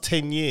last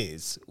 10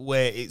 years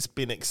where it's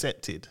been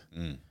accepted.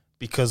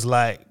 Because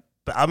like,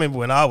 but I remember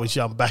when I was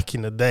young back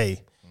in the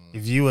day,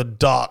 if you were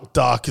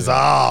dark is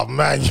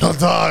man, you're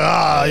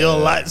dark, you're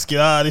light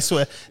skin, this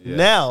way.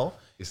 Now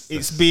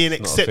it's being not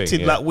a accepted thing,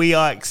 yeah. like we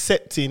are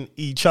accepting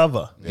each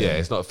other. Yeah,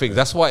 it's not a thing.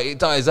 That's why it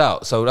dies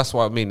out. So that's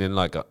what I mean. In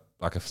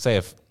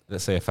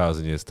let's say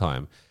 1,000 years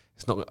time,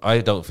 it's not. I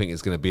don't think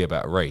it's going to be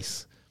about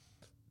race.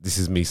 This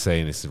is me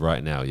saying this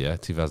right now. Yeah,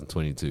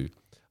 2022.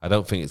 I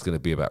don't think it's going to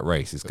be about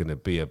race. It's going to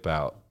be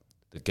about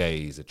the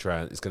gays, the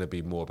trans. It's going to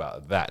be more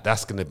about that.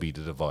 That's going to be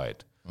the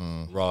divide.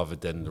 Rather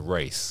than the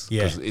race,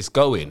 Yeah. because it's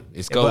going.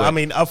 But I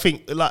mean, I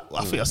think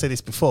I said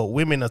this before.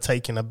 Women are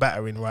taking a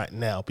battering right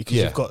now because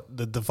Yeah. you've got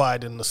the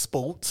divide in the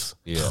sports,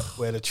 Yeah.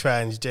 where the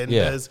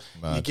transgenders,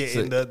 you get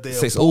in the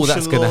so it's all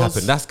that's going to laws.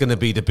 happen. That's going to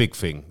be the big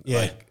thing. Yeah.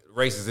 Like,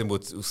 racism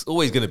it's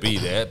always going to be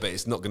there, but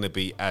it's not going to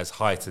be as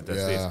heightened as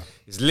Yeah. this.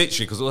 It's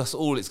literally because that's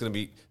all it's going to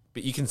be.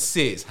 But you can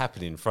see it's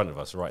happening in front of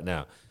us right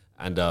now,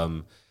 and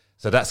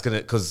so that's going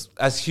to, because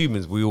as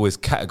humans we always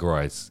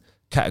categorize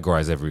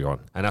everyone,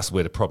 and that's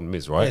where the problem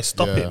is, right? Yeah,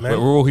 stop it, But man.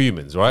 we're all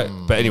humans, right?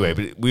 But anyway,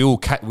 but we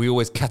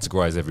always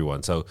categorize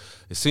everyone. So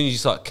as soon as you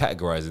start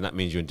categorizing, that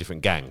means you're in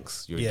different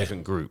gangs, you're in Yeah.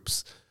 different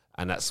groups,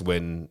 and that's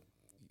when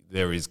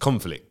there is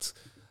conflict.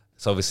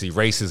 So obviously,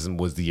 racism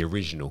was the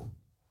original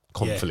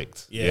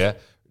conflict. Yeah. Yeah,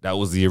 that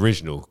was the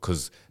original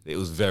because it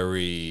was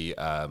very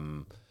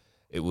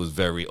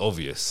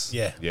obvious.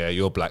 Yeah. yeah,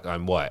 you're black,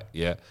 I'm white.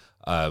 Yeah.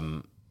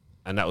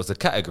 And that was a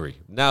category.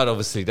 Now,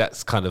 obviously,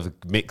 that's kind of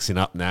mixing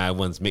up now.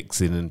 Everyone's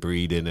mixing and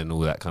breeding and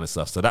all that kind of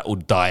stuff. So that will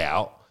die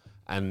out.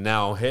 And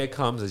now here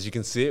comes, as you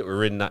can see it,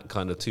 we're in that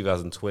kind of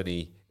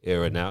 2020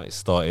 era now. It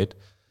started.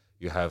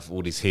 You have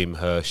all this him,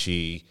 her,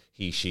 she,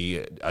 he,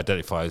 she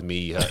identify as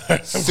me.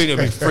 Soon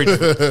it'll be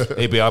fridge.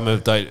 Maybe I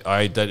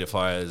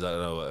identify as, I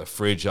don't know, a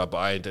fridge, but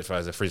I identify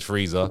as a fridge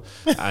freezer.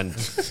 And,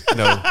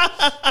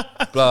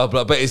 blah,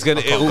 blah. But it's going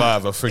to... I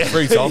have a fridge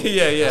freezer.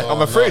 Yeah.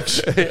 I'm a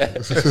fridge.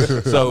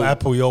 So,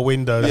 Apple your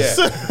windows.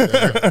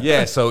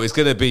 yeah, so it's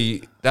going to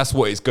be, that's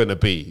what it's going to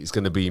be. It's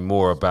going to be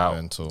more about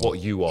Mental. what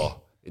you are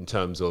in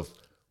terms of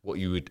what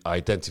you would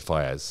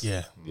identify as.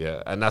 Yeah.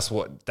 Yeah. And that's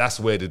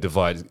where the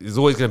divide, there's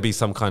always going to be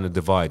some kind of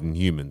divide in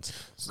humans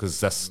because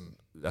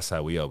that's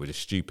how we are. We're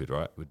just stupid,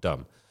 right? We're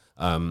dumb.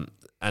 And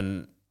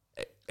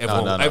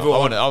everyone, No.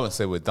 everyone, I wouldn't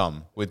say we're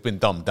dumb. We've been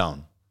dumbed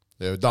down.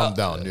 Yeah, dumbed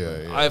down.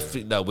 Yeah. I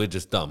think no, we're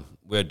just dumb.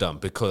 We're dumb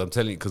because I'm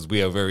telling you, because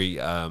we are very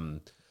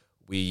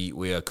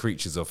we are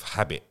creatures of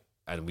habit,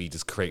 and we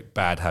just create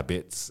bad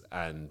habits,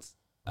 and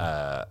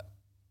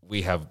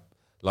we have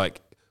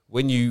like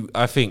when you.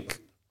 I think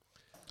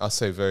I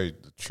say very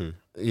true.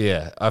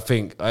 yeah. I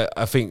think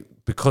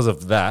because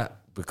of that,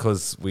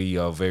 because we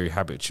are very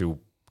habitual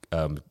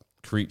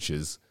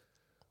creatures.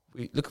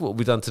 Look at what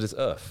we've done to this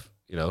earth.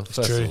 You know,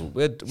 first true. of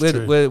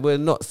all, we're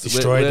not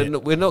Destroyed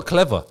it. we're not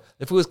clever.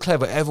 If it was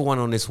clever, everyone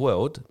on this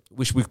world,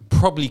 which we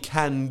probably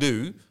can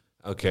do,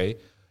 okay,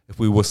 if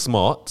we were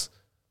smart,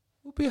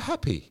 we'd be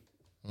happy.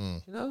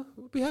 You know,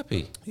 we'd be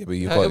happy. Yeah, but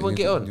Everyone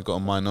get on. you've got a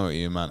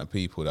minority amount of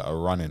people that are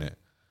running it,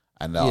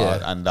 and that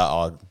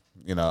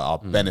Yeah. are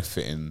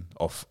benefiting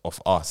off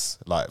us.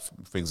 Like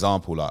for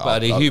example, like But are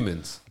they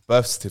humans?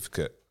 birth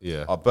certificate.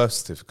 Yeah. Our birth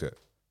certificate.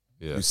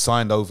 Yeah. You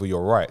signed over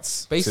your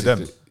rights Basically,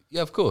 to them.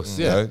 yeah, of course,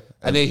 You yeah. know,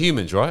 And they're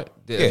humans, right?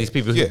 Yeah, These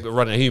people yeah. who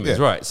run are humans,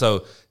 Yeah. right?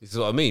 So this is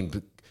what I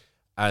mean.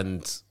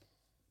 And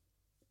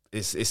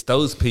it's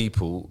those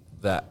people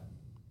that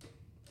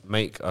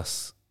make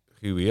us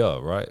who we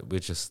are, right? We're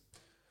just,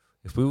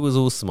 if we was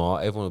all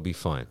smart, everyone would be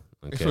fine.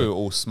 Okay. If we were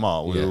all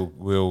smart, Yeah.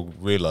 we'll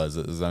realize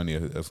that there's only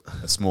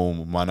a small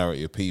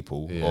minority of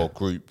people Yeah. or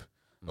group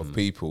of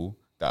people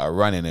that are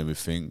running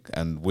everything,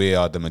 and we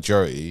are the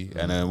majority,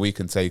 and then we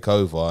can take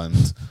over,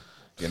 and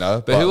you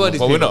know. But who are these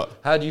people? we're not.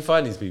 How do you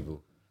find these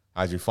people?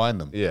 How do you find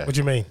them? Yeah. What do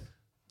you mean?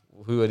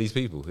 Who are these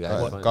people? How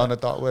do you find Go on the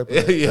dark web.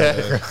 them?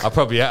 Yeah. I'll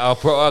go and have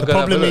a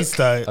Problem look. is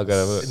though, I'll go and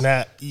have a look.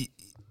 now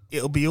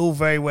it'll be all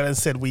very well and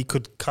said we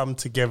could come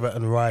together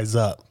and rise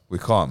up. We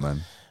can't,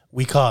 man.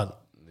 We can't.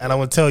 And I'm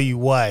going to tell you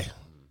why.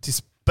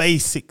 Just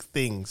basic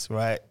things,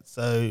 right?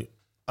 So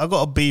I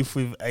got a beef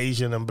with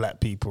Asian and black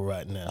people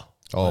right now.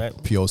 Oh, right?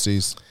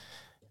 POCs.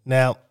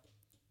 Now,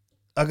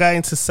 I go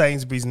into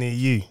Sainsbury's near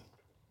you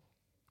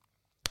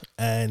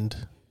and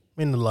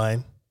I'm in the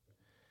line.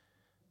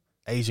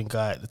 Asian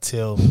guy at the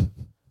till,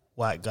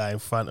 white guy in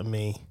front of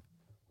me,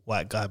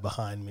 white guy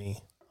behind me,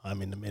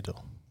 I'm in the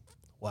middle.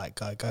 White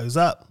guy goes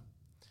up.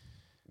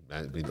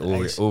 Man, it's been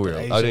Asian-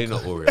 Oreo. the Oh, they Asian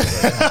not Oreo.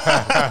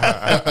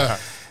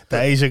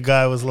 The Asian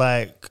guy was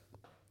like,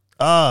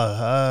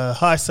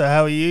 hi sir,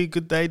 how are you?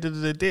 Good day.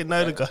 Didn't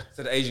know the guy.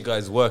 So the Asian guy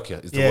is working.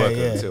 Is the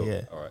worker until.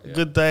 All right, yeah.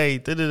 Good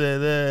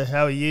day.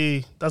 How are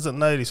you? Doesn't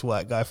know this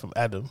white guy from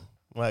Adam.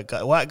 White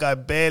guy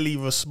barely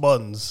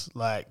responds.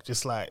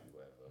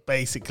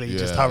 Basically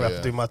just hurry up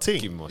and do my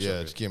Give thing. him my Yeah,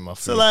 shot. just give him my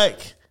food. So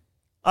like,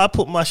 I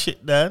put my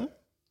shit down.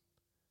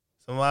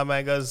 So my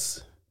man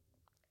goes,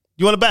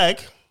 "You want a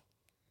bag?"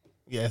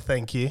 Yeah,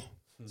 thank you.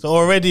 So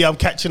already I'm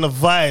catching a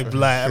vibe,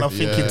 and I'm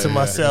thinking to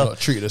myself, Not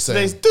treated the so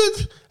same. he's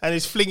dude, and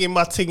he's flinging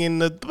my thing in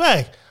the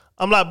bag.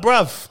 I'm like,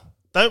 bruv,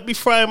 don't be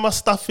throwing my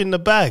stuff in the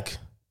bag.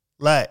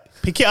 Like,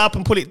 pick it up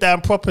and put it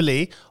down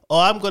properly,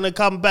 or I'm gonna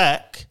come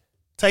back,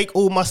 take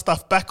all my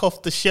stuff back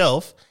off the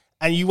shelf,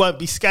 and you won't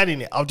be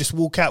scanning it. I'll just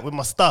walk out with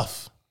my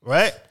stuff,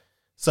 right?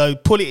 So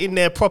put it in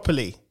there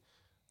properly.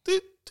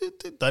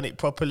 Done it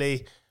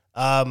properly.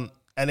 And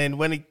then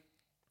when he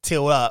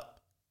tilled up,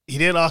 he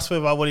didn't ask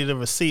whether I wanted a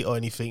receipt or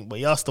anything, but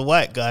he asked the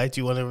white guy,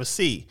 "Do you want a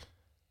receipt?"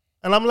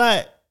 And I'm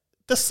like,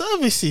 the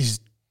service is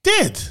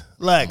dead.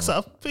 So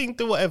I think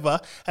the whatever.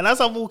 And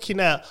as I'm walking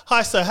out,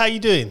 "Hi sir, how you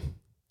doing?"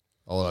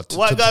 Oh,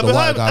 White guy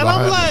behind, and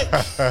I'm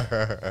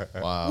like,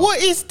 wow.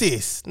 what is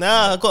this?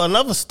 Now I got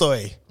another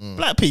story.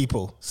 Black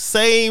people,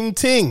 same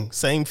thing,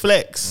 same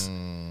flex.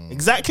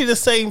 Exactly the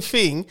same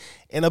thing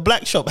in a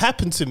black shop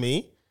happened to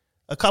me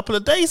a couple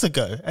of days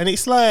ago. And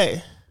it's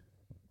like,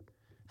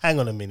 hang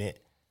on a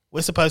minute.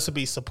 We're supposed to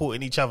be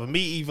supporting each other. Me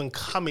even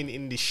coming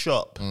in this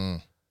shop,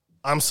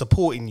 I'm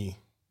supporting you,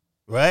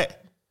 right?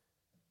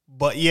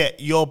 But yet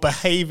you're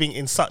behaving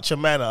in such a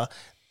manner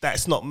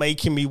that's not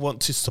making me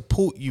want to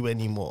support you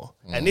anymore.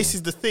 And this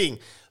is the thing.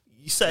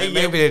 You say,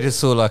 Maybe they just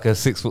saw like a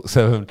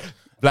 6'7"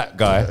 black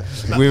guy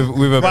with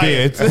a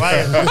beard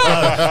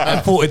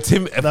and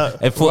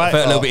felt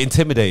a little bit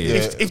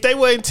intimidated. If they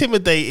were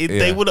intimidated,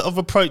 they wouldn't have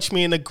approached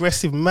me in an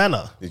aggressive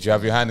manner. Did you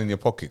have your hand in your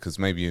pocket? Because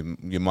maybe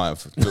you might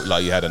have looked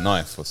like you had a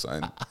knife or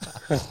something.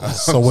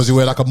 So was he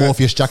wearing like a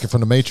Morpheus jacket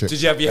from the Matrix?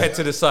 Did you have your head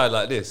to the side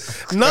like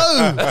this?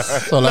 No.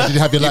 So like, did you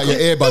have your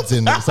earbuds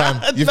in at the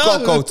time? You've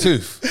got a gold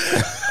tooth.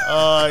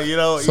 You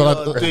know what? So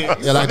like, did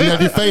you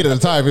have your fade at the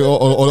time,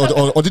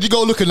 or did you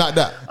go looking like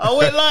that? I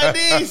went like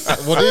this.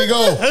 Well, there you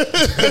go.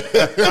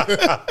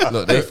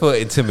 Look, they felt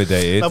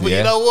intimidated. No, but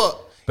you know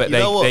what? But You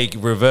know what? they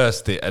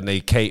reversed it and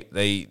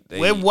they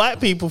When white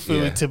people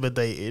feel Yeah.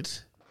 intimidated,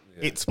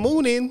 it's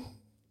morning.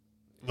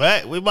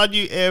 Right? With my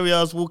new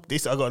area, I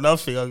got another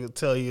thing I can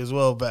tell you as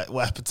well about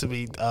what happened to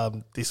me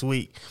this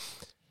week.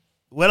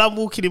 When I'm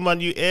walking in my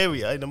new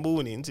area in the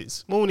mornings,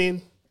 it's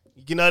morning.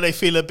 You know, they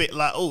feel a bit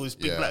like, oh, it's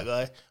big black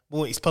guy.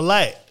 Well, it's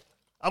polite.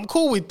 I'm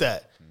cool with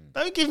that.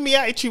 Don't give me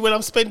attitude when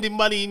I'm spending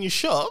money in your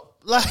shop.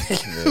 Like,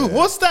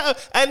 what's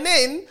that? And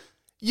then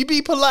you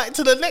be polite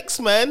to the next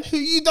man who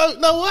you don't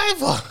know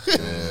either.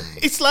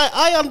 It's like,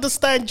 I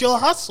understand your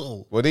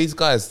hustle. Were these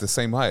guys the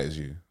same height as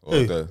you? Or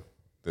Who?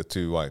 the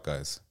two white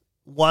guys?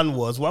 One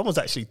was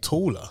actually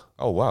taller.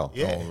 Oh, wow.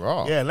 Yeah,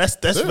 right. yeah. That's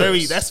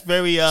Serious?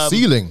 very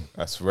Ceiling.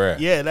 That's rare.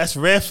 yeah, that's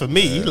rare for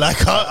me. Like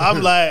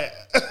I'm like,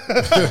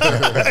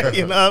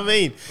 you know what I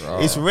mean?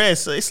 It's rare.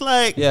 So it's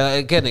like, Yeah,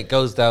 again, it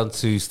goes down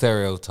to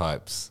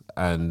stereotypes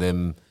and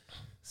them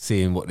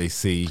seeing what they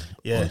see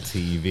Yeah. on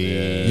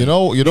TV. You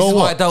know This is why I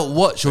what? don't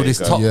watch all this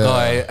go. top Yeah.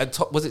 guy and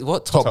top. Was it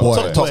what Top boy.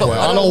 Top Boy.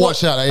 I don't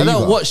watch that I don't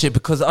either. watch it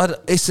because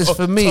it's just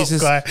for me. Top It's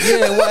just guy.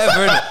 yeah,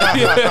 whatever.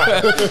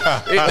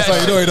 That's how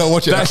you know you don't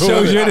watch it. That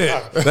shows you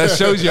it. That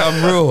shows you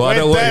I'm real. I we're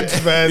don't watch dads,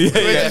 it. man. We're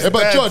just Yeah, but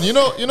dads. John, you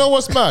know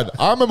what's mad?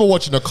 I remember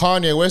watching a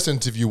Kanye West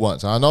interview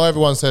once. I know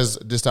everyone says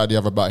this, that, the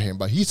other about him,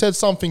 but he said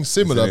something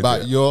similar an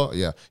about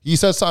idiot. He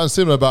said something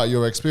similar about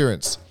your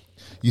experience.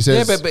 He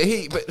says, Yeah, but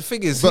the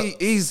thing is, But-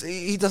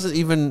 he doesn't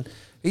even.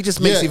 He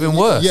just makes it even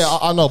worse. Yeah,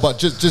 I know, but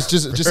just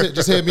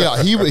hear me out.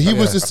 He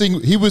was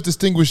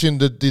distinguishing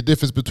the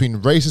difference between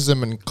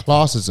racism and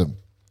classism.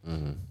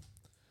 Mm-hmm.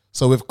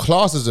 So with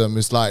classism,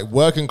 it's like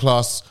working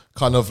class,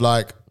 kind of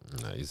like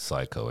No, he's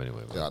psycho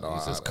anyway. Man. Yeah, no,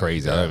 he's just I-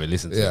 crazy. I don't even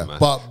listen to him, man.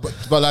 but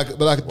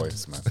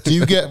do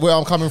you get where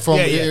I'm coming from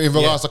in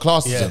regards to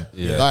classism?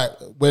 Yeah. Like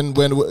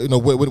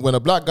when a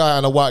black guy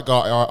and a white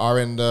guy are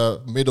in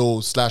the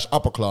middle /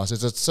 upper class,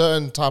 it's a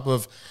certain type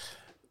of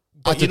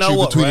But you attitude know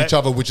what, between right? each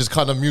other, which is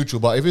kind of mutual.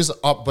 But if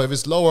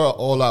it's lower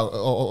or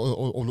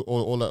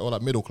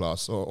like middle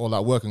class or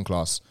like working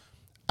class,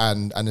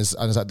 and it's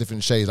at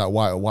different shades, like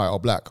white or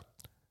black,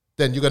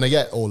 then you're gonna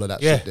get all of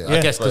that Yeah, shit there. yeah.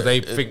 I guess because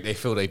they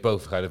feel they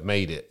both kind of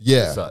made it. Yeah,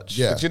 as such.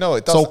 yeah. But you know,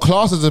 it so doesn't-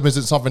 classism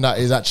isn't something that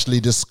is actually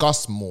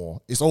discussed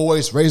more. It's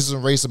always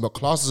racism, but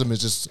classism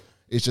is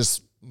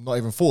just not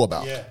even thought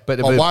about. Yeah. But-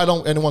 But why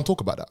don't anyone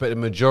talk about that? But the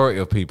majority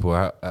of people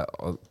are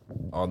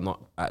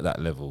not at that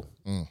level,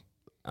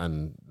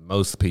 and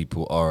most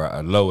people are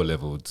at a lower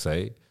level, would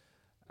say,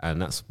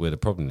 and that's where the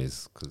problem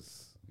is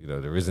because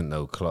there isn't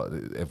no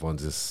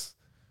everyone's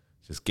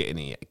just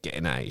getting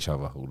at each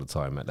other all the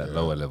time at that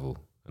lower level,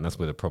 and that's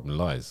where the problem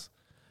lies.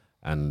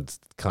 And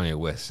Kanye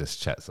West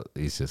just chats.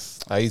 He's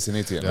just He's an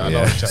idiot. Yeah, I man.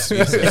 know.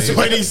 It's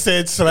when he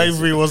said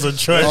slavery was a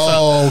choice.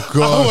 Oh, I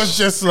gosh. was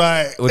just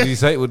like, What did he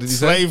say? What did he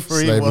say?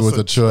 slavery was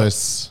a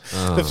choice.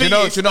 The Do thing you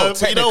know? is, Do you know?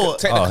 but you know what?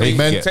 Technically,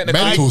 mental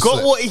I got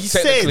sla- what he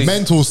said. technically-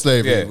 Mental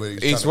slavery. Yeah, what he's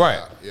trying to right.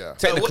 get at. Yeah.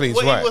 Technically,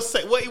 what he's right. He was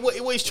say,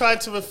 what he's trying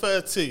to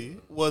refer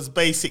to was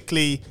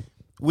basically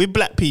with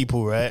black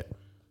people, right?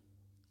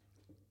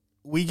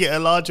 We get a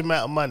large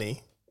amount of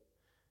money,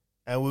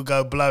 and we'll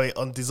go blow it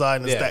on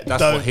designers Yeah, that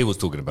that's don't. what he was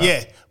talking about.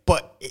 Yeah,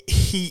 but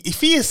if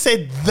he had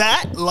said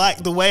that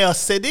like the way I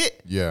said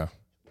it, Yeah.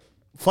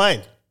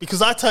 fine,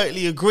 because I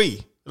totally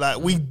agree. Like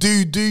we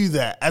do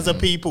that as a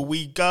people.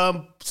 We go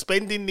and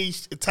spend in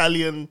these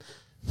Italian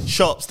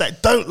shops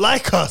that don't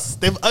like us.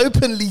 They've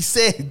openly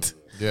said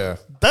Yeah.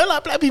 don't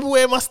like black people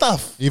wearing my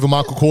stuff. Even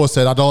Michael Kors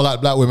said, "I don't like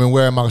black women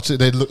wearing my.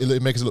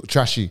 It makes it look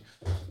trashy."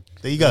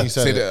 There you go. He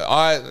said See, it.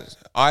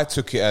 I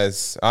took it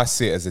as I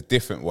see it as a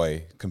different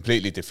way,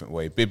 completely different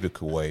way,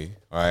 biblical way,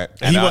 right?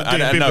 He wasn't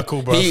doing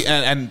biblical, bro.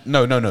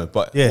 No.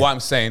 But Yeah. what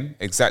I'm saying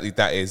exactly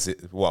that is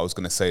what I was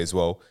going to say as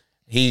well.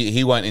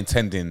 He weren't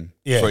intending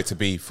Yeah. for it to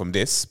be from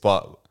this,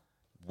 but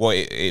what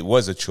it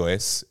was a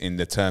choice in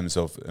the terms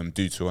of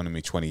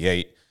Deuteronomy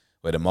 28,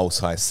 where the Most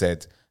High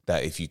said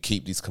that if you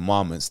keep these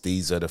commandments,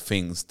 these are the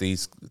things,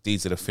 these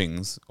are the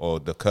things, or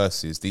the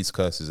curses. These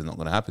curses are not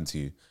going to happen to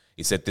you.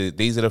 He said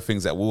these are the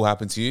things that will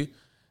happen to you.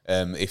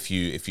 If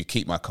you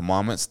keep my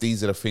commandments,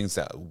 these are the things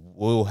that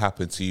will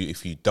happen to you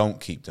if you don't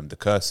keep them. The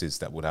curses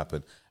that would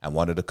happen, and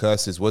one of the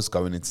curses was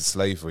going into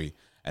slavery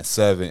and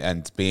serving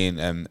and being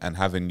and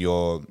having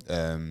your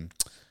and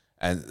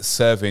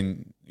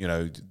serving. You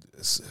know,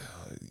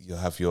 you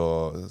have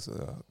your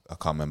I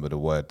can't remember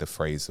the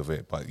phrase of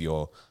it, but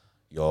your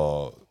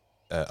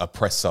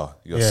oppressor.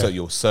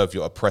 You'll serve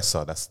your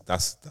oppressor. That's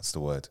the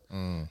word.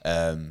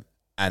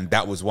 And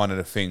that was one of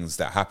the things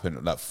that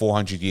happened. Like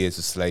 400 years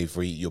of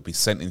slavery, you'll be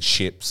sent in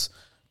ships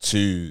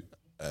to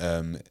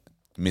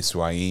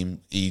Misraim,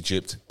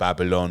 Egypt,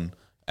 Babylon,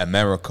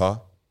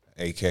 America,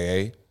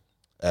 aka,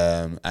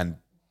 and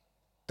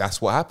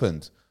that's what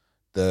happened.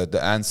 The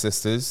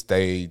ancestors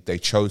they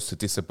chose to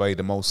disobey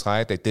the Most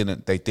High. They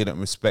didn't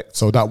respect.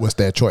 So that was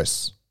their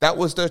choice. That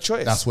was their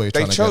choice. That's what you're they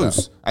trying to get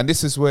chose, and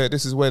this is where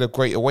the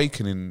Great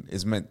Awakening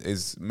is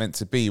meant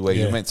to be, where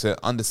you're meant to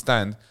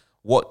understand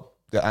what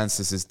the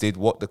ancestors did,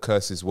 what the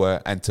curses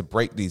were, and to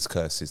break these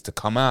curses, to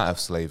come out of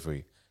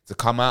slavery, to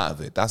come out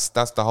of it. That's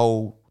the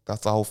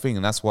whole thing,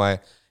 and that's why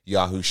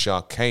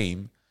Yahushua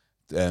came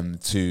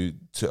to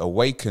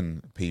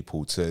awaken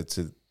people, to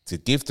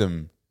give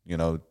them,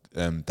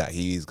 that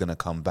he is going to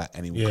come back,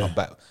 and he will come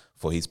back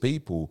for his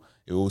people.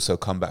 He will also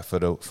come back for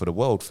the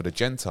world, for the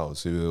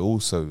Gentiles who are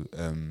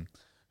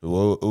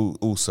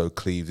also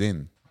cleaved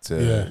in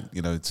to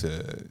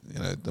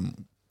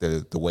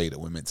the way that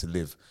we're meant to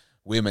live.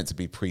 We're meant to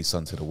be priests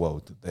unto the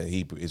world. The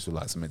Hebrew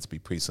Israelites are meant to be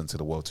priests unto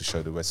the world to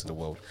show the rest of the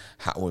world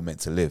how we're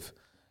meant to live.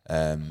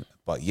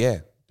 But yeah,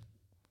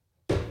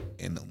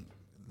 in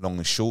long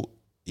and short,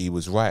 he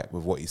was right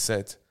with what he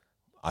said.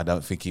 I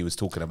don't think he was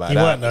talking about He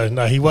that. weren't.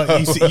 No, he weren't.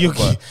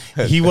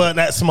 He weren't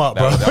that smart,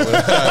 bro.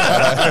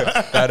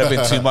 That would have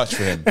been too much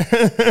for him.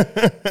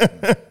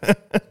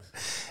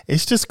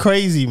 It's just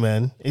crazy,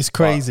 man. It's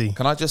crazy. But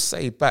can I just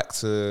say back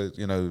to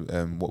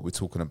what we're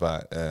talking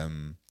about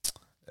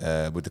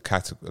with the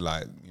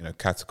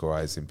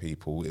categorizing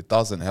people? It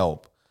doesn't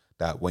help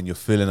that when you're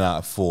filling out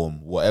a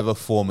form, whatever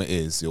form it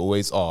is, you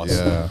always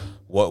ask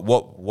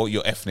what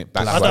your ethnic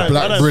background.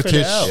 I don't British.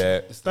 fill it out.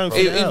 Yeah, Don't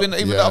fill it out.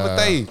 even the other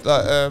day,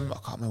 like I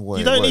can't remember what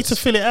You it don't was. need to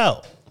fill it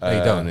out. you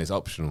don't. It's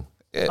optional.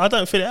 I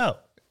don't fill it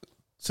out.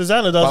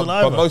 Susanna doesn't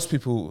But either. most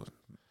people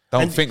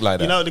don't And think like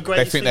that. You know, the They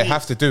greatest think thing they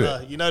have to do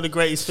it. You know, the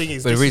greatest thing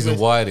is But the this reason is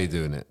why they're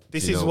doing it.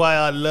 This you is know, why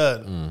I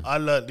learned. I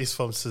learned this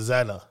from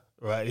Susanna.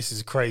 Right, this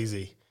is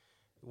crazy.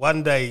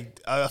 One day,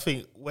 I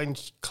think when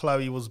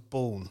Chloe was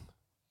born,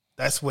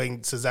 that's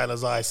when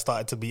Susanna's eyes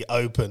started to be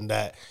open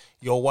that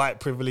your white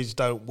privilege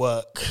don't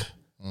work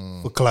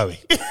for Chloe.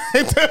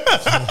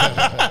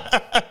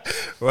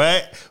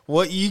 Right?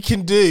 What you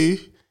can do,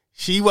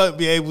 she won't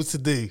be able to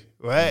do.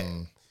 Right?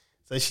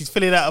 So she's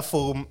filling out a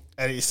form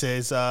and it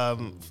says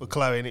for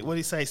Chloe, and what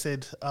did it say? It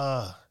said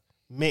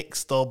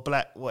mixed or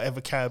black,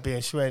 whatever,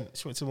 Caribbean. She went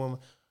to the woman,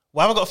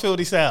 why have I got to fill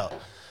this out?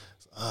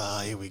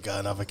 Here we go,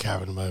 another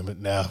Karen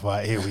moment now.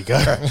 Right, here we go.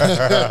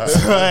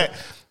 So, right,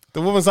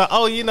 the woman's like,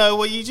 you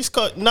just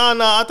got, no,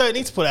 I don't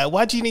need to put it out.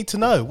 Why do you need to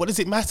know? What does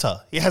it matter?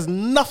 It has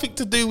nothing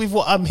to do with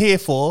what I'm here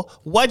for.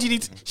 Why do you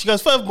need to? She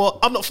goes, furthermore,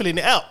 I'm not filling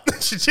it out.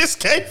 She just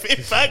gave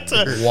it back to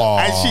her. Wow.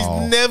 And she's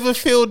never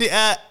filled it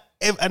out.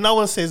 And no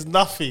one says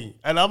nothing.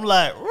 And I'm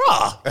like,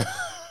 rah.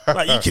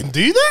 Like, you can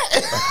do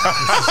that?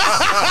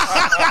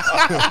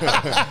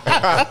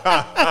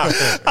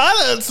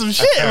 I learned some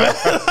shit, man.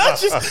 I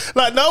just,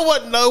 like,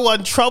 no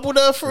one troubled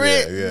her for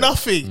it. Yeah.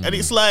 Nothing. And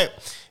it's like,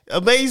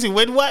 amazing.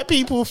 When white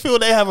people feel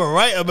they have a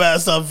right about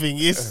something,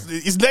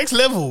 it's next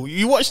level.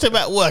 You watch them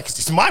at work.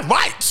 It's my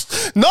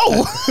right.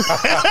 No.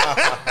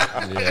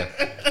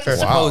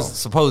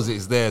 Suppose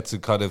it's there to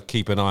kind of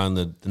keep an eye on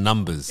the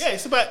numbers. Yeah,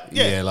 it's about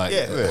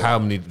how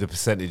many the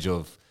percentage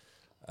of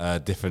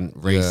different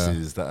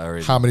races that are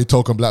in. How many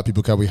token black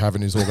people can we have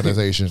in this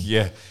organization?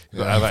 Yeah, you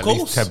got to have at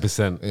least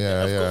 10%.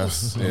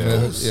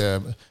 Yeah,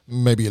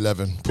 maybe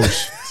 11.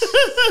 Push.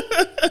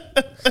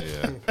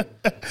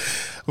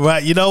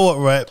 Right, you know what?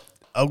 Right,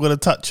 I'm gonna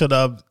touch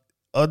on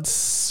what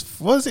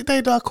was it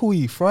day that I call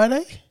you?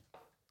 Friday?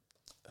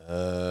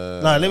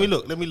 No, let me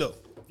look.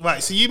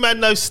 Right, so you man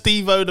know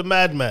Steve-O the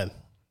Madman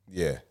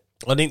Yeah.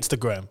 on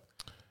Instagram.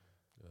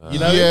 You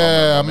know?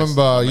 Yeah, I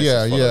remember.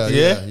 Yeah.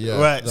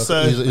 Right, Like,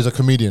 so he's a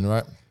comedian,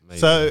 right?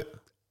 so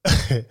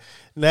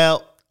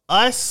now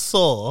I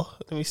saw.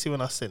 Let me see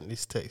when I sent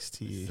this text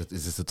to you.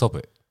 Is this the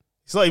topic?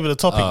 It's not even a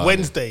topic. Oh,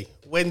 Wednesday.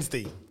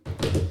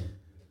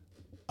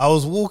 I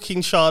was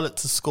walking Charlotte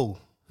to school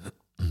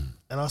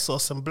and I saw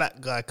some black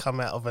guy come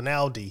out of an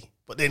Audi,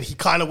 but then he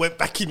kind of went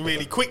back in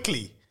really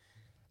quickly.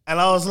 And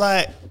I was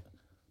like,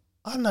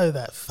 I know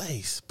that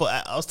face.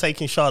 But I was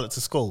taking Charlotte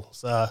to school,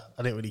 so I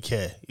didn't really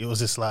care. It was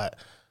just like,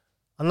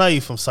 I know you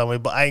from somewhere,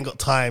 but I ain't got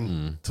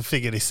time to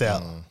figure this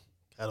out.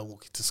 Gotta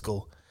walk into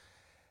school.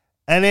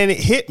 And then it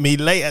hit me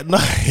late at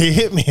night. It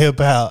hit me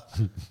about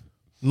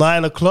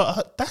 9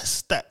 o'clock.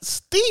 That's that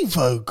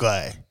Steve-O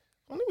guy.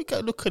 Well, let me go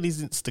look at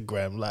his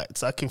Instagram, like,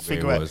 so I can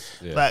figure out,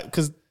 like,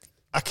 because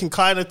I can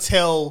kind of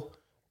tell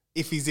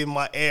if he's in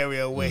my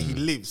area where he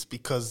lives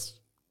because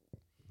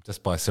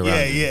Just by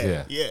surroundings.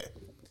 yeah.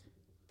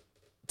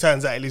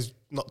 Turns out he lives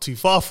not too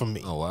far from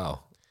me. Oh, wow.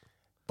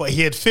 But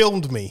he had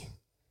filmed me.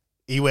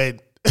 He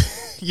went,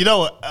 you know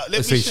what?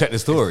 So you check the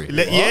story.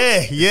 Let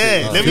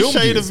me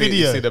show you the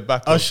video. See the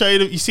back I'll of- show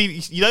you.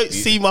 You don't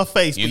see my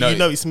face, but you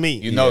know it's me.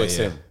 You know it's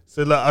him.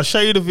 So look, I'll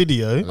show you the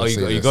video. Oh,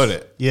 you got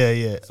it? Yeah.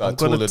 It's like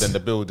taller than the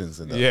buildings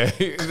and that. Yeah.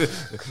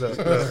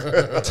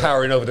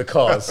 Towering over the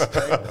cars.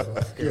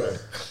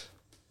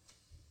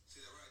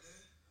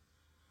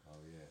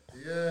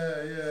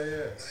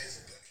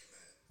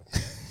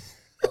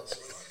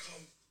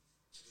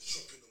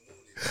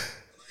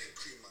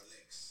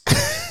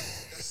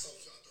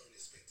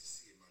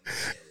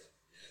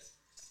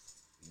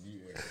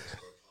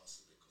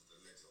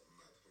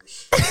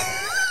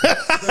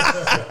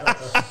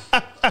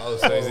 Oh,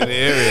 so he's in the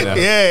area now.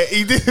 Yeah,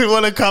 he didn't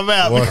want to come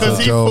out What because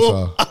a he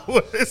joker. thought I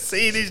would have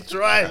seen his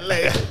dry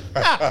leg.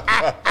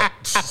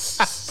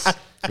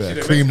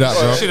 Yeah, cream that,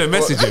 bro. Should have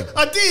messaged him.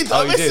 I did.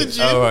 Oh, I you did? messaged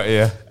him. Oh, right,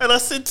 yeah. And I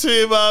said to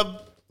him,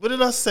 what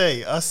did I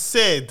say? I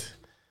said,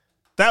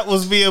 that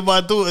was me and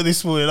my daughter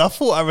this morning. I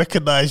thought I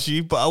recognised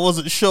you, but I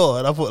wasn't sure.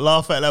 And I thought,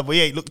 laugh out loud, but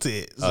he ain't looked at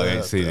it. Oh, he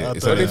ain't seen it. I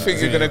It's don't What do know. you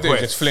think you're going to do?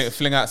 Just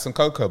fling out some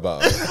cocoa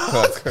butter?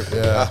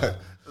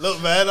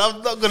 Look, man,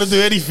 I'm not going to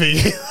do anything.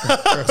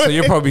 So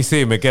you'll probably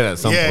see him again at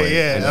some point.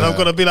 And I'm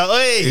going to be like,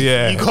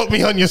 hey, you got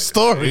me on your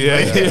story.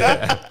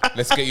 Yeah.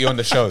 Let's get you on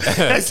the show.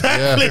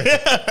 Exactly.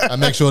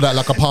 And make sure that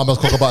like a Palmer's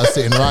cocoa butter is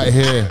sitting right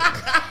here.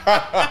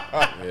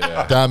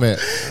 Damn it.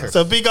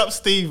 So big up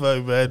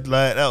Steve-O, man.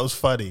 Like, that was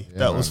funny.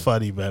 That was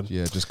funny, man.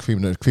 Yeah, just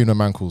cream the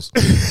mankles.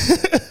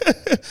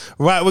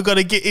 Right, we're going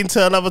to get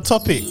into another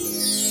topic.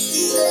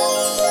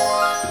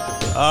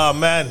 Oh,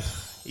 man.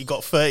 He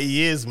got 30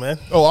 years, man.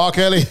 Oh, R.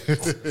 Kelly.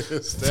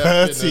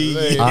 30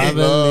 years. I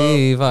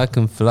believe I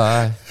can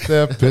fly.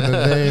 Step in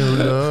the name of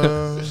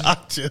love. I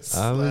just...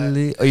 I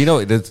believe. Oh, you know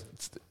what?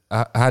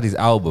 I had his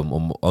album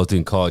on. I was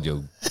doing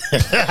cardio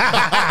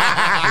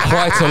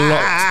quite a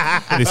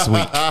lot this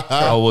week.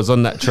 I was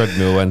on that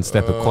treadmill and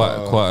stepping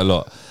quite a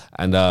lot,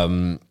 and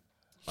I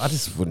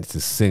just wanted to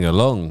sing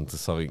along to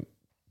something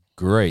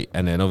great.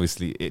 And then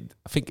obviously, I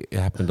think it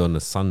happened on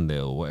a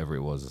Sunday or whatever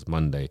it was, it's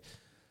Monday.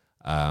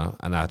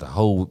 And I had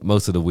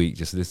most of the week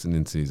just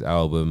listening to his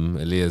album,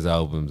 Aaliyah's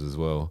albums as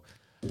well.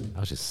 I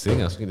was just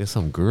singing. I was thinking, there's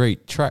some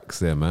great tracks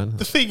there, man.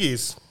 The thing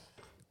is...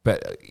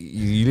 But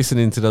you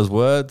listening to those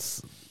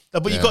words? No,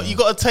 but you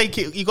got to take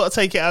it. You got to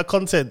take it out of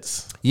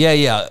context.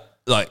 Yeah.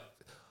 Like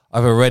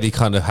I've already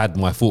kind of had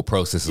my thought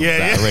process of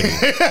that already.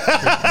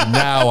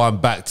 Now I'm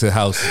back to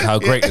how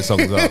great the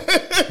songs are.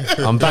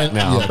 I'm back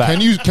now. Yeah. I'm back.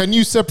 Can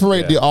you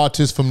separate the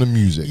artist from the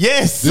music?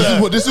 Yes. This sir.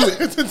 is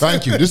what.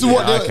 Thank you. This is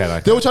what I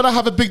they can. were trying to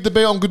have a big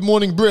debate on Good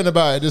Morning Britain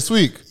about it this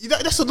week.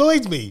 That's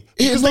annoyed me It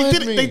because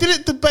annoyed me. they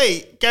didn't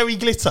debate Gary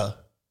Glitter,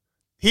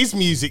 his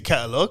music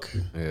catalogue.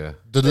 Yeah.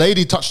 The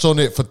lady touched on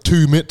it for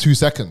 2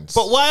 seconds.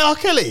 But why R.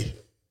 Kelly?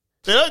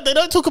 They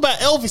don't talk about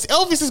Elvis.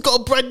 Elvis has got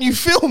a brand new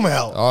film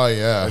out. Oh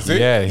yeah.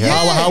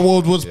 Yeah. How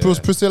old was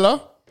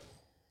Priscilla?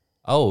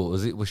 Oh,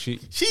 was she?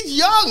 She's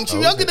young.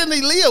 She's younger than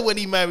Aaliyah when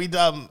he married.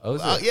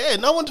 is it? Yeah,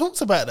 no one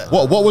talks about that.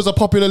 What was a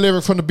popular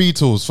lyric from the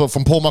Beatles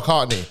from Paul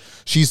McCartney?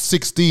 She's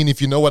 16,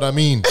 if you know what I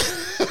mean.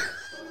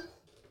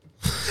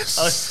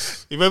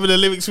 You remember the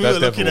lyrics we That's were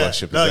looking devil at?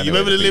 worship, No, is you anyway,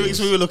 remember the the lyrics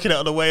Beatles. we were looking at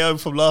on the way home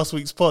from last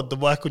week's pod, the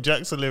Michael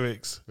Jackson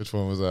lyrics. Which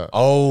one was that?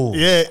 Oh.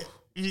 Yeah,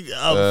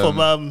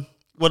 from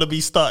want to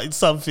be starting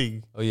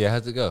something. Oh yeah,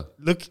 how'd it go?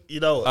 Look, you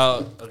know.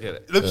 Oh, okay.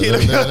 Look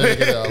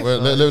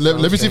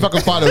Let me see if I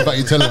can find it without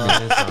you telling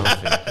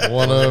me.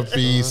 Wanna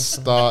be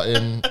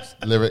starting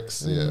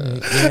lyrics. Yeah.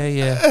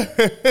 Yeah.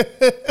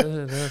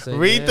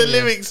 Read the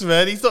lyrics,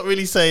 man. He's not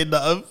really saying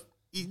nothing.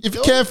 If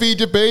you can't feed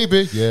your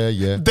baby,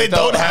 yeah. They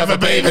don't have a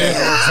baby.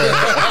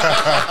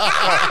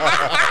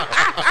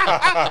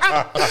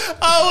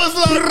 I was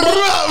like,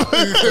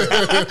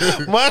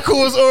 bruh. Michael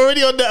was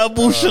already on that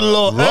abortion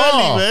law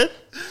early, man.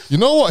 You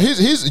know what?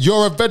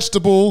 You're a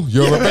vegetable.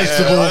 You're a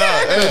vegetable.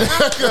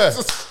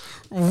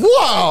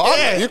 Wow.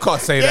 Yeah. You can't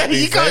say that. You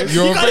these can't, days.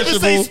 you You're a can't even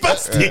say vegetable.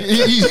 spastic.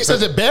 He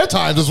says it bare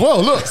times as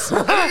well. Look.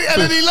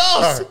 And then he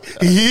laughs.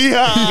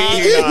 Yeah.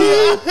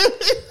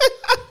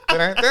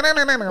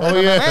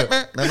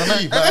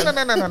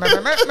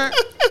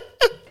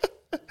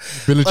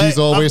 Billie G's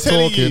I'm always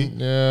telling talking.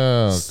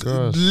 Yeah.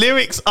 Gosh.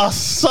 Lyrics are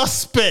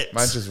suspect.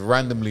 Man just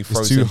randomly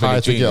throws It's too in high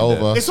Billie to Jean get in there.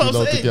 over. It's Too what I'm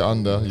low to saying. get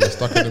under. You're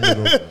stuck in the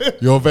middle.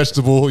 You're a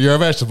vegetable. You're a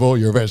vegetable.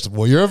 You're a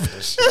vegetable. You're a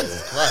vegetable.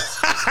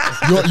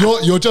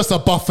 You're just a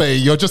buffet.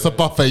 You're just a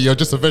buffet. You're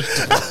just a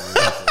vegetable.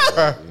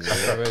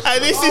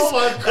 And this is,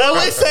 and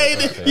we're saying,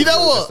 you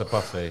know Just a what?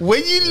 buffet.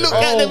 When you look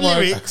at the my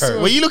lyrics,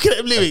 God. when you look at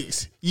the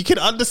lyrics, you can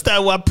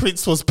understand why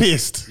Prince was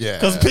pissed. Yeah.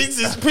 Because Prince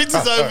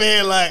is over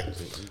here like,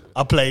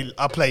 I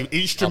play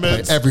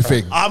instruments.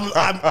 Everything.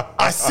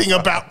 I sing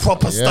about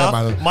proper stuff.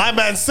 man. My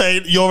man's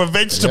saying you're a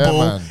vegetable.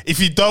 Yeah, man. If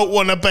you don't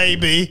want a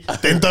baby,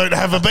 then don't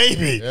have a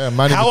baby. Yeah,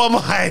 man, How am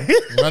I?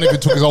 Man even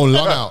took his own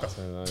lung out.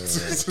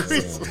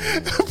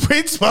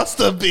 Prince must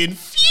have been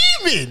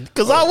fuming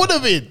because I would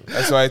have been.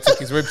 That's why he took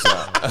his ribs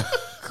out.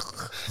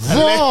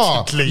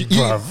 Raw. Allegedly,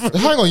 bruv.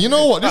 Hang on, you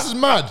know what? This is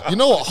mad. You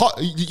know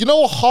what? You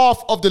know what?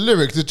 Half of the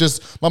lyrics is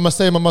just Mama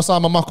say, Mama sa,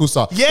 Mama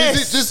kusa.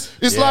 Yes.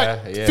 It's Yeah,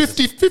 like yes.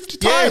 50 Yes,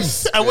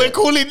 times. and we're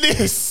calling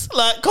this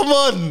like, come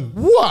on,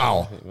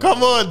 Wow.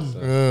 come on.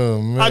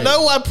 Oh, man. I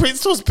know why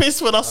Prince was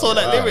pissed when I saw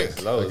that lyric.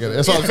 I get it.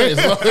 That's what I'm saying.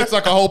 It's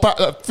like a whole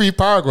 3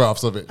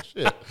 paragraphs of it.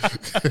 Shit.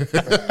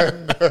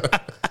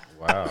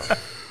 Wow.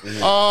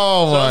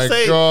 Oh I'm my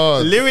saying,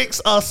 god.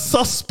 lyrics are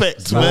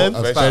suspect, man.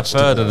 It's about a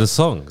third of the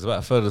song. It's about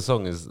a third of the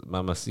song is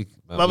Mama Sika.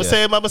 Mama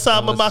say, Mama sa,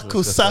 Mama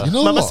kusa. You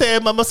know Mama what? say,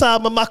 Mama sa,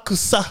 Mama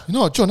kusa. You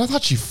know what, John? That's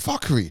actually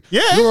fuckery.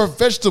 Yeah. You're a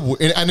vegetable,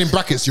 and in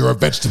brackets, you're a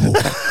vegetable.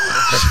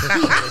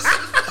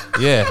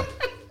 Yeah.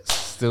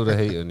 Still the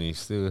hate on you.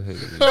 Still the hate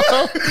on you.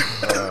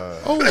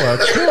 Oh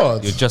my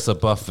god. You're just a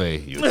buffet.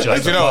 You're And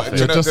just do you know, do you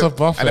You're know just the- a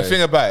buffet. And the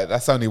thing about it,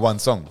 that's only one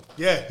song.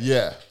 Yeah.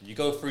 Yeah. You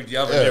go through the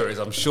other lyrics,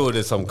 I'm sure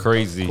there's some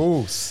crazy.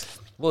 course.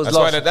 What was That's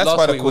why last, they- that's last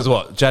why they week was call-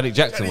 what? Janet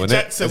Jackson,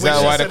 wasn't Jackson, Is when that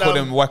she why they said, call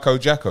him Wacko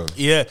Jacko?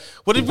 Yeah.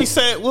 What did we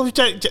say? What was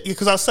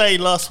because I was saying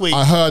last week.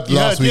 I heard You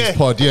last week's yeah.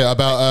 pod, yeah,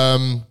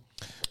 about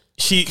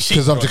She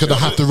because I'm just gonna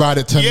have to ride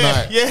it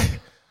tonight. Yeah.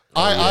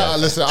 I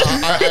listen. I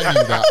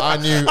knew that. I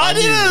knew. I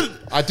didn't.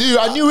 I do.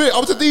 I knew it. I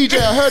was a DJ.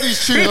 I heard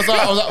these tunes.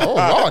 I was like, oh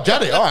wow,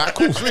 Janet. All right,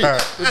 cool, sweet.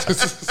 I'm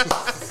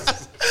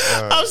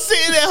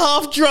sitting there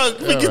half drunk,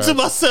 thinking to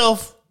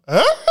myself,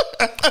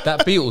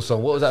 That Beatles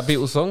song. What was that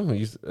Beatles song?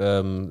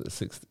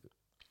 60,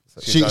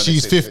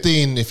 She's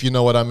 15, if you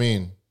know what I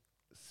mean.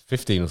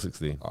 15 or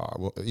 16.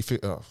 Well, if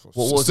it, What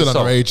was still the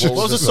song? underage. what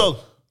was the song?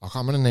 I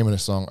can't remember the name of the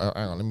song.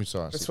 Hang on, let me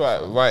try. That's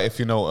right, if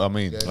you know what I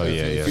mean. Oh,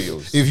 yeah.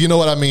 Beatles. If you know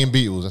what I mean,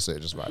 Beatles. That's it,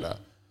 just like that.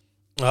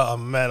 Oh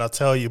man, I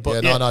tell you.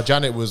 But Yeah, no,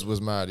 Janet was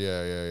mad.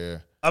 Yeah.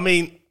 I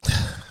mean,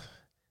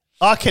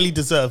 R. Kelly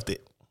deserved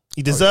it.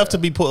 He deserved to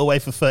be put away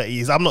for 30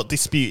 years. I'm not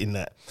disputing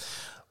that.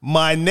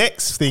 My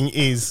next thing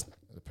is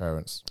The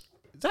parents.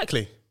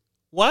 exactly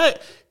why,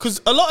 because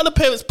a lot of the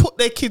parents put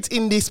their kids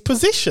in this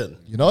position.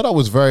 You know that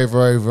was very,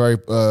 very, very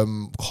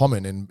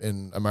common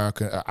in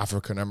American,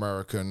 African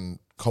American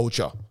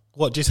culture.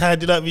 What, just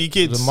handing over your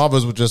kids? The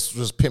mothers would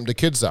just pimp the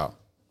kids out.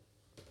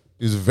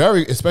 It was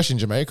very, especially in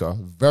Jamaica,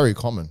 very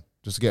common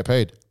just to get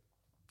paid.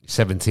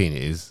 17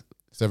 it is.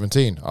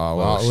 17. Oh, Well,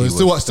 wow. she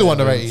Well, was still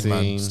under 18,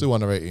 17. man. Still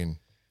under 18.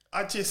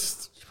 I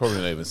just She's probably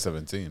not even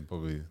 17.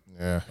 Probably.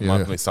 Yeah.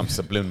 Might be some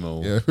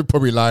subliminal. Yeah, we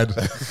probably lied.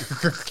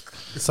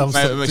 some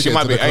She get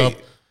might to be the club.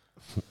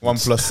 8. 1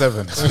 plus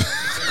 7.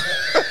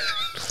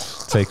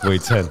 Take away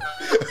 10.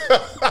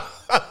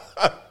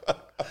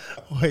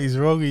 what is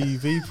wrong with you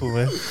people,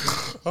 man?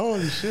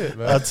 Holy shit,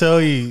 man. I tell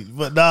you,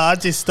 but no, I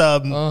just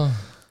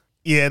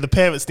yeah, the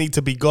parents need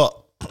to be got.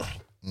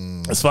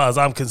 As far as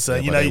I'm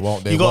concerned, Yeah, you but know,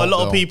 they you got a won't, lot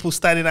of though. people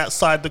standing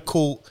outside the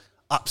court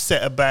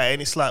upset about it,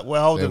 and it's like,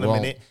 well, hold They on a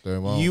won't. minute. They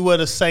won't. You were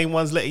the same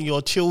ones letting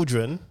your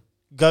children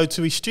go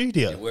to his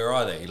studio. Where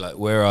are they? Like,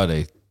 where are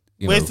they?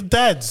 You Where's know, the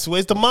dads?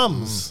 Where's the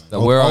mums?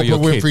 like, where are Oprah your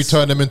Winfrey kids?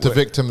 turned them into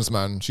victims,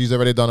 man. She's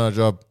already done her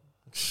job.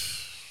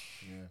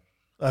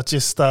 I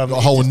just The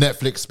whole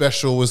Netflix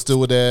special was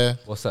still there.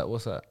 What's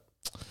that?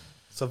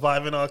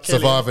 surviving R. Kelly.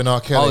 Surviving R.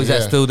 Kelly. Oh, is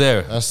that yeah. still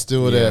there? That's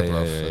still Yeah, there, yeah,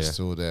 bro. yeah, That's yeah.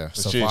 still there.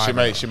 She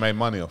Surviving. made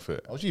money off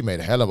it. Oh, she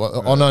made a hell of a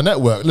on her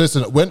network.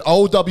 Listen, when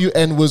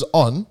OWN was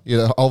on, you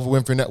know, Oprah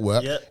Winfrey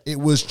Network, Yeah. it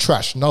was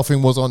trash.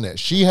 Nothing was on there.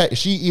 She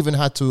even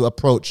had to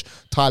approach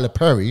Tyler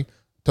Perry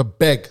to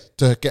beg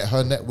to get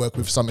her network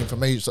with some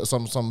information,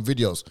 some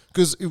videos,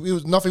 because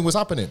nothing was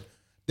happening.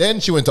 Then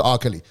she went to R.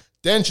 Kelly.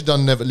 Then she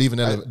done Leaving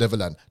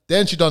Neverland.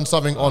 Then she done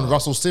something on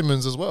Russell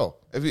Simmons as well.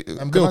 Can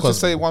Bill I just Cosby.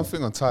 say one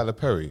thing on Tyler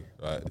Perry?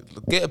 Right,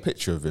 get a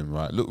picture of him.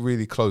 Right, look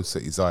really close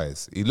at his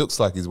eyes. He looks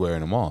like he's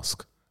wearing a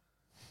mask.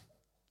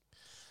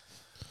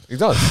 He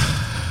does.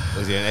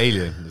 Was he an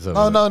alien?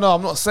 No,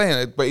 I'm not saying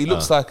it, but he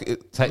looks like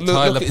it. Take Look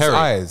Tyler at his Perry.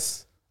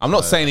 eyes. I'm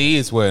not saying he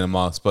is wearing a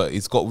mask, but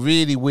he's got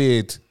really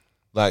weird.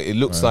 Like it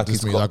looks like This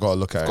he's means got. I got to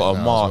look at he's it got a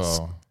now as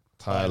mask. well.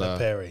 Tyler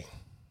Perry.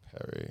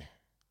 Perry.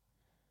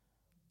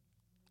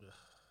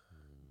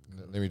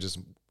 Let me just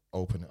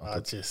open it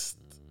up.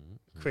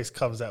 Chris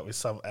comes out with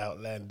some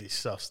outlandish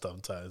stuff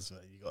sometimes,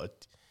 man.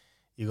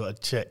 You gotta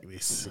check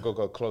this. You got to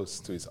go close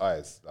to his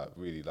eyes, like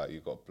really, like you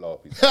got to blow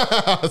up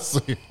his.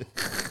 Sweet.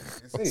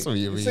 See, what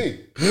you you mean.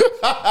 see,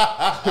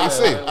 you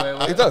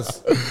see, he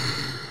does.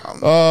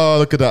 Oh,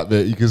 look at that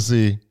bit. You can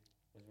see.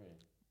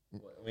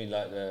 I mean,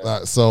 like the.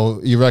 Like, so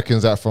he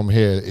reckons that from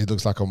here, it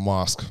looks like a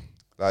mask.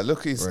 Like look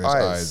at his Where his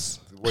eyes,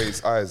 the way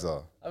his eyes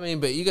are. I mean,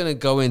 but you're gonna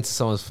go into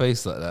someone's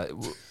face like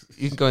that.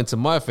 You can go into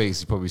my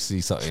face, you probably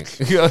see something.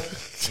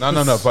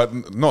 No,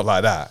 but not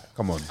like that.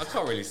 Come on. I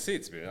can't really see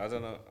it, to be honest. I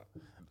don't know.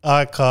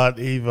 I can't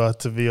either,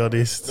 to be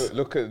honest.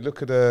 Look at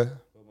the.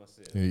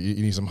 You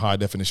need some high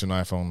definition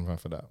iPhone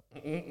for that.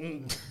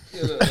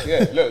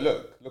 Yeah,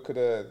 look at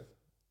the.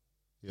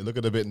 Yeah, look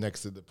at the bit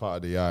next to the part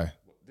of the eye.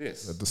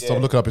 This.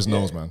 Stop looking up his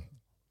nose, man.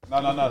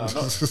 No.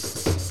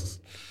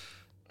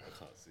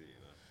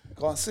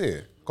 Can't see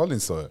it. Colin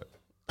saw it.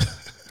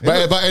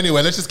 But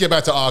anyway, let's just get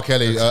back to R.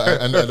 Kelly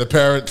and the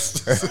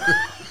parents.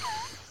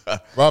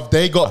 Bruv,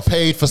 they got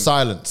paid for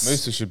silence.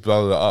 Musa should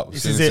blow that up. This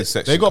as soon is as it. this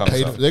section They got comes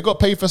paid. up. They got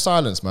paid for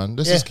silence, man.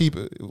 Let's just keep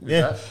it.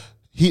 Yeah.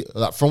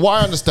 From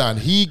what I understand,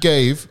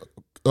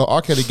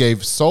 R. Kelly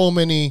gave so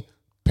many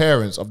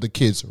parents of the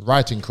kids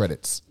writing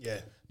credits. Yeah.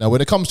 Now,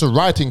 when it comes to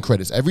writing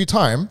credits, every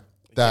time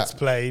that It's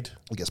played.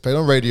 it gets played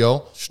on radio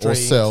or Streamed,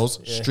 sells,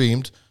 yeah.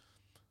 streamed,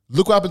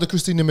 look what happened to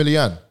Christina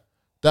Milian.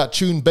 That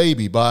tune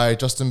 "Baby" by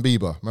Justin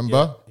Bieber.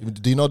 Remember?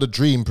 Do you know the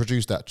Dream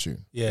produced that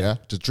tune? Yeah.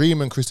 The Dream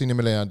and Christina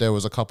Milian. There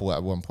was a couple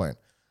at one point.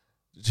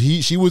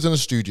 She was in the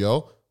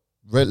studio,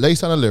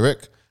 laced on a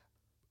lyric.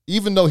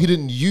 Even though he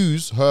didn't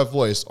use her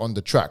voice on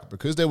the track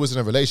because they was in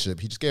a relationship,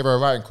 he just gave her a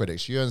writing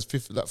credit. She earns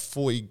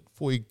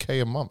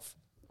 40K a month.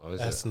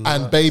 That's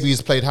And Baby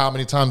is played how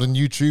many times on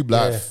YouTube?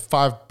 Like Yeah.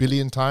 5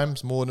 billion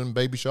times more than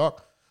Baby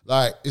Shark.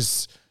 Like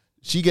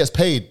she gets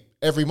paid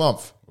every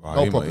month. Right,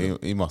 No problem.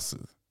 he must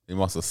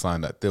have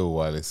signed that deal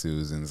while he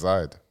was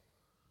inside.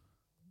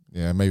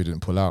 Yeah, maybe didn't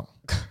pull out.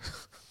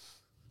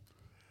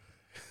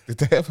 Did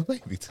they have a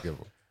baby together?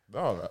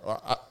 No,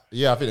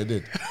 yeah, I think they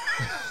did.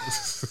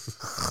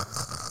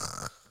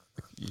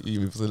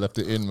 You left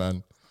it in,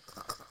 man.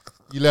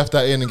 You left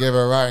that in and gave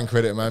her a writing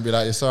credit, man. Be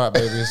like, it's all right,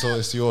 baby. It's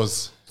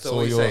yours. It's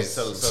all yours.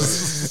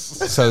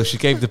 So she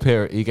gave the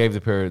parent. He gave the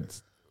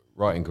parents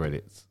writing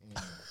credits.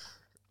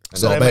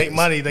 So they make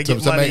money. They to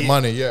get money. make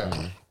money,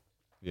 yeah.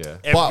 Yeah.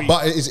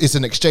 But it's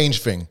an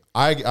exchange thing.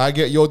 I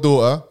get your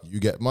daughter, you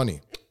get money.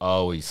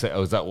 Oh, he said.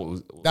 Oh, is that what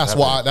was? That's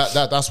what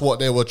that's what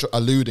they were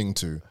alluding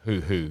to.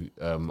 Who?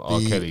 R.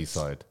 Kelly's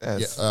side. No,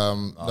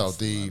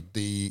 the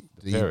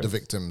parents.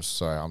 victims.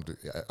 Sorry,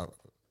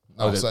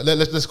 so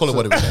let's call it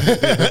what it was.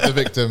 The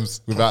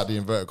victims without the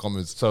inverted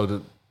commas. So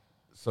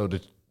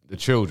the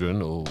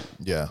children or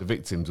Yeah. the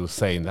victims were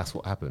saying that's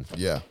what happened.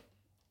 Yeah.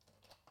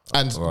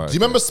 And Right, do you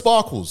remember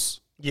Sparkles?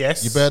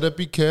 Yes. You better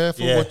be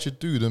careful Yeah. what you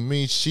do to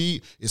me.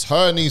 It's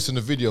her niece in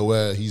the video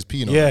where he's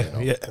peeing on Yeah.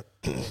 her, you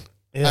know?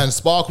 Yeah. And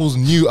Sparkles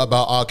knew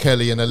about R.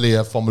 Kelly and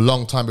Aaliyah from a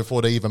long time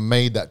before they even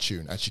made that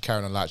tune. And she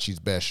carrying on like she's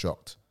bare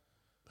shocked.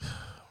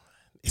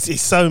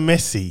 It's so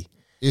messy.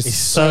 It's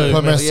so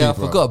super messy. messy, Yeah, I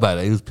bro. forgot about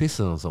it. He was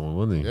pissing on someone,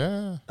 wasn't he?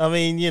 Yeah. I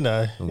mean, you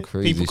know, Some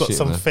crazy people got shit,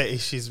 some man.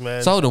 fetishes,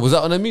 man. So hold on, was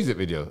that on a music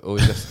video or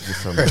was that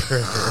just some?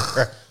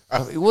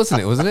 It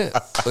wasn't it?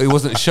 Or it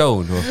wasn't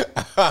shown. Or?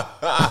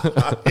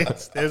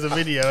 There's a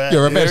video out.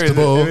 You're a there.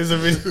 vegetable. There is a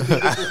video.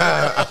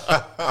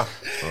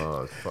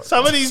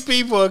 Some of these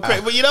people are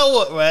crazy. But you know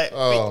what, right?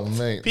 Oh,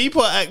 mate.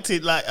 People are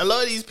acting like, a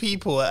lot of these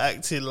people are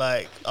acting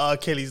like R.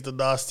 Kelly's the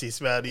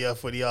nastiest man on the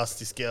earth when he asked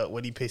this girl,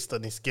 when he pissed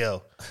on this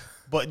girl.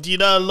 But do you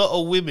know a lot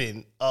of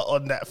women are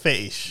on that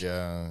fetish,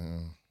 Yeah.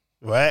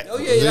 right? Oh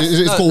yeah,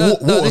 It's called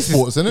water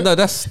sports, isn't it? No,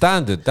 that's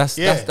standard. That's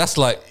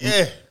like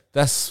Yeah.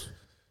 that's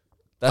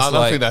I don't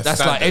like think that's that's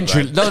like standard,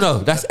 entry. like- No,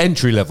 that's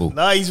entry level.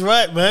 No, he's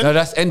right, man. No,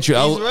 that's entry.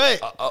 He's right.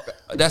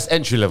 That's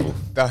entry level.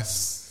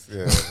 That's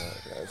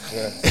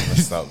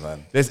messed up,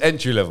 man. There's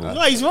entry level.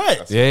 No, he's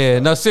right. Yeah.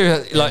 No,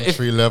 seriously. Like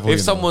Entry if level, you if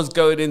know. someone's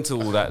going into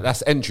all that,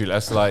 that's entry.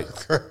 That's like.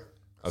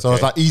 So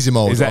it's like easy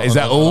mode. Is that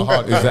on all?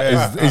 hard Is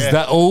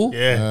that all?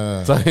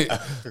 Yeah. So,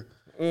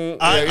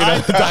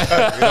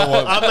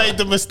 I made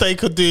the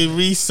mistake of doing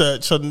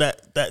research on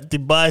that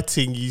Dubai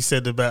thing you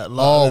said about.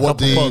 Like, Oh, a what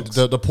couple pods.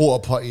 the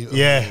porta potty?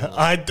 Yeah,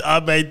 I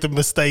made the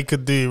mistake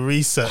of doing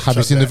research. Have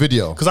you seen the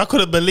video? Because I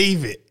couldn't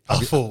believe it. I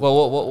thought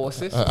well, what's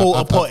this?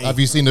 porta potty. Have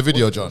you seen the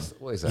video, John?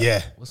 What is that?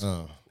 Yeah.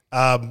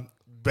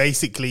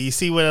 basically, you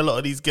see when a lot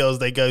of these girls,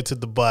 they go to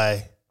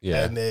Dubai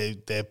Yeah. and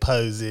they're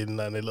posing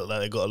and they look like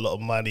they got a lot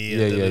of money.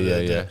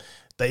 And Yeah.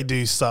 They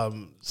do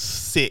some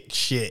sick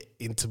shit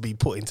to be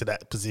put into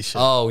that position.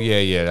 Oh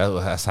yeah.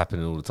 That's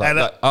happening all the time. And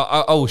Like,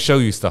 I will show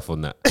you stuff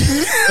on that.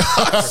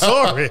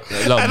 Sorry.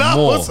 Like, and I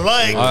more. was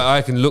like,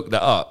 I can look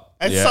that up.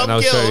 And yeah, some and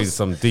I'll show you girls-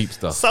 some deep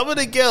stuff. some of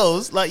the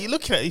girls, like, you're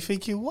looking at it, you're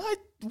thinking, why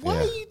Yeah.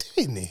 are you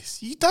doing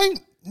this? You don't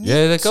need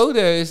Yeah, they go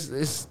there.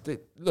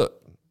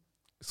 Look,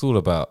 it's all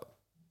about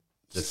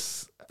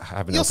just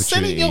having You're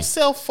opportunity. selling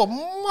yourself for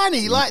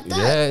money like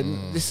that.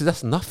 Yeah,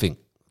 that's nothing.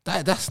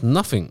 That's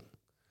nothing.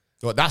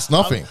 Well, that's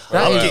nothing.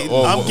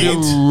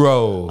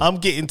 Bro. I'm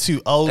getting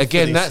too old.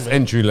 Again, for this, that's man.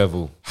 entry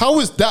level. How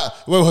is that?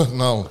 Wait.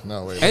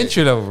 Wait.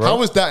 Entry level, bro.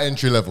 How is that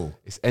entry level?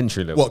 It's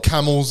entry level. What,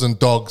 camels and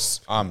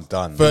dogs? I'm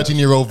done.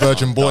 13-year-old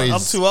virgin boys. I'm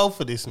too old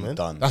for this, man.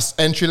 done. That's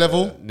entry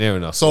level. Near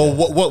enough. So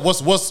what's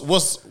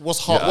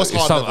hard? Yeah, What's it's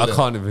hard? something level I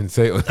can't even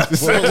say.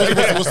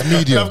 then? What's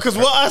medium? Because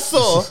what I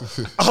saw,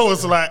 I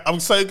was like, I'm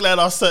so glad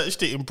I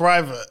searched it in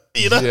private.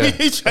 You know, Yeah.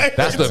 what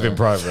That's not been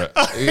private.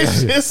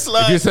 It's just If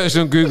like, you search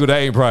on Google, that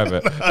ain't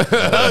private.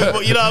 no,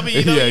 but you know what I mean.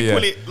 You know, Yeah, you yeah.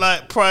 put it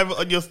like private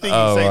on your thing.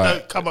 Oh, You say right.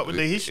 don't come up with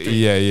the history.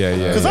 Yeah.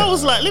 Because I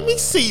was like, let me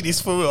see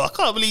this for real. I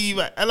can't believe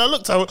it. And I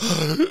looked, I went,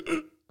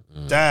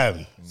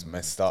 damn, It's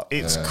messed up.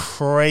 it's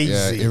crazy.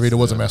 Yeah, it really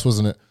was a mess,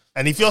 wasn't it?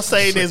 And if you're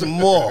saying there's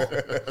more,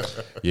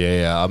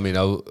 Yeah. I mean,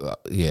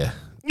 yeah.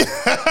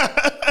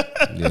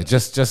 Yeah,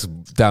 just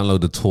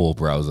download the Tor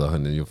browser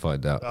and then you'll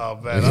find out. oh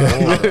man,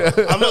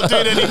 I'm not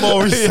doing any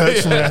more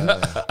research, man.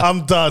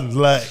 I'm done.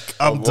 Like,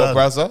 I'm What done.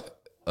 browser?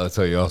 I'll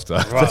tell you after.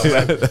 Right,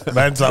 man.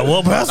 Man's like,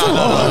 what browser?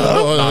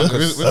 Nah,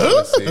 'cause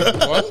honestly,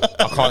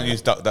 I can't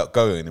use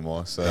DuckDuckGo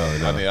anymore, so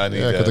I need.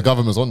 Yeah, because the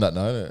government's on that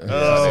now, isn't it?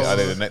 I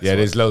need the next Yeah, one.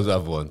 there's loads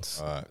of other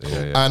ones.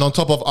 Yeah. And on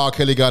top of R.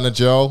 Kelly going to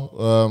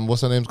jail,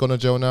 what's her name's gone to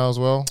jail now as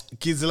well?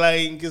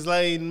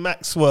 Ghislaine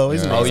Maxwell,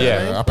 isn't it? Oh, Is that yeah.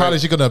 her name? Apparently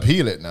she's going to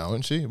appeal it now,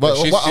 isn't she? Why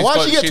She's why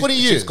gone- she get 20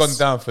 years? She's gone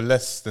down for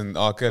less than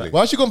R. Kelly. Why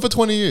has she gone for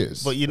 20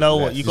 years? But you know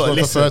what? You She's got to gone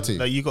for listen. 30.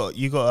 No, you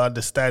got to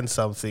understand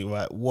something,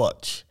 right?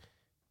 Watch.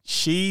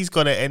 She's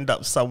gonna end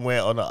up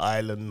somewhere on an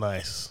island.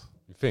 Nice.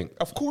 You think?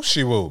 Of course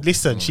she will.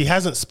 Listen, she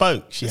hasn't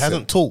spoke. She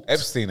hasn't talked.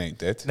 Epstein ain't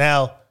dead.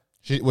 Now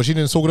She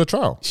didn't talk at the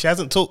trial. she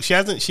hasn't talked. She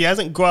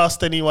hasn't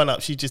grasped anyone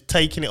up. She's just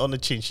taking it on the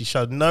chin. She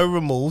showed no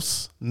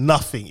remorse,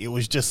 nothing. It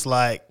was just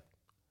like,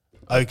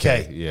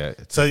 okay. Yeah.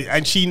 So,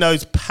 and she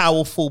knows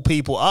powerful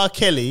people. R.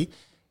 Kelly,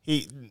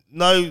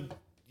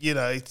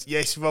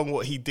 yes, wrong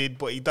what he did,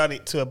 but he done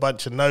it to a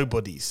bunch of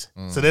nobodies.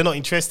 So they're not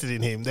interested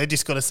in him. They're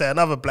just going to say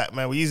another black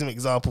man. We use him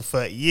example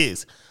 30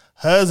 years.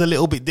 Hers a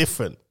little bit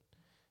different.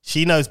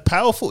 She knows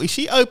powerful. If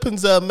she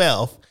opens her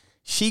mouth,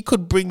 she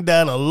could bring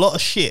down a lot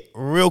of shit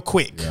real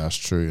quick. Yeah, that's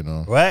true, you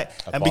know. Right?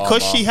 And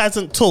because she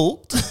hasn't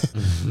talked,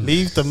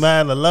 leave the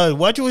man alone.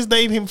 Why'd you always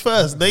name him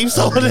first? Name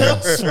someone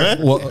else,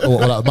 man. What,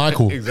 like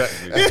Michael?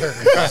 Exactly.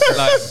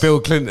 Like Bill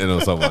Clinton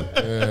or someone.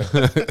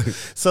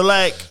 So,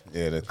 like,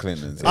 Yeah, the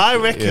Clintons. I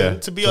reckon, Yeah.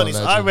 to be John honest,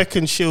 I Legend.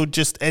 reckon she'll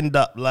just end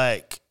up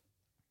like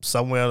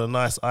somewhere on a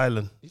nice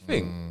island. You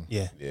think?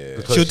 Yeah.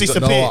 Because She'll she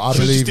got- No, disappear. I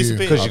She'll believe just you. disappear.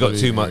 Because she I got believe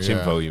too you, much yeah.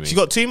 info, you mean? She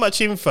got too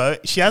much info.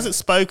 She hasn't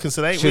spoken,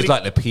 so they ain't She was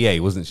really, like the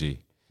PA, wasn't she?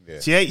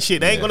 she ain't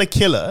shit. They ain't gonna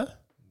kill her.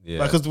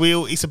 Yeah. Because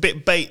it's a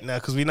bit bait now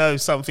because we know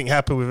something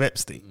happened with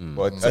Epstein.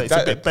 But So it's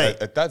a bit bait.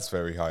 her dad's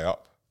very high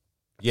up.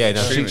 Yeah,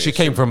 no, she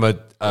came from a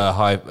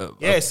high,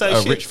 Yeah, so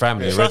a she- rich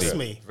family Trust already.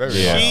 me, Very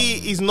Yeah.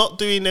 she is not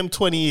doing them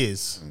 20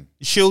 years.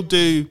 She'll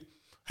do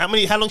how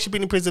long she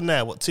been in prison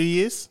now? What, 2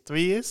 years?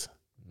 3 years?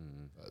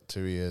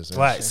 2 years. yeah.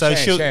 Right. So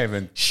she ain't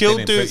even she'll been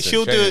in do prison.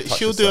 she'll She do ain't touched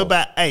she'll do herself.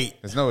 about 8.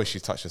 There's no way she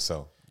touched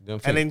herself. You don't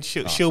And think?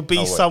 then she'll be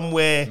no way.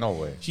 somewhere. No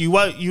way.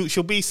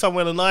 She'll be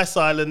somewhere on a nice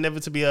island, never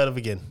to be heard of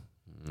again.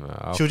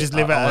 Nah, she'll just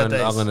live out her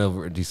days. I'm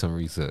gonna do some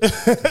research.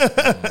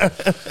 I'm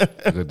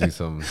gonna do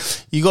some.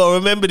 You got to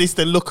remember this.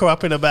 Then look her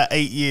up in about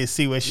 8 years,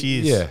 see where she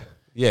is.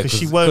 Yeah, 'Cause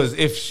she won't-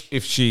 Because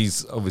if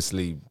she's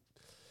obviously,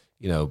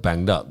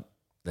 banged up,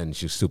 then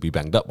she'll still be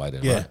banged up by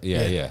then. Yeah, right?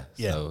 Yeah.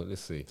 yeah. So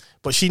let's see.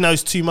 But she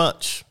knows too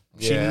much.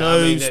 She Yeah,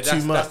 knows that's,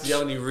 too much. That's the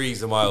only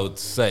reason why I would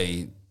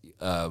say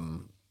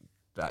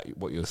that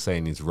what you're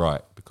saying is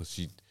right, because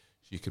she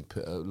can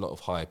put a lot of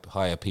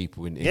higher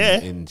people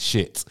in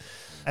shit.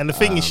 And the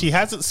thing is, she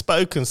hasn't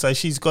spoken, so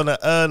she's gonna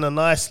earn a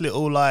nice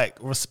little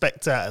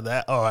respect out of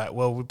that. All right,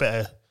 well, we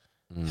better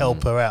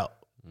help her out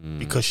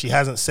because she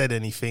hasn't said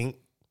anything.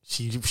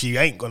 She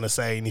ain't gonna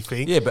say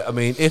anything. Yeah, but I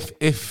mean,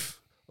 if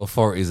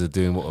authorities are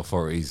doing what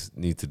authorities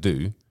need to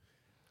do,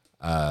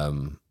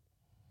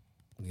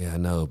 yeah, I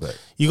know, but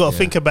You got to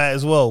think about it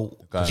as well.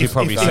 she'll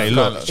probably say,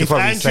 look, she'll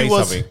probably say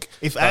something.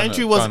 If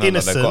Andrew was They got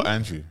innocent,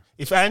 Andrew.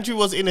 if Andrew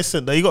was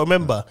innocent, though, you got to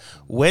remember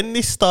when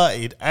this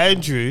started.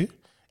 Andrew's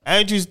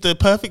the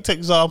perfect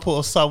example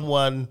of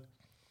someone.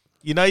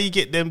 You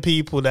get them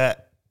people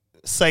that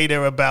say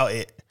they're about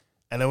it,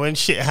 and then when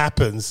shit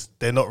happens,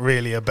 they're not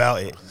really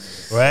about it,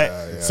 right?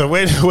 So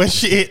when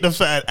shit hit the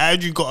fan,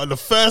 Andrew got on the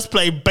first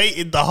play,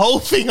 baited the whole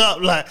thing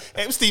up. Like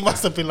Epstein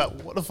must have been like,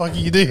 "What the fuck are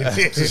you doing?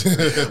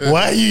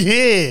 Why are you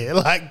here?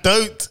 Like,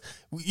 don't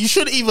You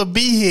shouldn't even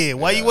be here.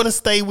 Why you want to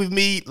stay with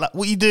me? Like,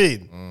 what you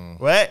doing?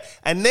 Right?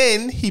 And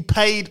then he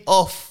paid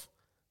off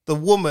the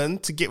woman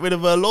to get rid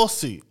of her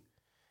lawsuit.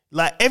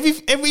 Like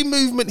every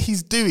movement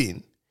he's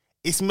doing,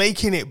 it's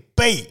making it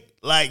bait.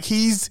 Like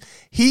he's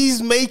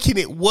making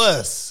it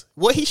worse.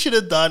 What he should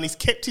have done is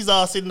kept his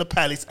ass in the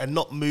palace and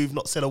not moved,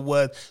 not said a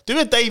word. Do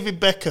a David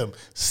Beckham,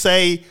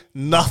 say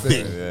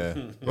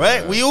nothing.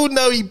 Right? We all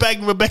know he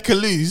banged Rebecca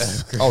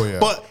loose. Oh, yeah.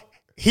 But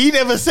he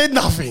never said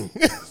nothing.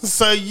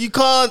 So you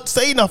can't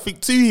say nothing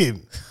to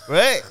him.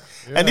 Right?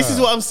 And this is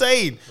what I'm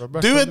saying.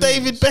 Rebecca Do a Loose.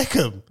 David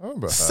Beckham.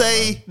 remember her,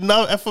 Say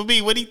no. And for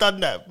me, when he done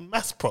that,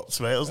 mass props,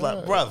 man, it was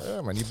like, bruv.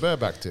 Yeah, man, you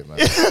barebacked it, man.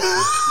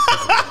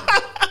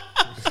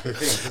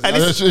 And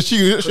it's-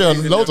 she had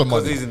loads of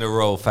Because money. he's in the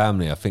royal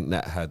family, I think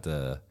that had.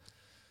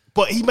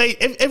 But he made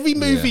every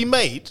move Yeah. he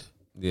made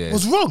Yeah.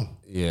 was wrong.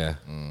 Yeah.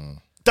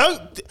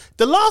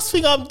 The last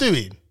thing I'm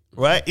doing,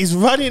 right, is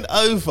running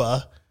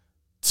over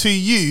to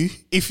you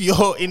if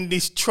you're in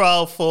this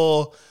trial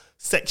for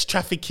sex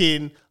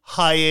trafficking,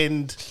 high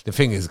end. The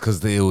thing is,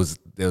 because there was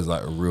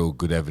like real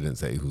good evidence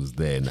that he was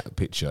there in that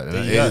picture.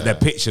 And Yeah. that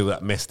picture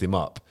that messed him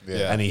up.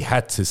 Yeah. And he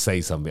had to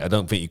say something. I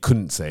don't think he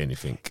couldn't say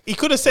anything. He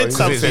could have said It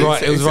something.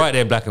 was right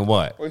there in black and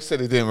white. Well, he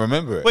said he didn't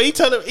remember it. But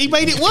he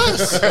made it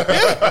worse.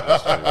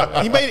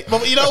 Yeah. He made it.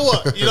 But you know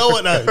what?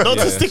 No, not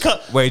to stick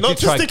up. Wait, not you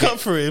to try stick get- up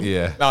for him.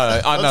 Yeah. No,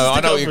 I Not to know stick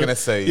what up you're for him. gonna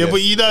say. Yeah,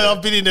 but you know,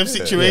 I've been in them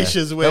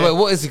situations where. No, but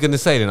what is he going to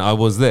say then? I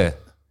was there.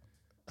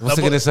 What's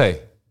he but- going to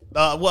say?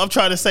 What I'm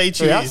trying to say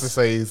to He you has to is,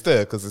 say he's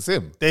there because it's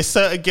him. there's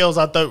certain girls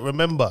I don't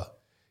remember,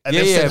 and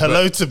Yeah, they've said yeah,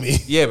 hello but- to me.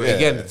 Yeah, but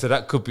again, so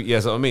that could be, yeah,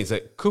 that's what I mean. So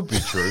it could be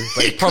true,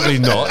 but it's probably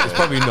not. It's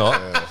probably not.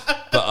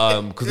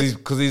 But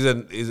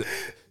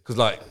because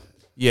like,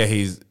 yeah,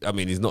 he's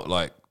not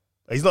like,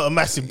 He's not a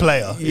massive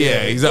player.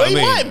 yeah, exactly.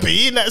 Well, he might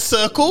be in that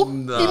circle. He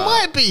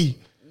might be.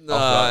 No,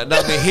 I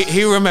mean,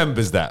 he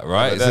remembers that,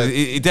 right? Yeah, So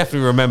he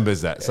definitely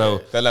remembers that.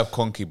 So They'll have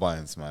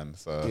concubines, man.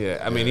 So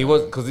yeah, I mean, he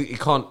was because he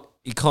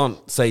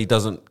can't say he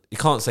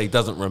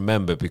doesn't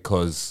remember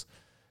because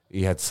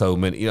he had so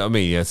many. You know what I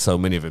mean? He had so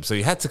many of them, so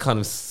he had to kind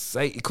of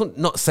say. He couldn't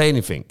not say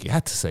anything. He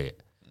had to say it.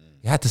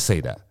 He had to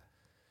say that.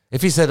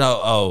 If he said,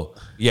 "Oh,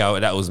 yeah,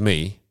 that was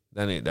me,"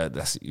 then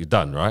that's you're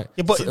done, right?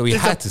 Yeah, but so he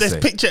had to there's say.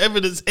 picture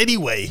evidence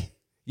anyway.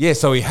 Yeah,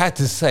 so he had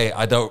to say,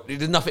 "I don't."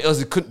 There's nothing else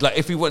he couldn't. Like,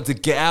 if he wanted to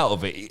get out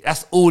of it,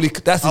 that's all he.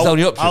 That's his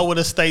only option. I would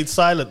have stayed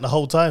silent the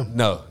whole time.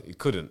 No, he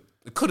couldn't.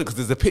 He couldn't because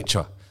there's a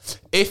picture.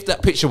 If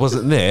that picture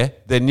wasn't there,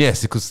 then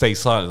yes, he could stay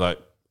silent. Like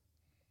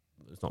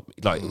it's not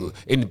like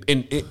in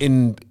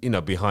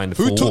behind the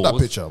Who four took that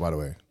walls. picture, by the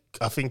way?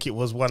 I think it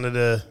was one of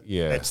the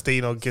Yeah.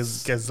 Epstein or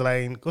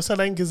Ghislaine. What's her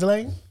name?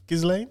 Ghislaine?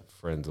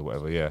 Friends or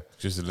whatever. Yeah,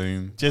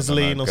 Ghislaine.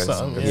 Ghislaine or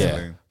something, yeah.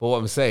 yeah. But what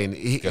I'm saying,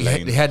 he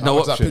Ghislaine. had no How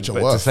much that option picture but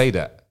to worth? say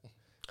that.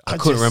 I I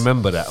couldn't just-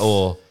 remember that.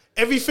 Or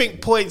Everything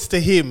points to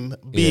him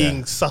being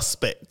Yeah.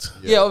 suspect.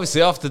 yeah,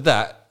 obviously after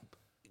that,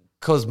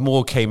 because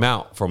more came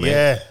out from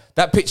Yeah. it.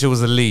 That picture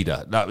was a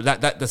leader.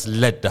 That just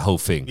led the whole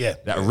thing. Yeah.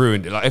 That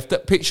ruined it. Like if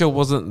that picture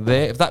wasn't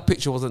there, if that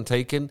picture wasn't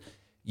taken,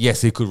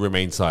 yes, he could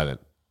remain silent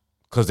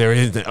because there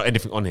isn't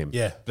anything on him.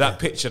 Yeah. That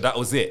picture, that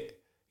was it.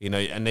 You know,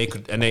 and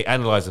they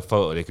analyzed the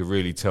photo. They could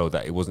really tell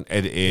that it wasn't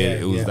edited. Yeah,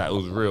 it was yeah. that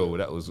was real.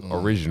 That was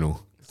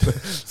original.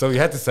 So he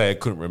had to say I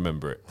couldn't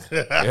remember it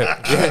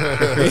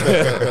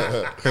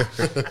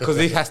because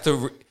he has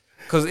to.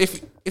 Because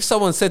if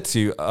someone said to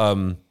you,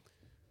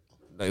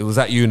 like, was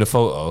that you in the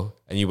photo,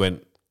 and you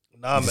went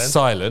Nah, man.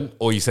 silent,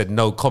 or you said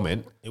no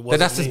comment, then wasn't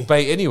that's me. his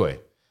bait anyway.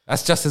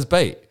 That's just his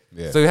bait.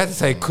 Yeah. So he had to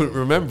say I couldn't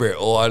remember it,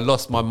 or I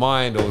lost my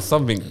mind, or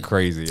something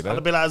crazy. You know?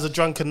 I'd be like, it was a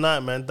drunken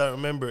night, man. Don't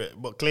remember it,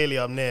 but clearly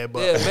I'm there. But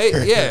Yeah,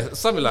 mate, yeah,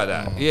 something like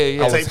that. Yeah,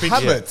 yeah. I take pictures.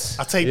 hammered.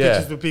 I take Yeah.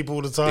 pictures with people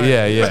all the time.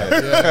 Yeah, yeah.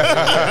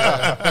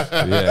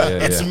 yeah.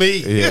 It's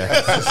me. Yeah.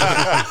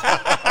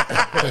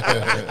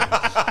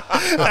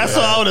 That's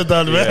what I would have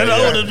done, man. Yeah, I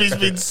yeah. would have just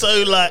been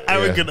so like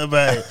arrogant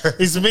about it.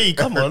 It's me.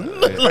 Come on.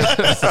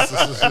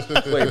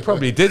 Well, he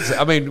probably did.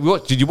 I mean,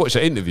 did you watch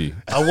that interview?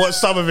 I watched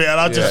some of it and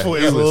I just Yeah. thought it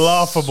He was, was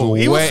laughable.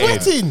 He was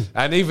sweating.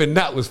 And even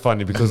that was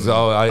funny because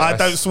I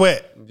don't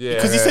sweat. Yeah.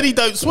 Because he said he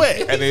don't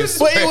sweat. And he's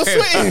But he was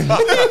sweating.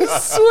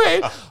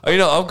 sweat. You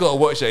know, I've got to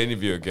watch that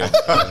interview again.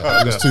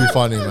 It was too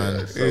funny,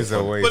 man. He's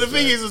a waste. But the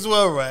thing is as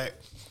well, right?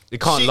 You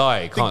can't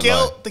lie. Can't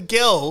lie. The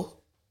girl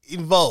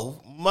involved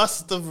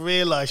must have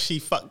realised she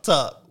fucked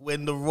up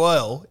when the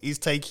royal is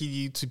taking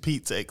you to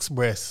Pizza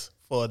Express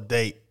for a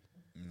date.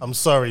 I'm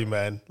sorry,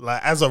 man.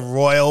 Like, as a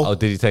royal, Oh,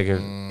 did he take a?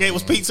 yeah, it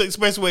was Pizza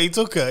Express where he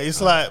took her. It's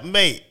like,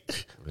 mate,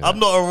 I'm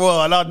not a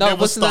royal and I'd No,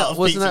 never wasn't start that- off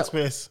wasn't Pizza that-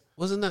 Express.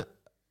 Wasn't that?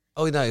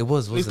 Oh no, it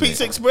was. It was Wasn't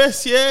Pizza it?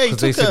 Express, yeah. He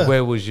Because they took said, her.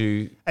 "Where was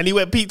you?" And he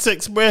went Pizza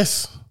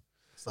Express.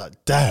 It's like,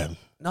 damn.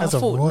 No, I as a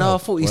thought. royal. No, I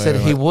thought he said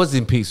he was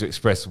in Pizza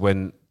Express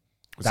when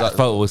that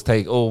photo was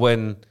taken, or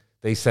when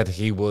they said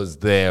he was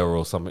there,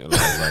 or something like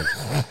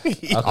that.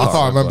 I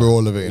can't remember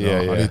all of it. You know?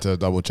 Yeah, I yeah. need to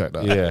double check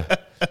that. Yeah,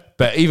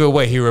 but either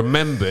way, he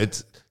remembered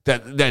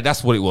that.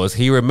 That's what it was.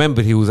 He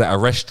remembered he was at a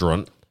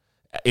restaurant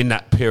in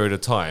that period of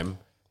time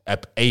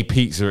at a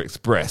Pizza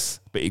Express,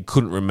 but he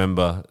couldn't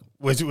remember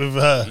with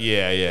her.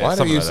 Yeah. Why don't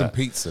something you like use some that.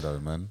 pizza though,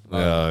 man?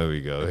 Oh, here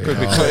we go. Could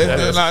be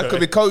it could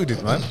be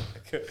coded, man.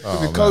 Could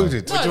be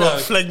coded. Do you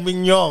want flag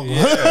mignon?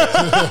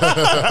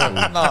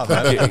 Nah,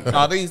 man.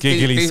 Nah,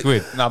 Giggly these,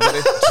 squid. Nah, but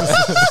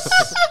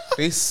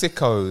these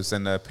sickos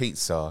and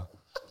pizza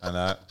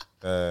and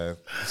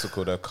what's it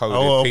called? A coded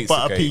Oh, pizza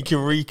butter cake. pecan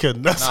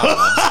Rican. That's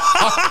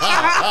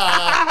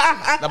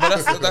No,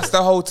 but that's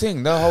the whole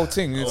thing. The whole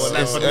thing is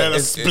vanilla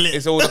split.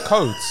 it's all the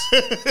codes.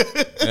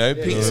 You know,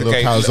 pizza little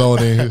cake.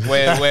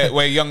 calzone.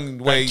 Where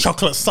young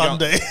chocolate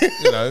sundae.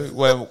 you know,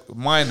 where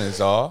minors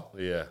are.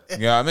 Yeah. You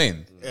know what I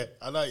mean? Yeah,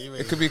 I know what you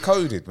mean. It could be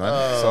coded,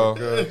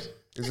 man.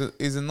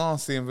 He's a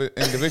nasty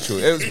individual.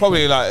 It was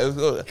probably like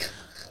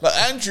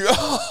Andrew.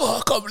 Oh,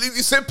 I can't believe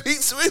you said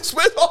Pizza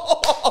Express.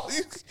 Oh,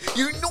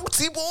 you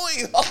naughty boy.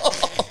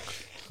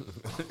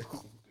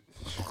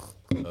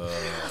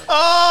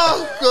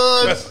 Oh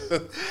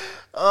god!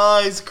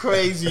 Oh, it's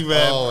crazy,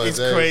 man. Oh, it's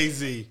days.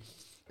 crazy.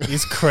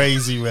 It's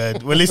crazy, man.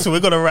 Well, listen, we're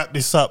gonna wrap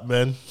this up,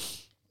 man.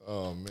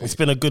 Oh man. It's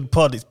been a good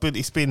pod.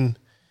 It's been.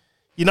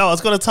 You know, I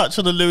was gonna touch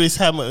on the Lewis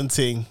Hamilton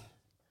thing,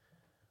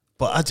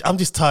 but I'm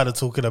just tired of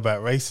talking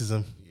about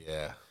racism.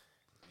 Yeah.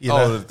 You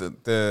know?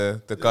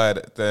 The guy,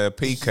 the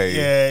PK.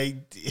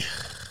 Yeah.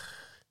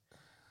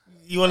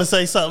 You want to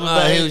say something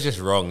about he it? was just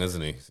wrong,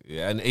 isn't he?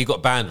 Yeah, and he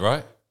got banned,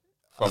 right?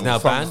 He's now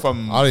from, banned.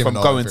 from, I don't even from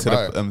know going anything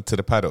about to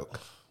the paddock.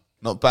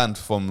 Not banned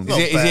from.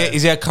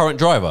 Is he a current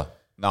driver?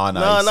 No,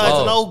 No, he's an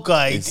Oh. old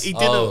guy. He's- He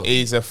didn't.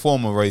 He's a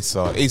former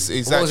racer. He's What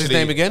actually was his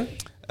name again?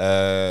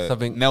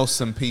 Something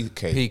Nelson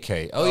PK.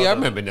 PK. Oh yeah, I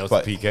remember Nelson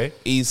But PK.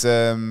 He's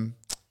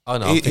Oh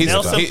no, he- he's-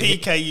 Nelson he-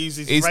 PK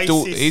uses his,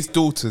 racist. his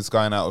daughter's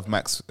going out with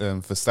Max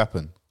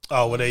Verstappen.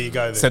 Oh, well, there you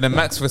go. Then. So then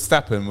Max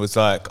Verstappen was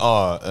like,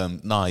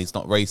 nah, he's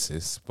not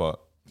racist, but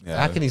yeah,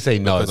 How can he say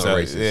no? It's not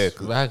because, racist. Yeah,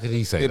 'cause- How can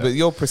he say yeah, that? but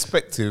your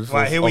perspective.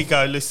 Right, of- here we of-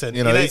 go. Listen,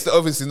 You know, it ain't- he's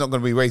obviously not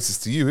going to be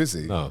racist to you, is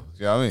he? No.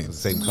 You know what I mean?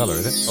 Same color,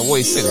 isn't it? But what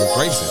he said was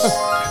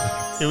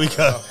racist. Here we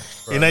go.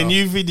 In a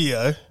new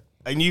video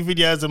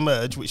has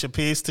emerged which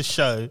appears to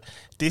show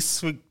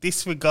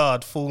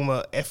disregard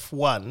former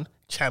F1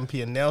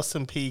 champion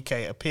Nelson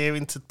Piquet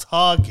appearing to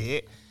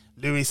target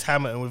Lewis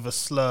Hamilton with a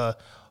slur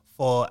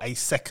for a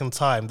second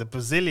time. The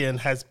Brazilian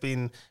has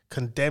been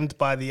condemned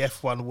by the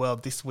F1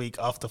 world this week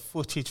after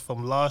footage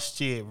from last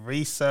year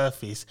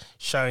resurfaced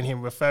showing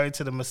him referring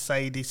to the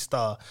Mercedes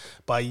star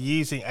by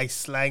using a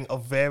slang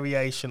of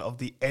variation of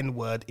the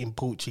N-word in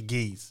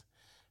Portuguese.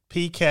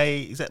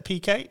 PK, is that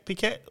PK?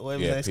 Piquet? Or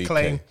whatever Yeah, his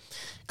PK.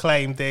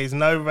 claim there is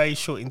no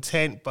racial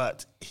intent,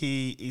 but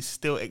he is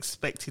still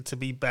expected to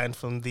be banned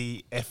from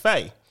the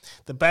FA.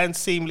 The ban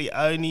seemingly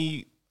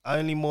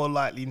only more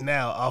likely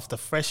now after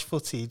fresh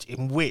footage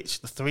in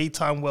which the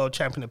three-time world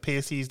champion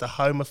appears to use the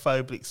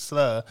homophobic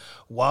slur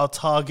while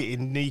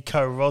targeting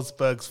Nico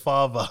Rosberg's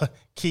father,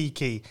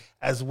 Kiki,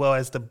 as well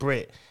as the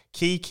Brit.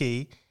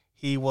 Kiki,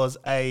 he was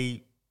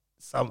a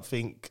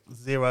something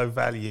zero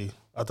value.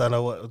 I don't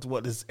know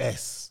what is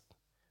S.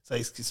 So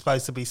it's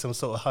supposed to be some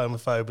sort of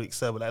homophobic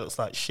slur, but that looks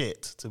like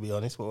shit, to be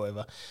honest, but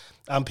whatever.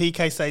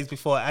 PK says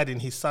before adding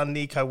his son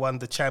Nico won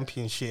the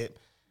championship.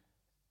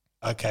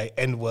 Okay,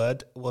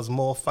 N-word, was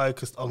more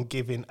focused on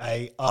giving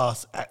a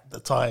ass at the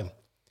time.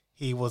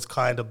 He was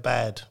kind of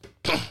bad.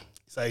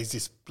 So he's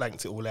just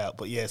blanked it all out.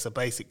 But yeah, so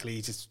basically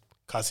he's just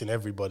cussing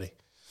everybody.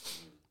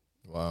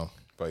 Wow.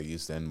 But he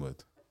used the N-word.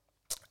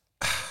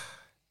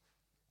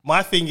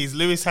 My thing is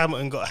Lewis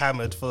Hamilton got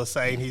hammered for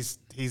saying his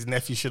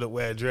nephew shouldn't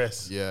wear a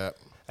dress. Yeah.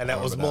 And that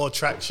was more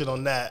traction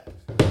on that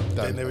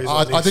than there is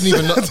I, on this. I didn't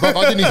even know. Bruv,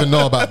 I didn't even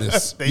know about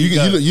this. There you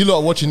go. You lot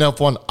are watching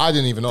F1. I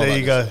didn't even know. There about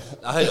you this. go.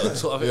 I heard it on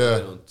talk. I Yeah.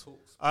 heard it on talk.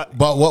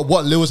 But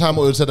what Lewis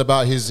Hamilton said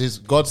about his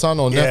godson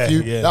or Yeah,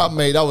 nephew, yeah.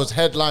 that was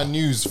headline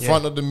news,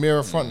 front of the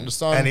mirror, front of the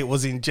sun. And it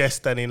was in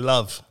jest and in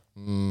love.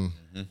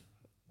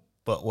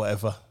 But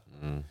whatever.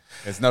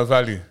 There's no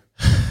value.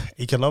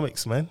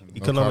 Economics, man.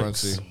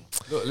 Economics. currency.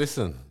 Look,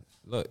 listen.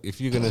 Look,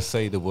 if you're gonna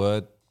say the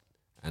word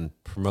and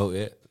promote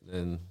it,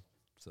 then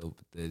so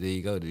there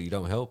you go. You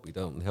don't help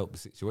the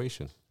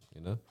situation.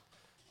 You know.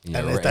 In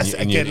And your, that's-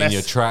 in your, again, in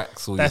your that's-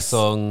 tracks or your that's-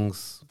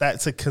 songs.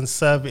 That's a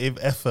conservative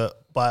effort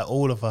by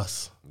all of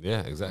us.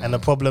 Yeah, exactly. And the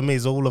problem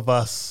is all of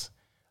us.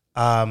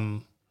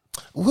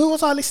 Who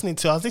was I listening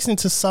to? I was listening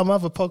to some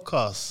other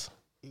podcast.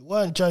 It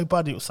weren't Joe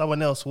Budden, it was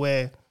someone else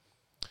where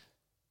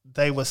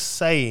they were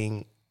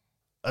saying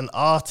an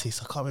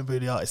artist, I can't remember who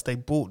the artist, they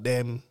brought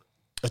them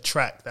a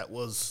track that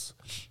was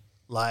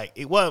like,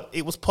 it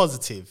was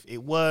positive.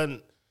 It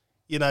weren't,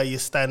 your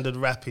standard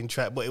rapping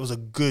track, but it was a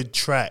good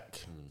track.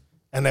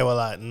 And they were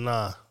like,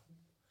 nah,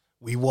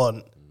 we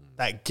want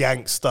that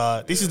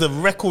gangster. This is the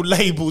record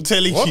label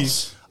telling you,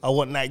 I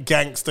want that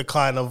gangster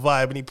kind of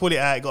vibe. And he put it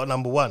out, it got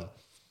number one.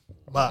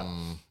 But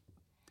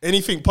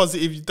anything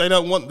positive, they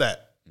don't want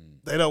that.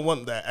 They don't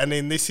want that. And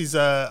then this is,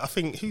 I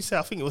think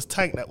it was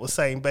Tank that was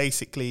saying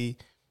basically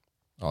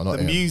oh, not the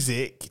him.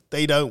 music,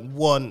 they don't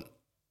want,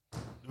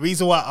 the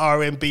reason why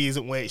R&B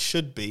isn't where it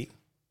should be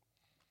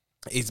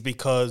is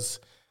because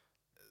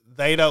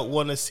they don't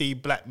want to see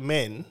black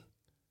men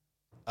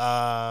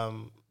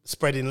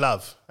spreading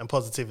love and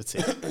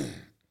positivity.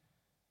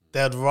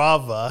 They'd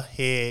rather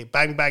hear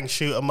bang bang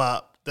shoot 'em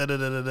up, da da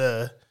da da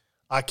da.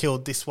 I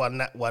killed this one,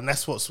 that one.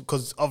 That's what's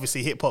because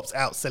obviously hip hop's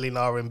outselling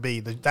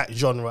R&B. That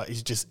genre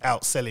is just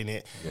outselling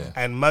it,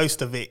 and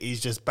most of it is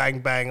just bang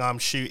bang. I'm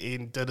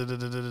shooting, da da da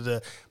da da da.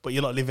 But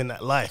you're not living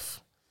that life.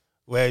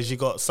 Whereas you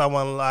got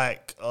someone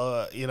like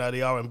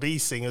the R&B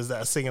singers that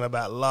are singing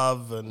about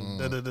love and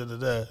da da da da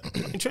da.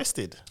 Not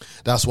interested.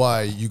 That's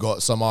why you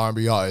got some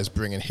R&B artists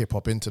bringing hip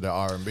hop into their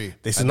R&B.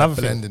 This is and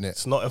another blending thing. it.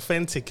 It's not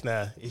authentic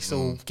now. It's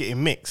all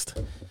getting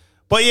mixed.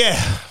 But yeah,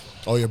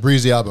 Oh, your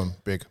Breezy album,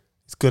 big.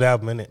 it's a good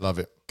album, innit? Love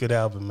it. Good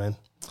album, man.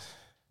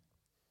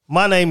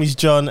 My name is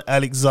John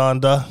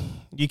Alexander.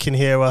 You can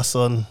hear us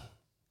on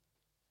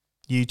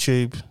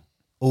YouTube,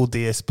 all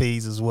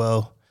DSPs as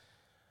well.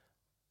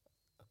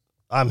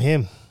 I'm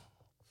him,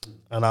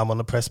 and I'm on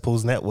the Press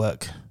Pause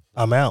Network.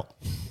 I'm out.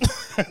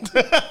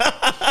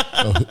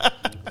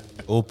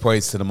 All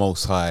praise to the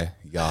Most High,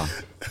 yeah.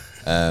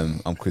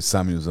 I'm Chris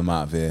Samuels, I'm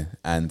out of here.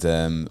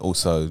 And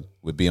also,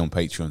 we'll be on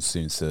Patreon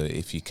soon, so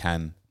if you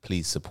can,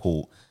 please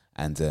support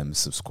and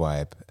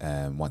subscribe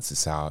once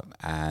it's out.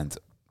 And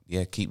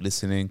yeah, keep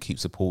listening, keep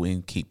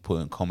supporting, keep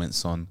putting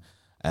comments on,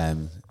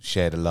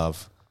 share the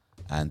love,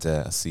 and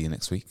I'll see you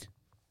next week.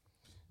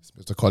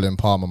 Mr. Colin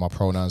Palmer, my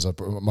pronouns are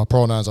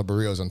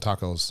burritos and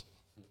tacos.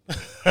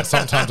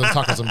 Sometimes on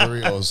tacos and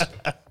burritos.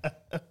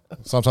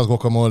 Sometimes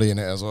guacamole in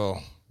it as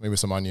well. Maybe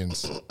some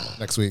onions.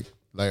 Next week.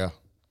 Later.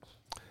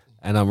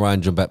 And I'm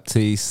Ryan John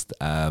Baptiste.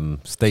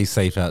 Stay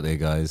safe out there,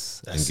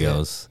 guys That's and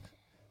girls.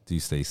 Do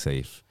stay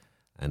safe.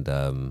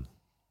 And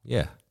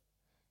yeah,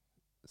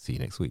 see you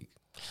next week.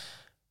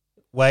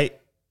 Wait.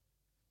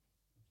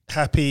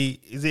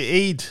 Is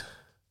it Eid,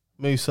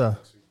 Musa?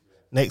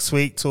 Next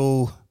week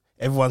to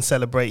everyone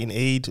celebrating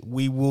Eid.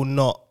 We will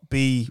not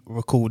be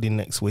recording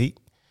next week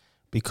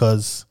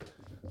because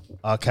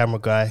our camera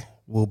guy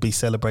will be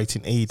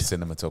celebrating Eid.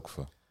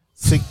 Cinematographer.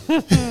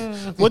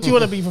 What do you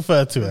want to be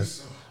referred to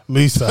as?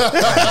 Musa.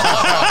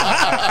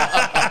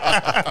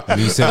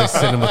 Musa the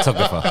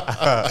cinematographer.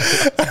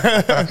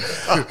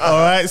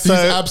 All right, so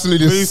He's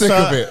absolutely Musa, sick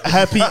of it.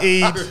 Happy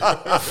Eid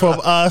from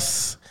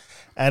us,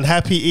 and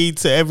happy Eid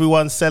to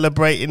everyone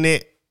celebrating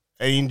it.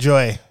 And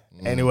enjoy.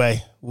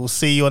 Anyway, we'll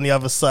see you on the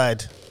other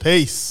side.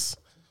 Peace.